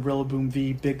came with the Rillaboom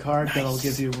V big card that I'll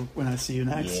give you when I see you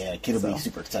next. Yeah, kid will be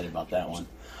super excited about that one.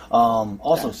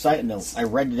 Also, side note, I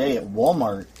read today at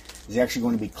Walmart is actually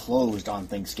going to be closed on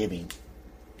Thanksgiving,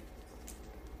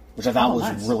 which I thought was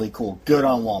nice. really cool. Good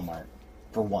on Walmart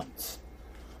for once.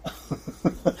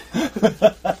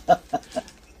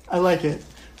 I like it.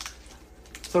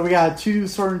 So we got 2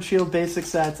 Sword and Shield basic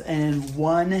sets and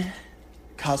 1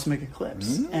 Cosmic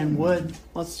Eclipse. And Wood,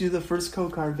 let's do the first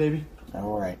code card, baby.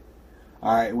 All right.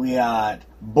 We got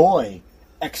Boy,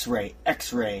 X-Ray,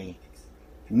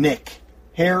 Nick,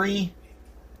 Harry,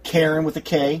 Karen with a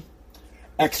K,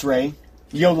 X-Ray,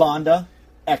 Yolanda,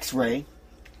 X-Ray,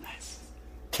 Nice.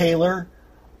 Taylor,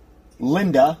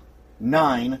 Linda,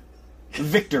 9,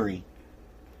 Victory.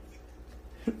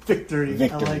 Victory. I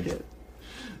Victory. like it.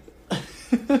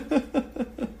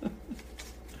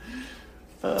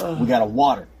 We got a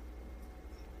Water,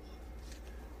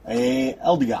 a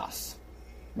Eldegoss,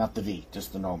 not the V,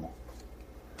 just the normal,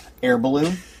 Air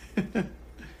Balloon,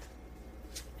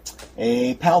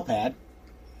 a Palpad,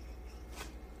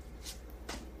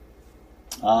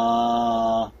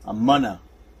 a Munna,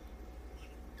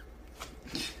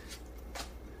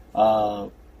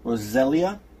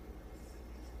 Roselia,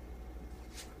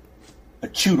 a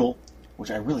Choodle,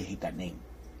 which I really hate that name,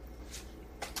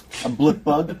 a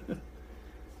Blipbug,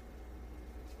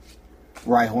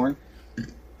 Rhyhorn,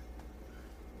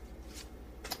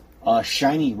 a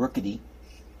Shiny Rookity,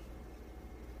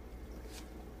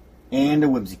 and a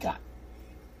Whimsicott.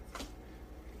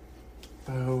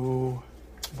 Oh.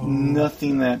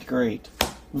 Nothing that great.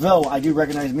 Though I do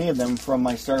recognize many of them from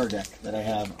my starter deck that I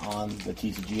have on the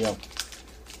TCGO.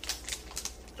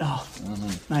 Oh,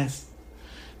 nice.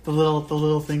 The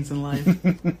little things in life.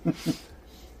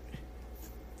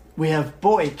 We have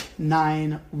Boyk,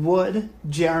 9, Wood,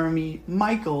 Jeremy,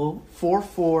 Michael,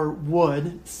 4-4,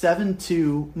 Wood,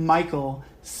 7-2, Michael,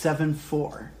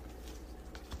 7-4.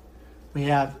 We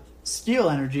have Steel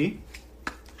Energy,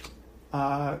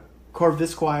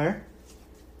 Corvisquire,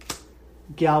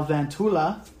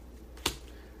 Galvantula,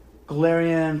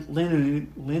 Galarian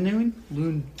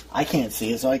Linoon? I can't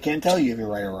see it, so I can't tell you if you're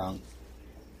right or wrong.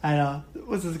 I know.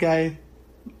 What's this guy?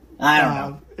 I don't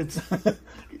know. It's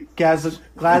Glazagoon.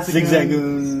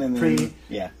 Zigzagoon and then, Pre-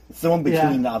 yeah, it's the one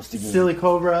between the Obstagoon. Silly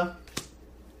Cobra,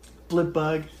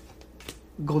 Blipbug,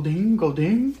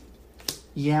 Golding,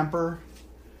 Yamper,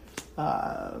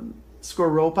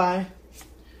 Scoropie,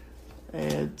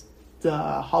 and the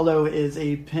hollow is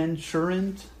a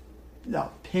Pinssurchin,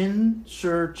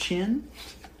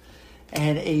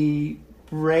 and a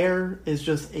Rare is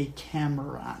just a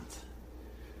Cameront.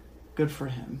 Good for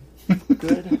him.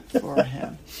 Good for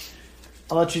him.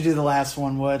 I'll let you do the last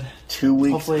one, Wood. 2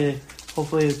 weeks.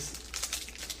 Hopefully it's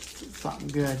something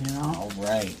good, you know? All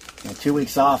right. 2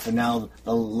 weeks off, and now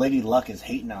the Lady Luck is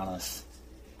hating on us.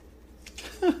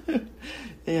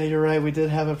 Yeah, you're right. We did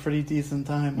have a pretty decent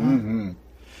time, huh? Mm-hmm.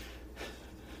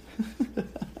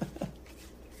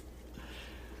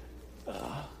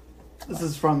 This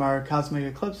is from our Cosmic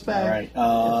Eclipse bag.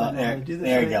 All right.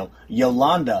 There you go.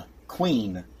 Yolanda,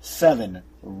 Queen, 7,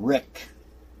 Rick.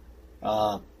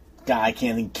 God, I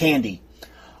can't think. Candy.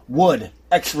 Wood,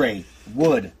 X-Ray,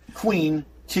 Wood, Queen,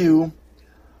 2,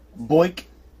 Boyk,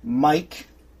 Mike,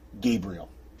 Gabriel.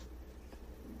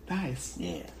 Nice.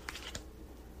 Yeah.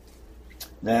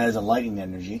 That is a lightning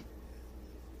energy.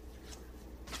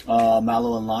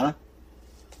 Mallow and Lana.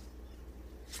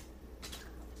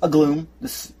 A Gloom.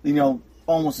 This,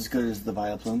 almost as good as the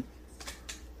Vileplume.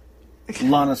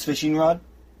 Lana's Fishing Rod.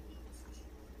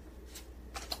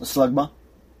 A Slugma.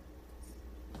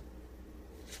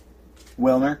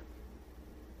 Wilner.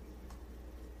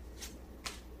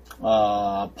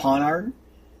 Ponard.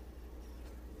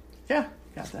 Yeah,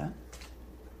 got that.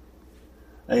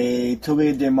 A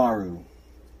Togedemaru.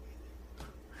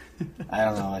 I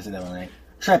don't know if I said that one right.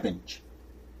 Trapinch.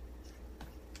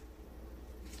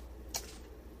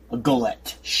 A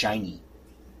Golett. Shiny.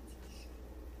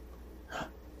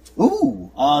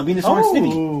 Ooh! Venusaur and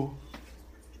Snivy. Ooh.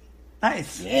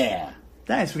 Nice. Yeah.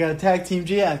 Nice. We got a Tag Team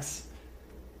GX.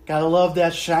 Gotta love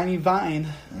that shiny vine.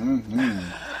 Mm-hmm.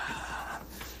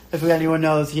 If anyone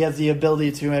knows, he has the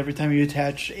ability to, every time you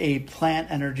attach a plant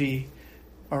energy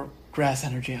or grass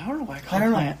energy, I don't know why I call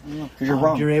it plant. Because you're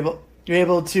wrong. You're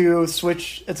able to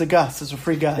switch. It's a gust. It's a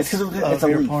free gust. It's 'cause of a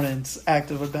your leaf. opponent's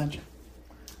active adventure.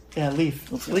 Yeah,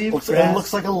 leaf. Leaf. It grass,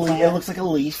 looks like a leaf. plant. It looks like a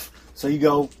leaf. So you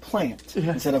go plant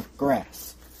Yeah. instead of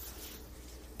grass.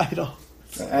 I know.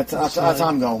 That's how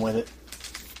I'm going with it.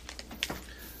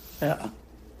 Yeah.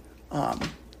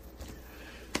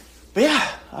 But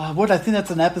yeah, Wood, I think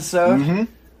that's an episode.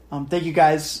 Mm-hmm. Thank you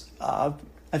guys. I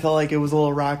felt like it was a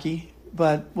little rocky,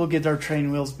 but we'll get our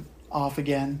training wheels off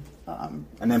again. And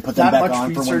then put them not back much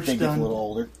on for when research they get a done. little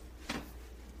older.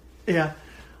 Yeah.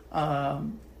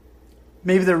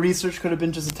 Maybe the research could have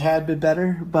been just a tad bit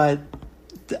better, but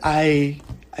I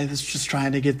was just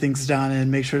trying to get things done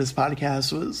and make sure this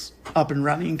podcast was up and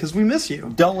running because we miss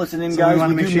you. Don't listen in, So guys. we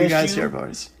want to do make sure you miss guys hear our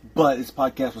voice. But this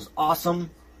podcast was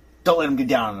awesome. Don't let him get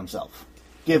down on himself.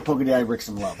 Give Pokedad Rick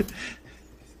some love.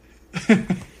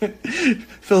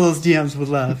 Fill those DMs with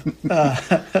love.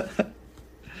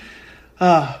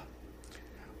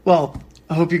 Well,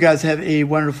 I hope you guys have a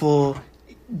wonderful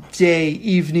day,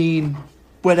 evening,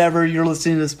 whatever you're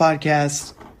listening to this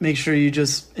podcast. Make sure you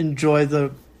just enjoy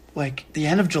the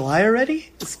end of July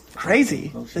already. It's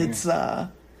crazy. It's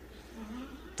the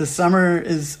summer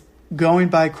is going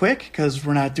by quick because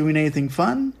we're not doing anything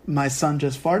fun. My son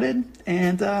just farted,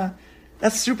 and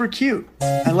that's super cute.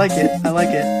 I like it.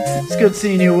 It's good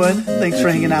seeing you, Wood. Thanks for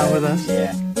hanging out with us.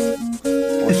 Yeah.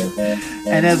 For sure.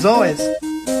 And as always,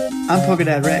 I'm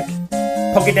Pokedad Rick.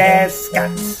 Pokedad Scott.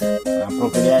 I'm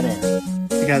Pokedad Aaron.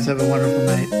 You guys have a wonderful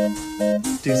night.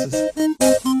 Deuces.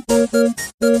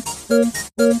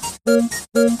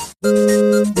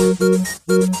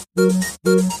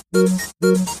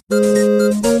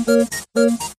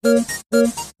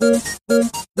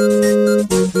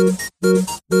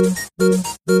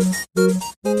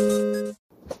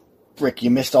 Rick,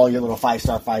 you missed all your little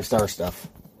 5-star stuff.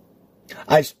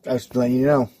 I was letting you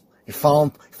know. You're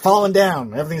falling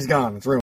down. Everything's gone. It's ruined.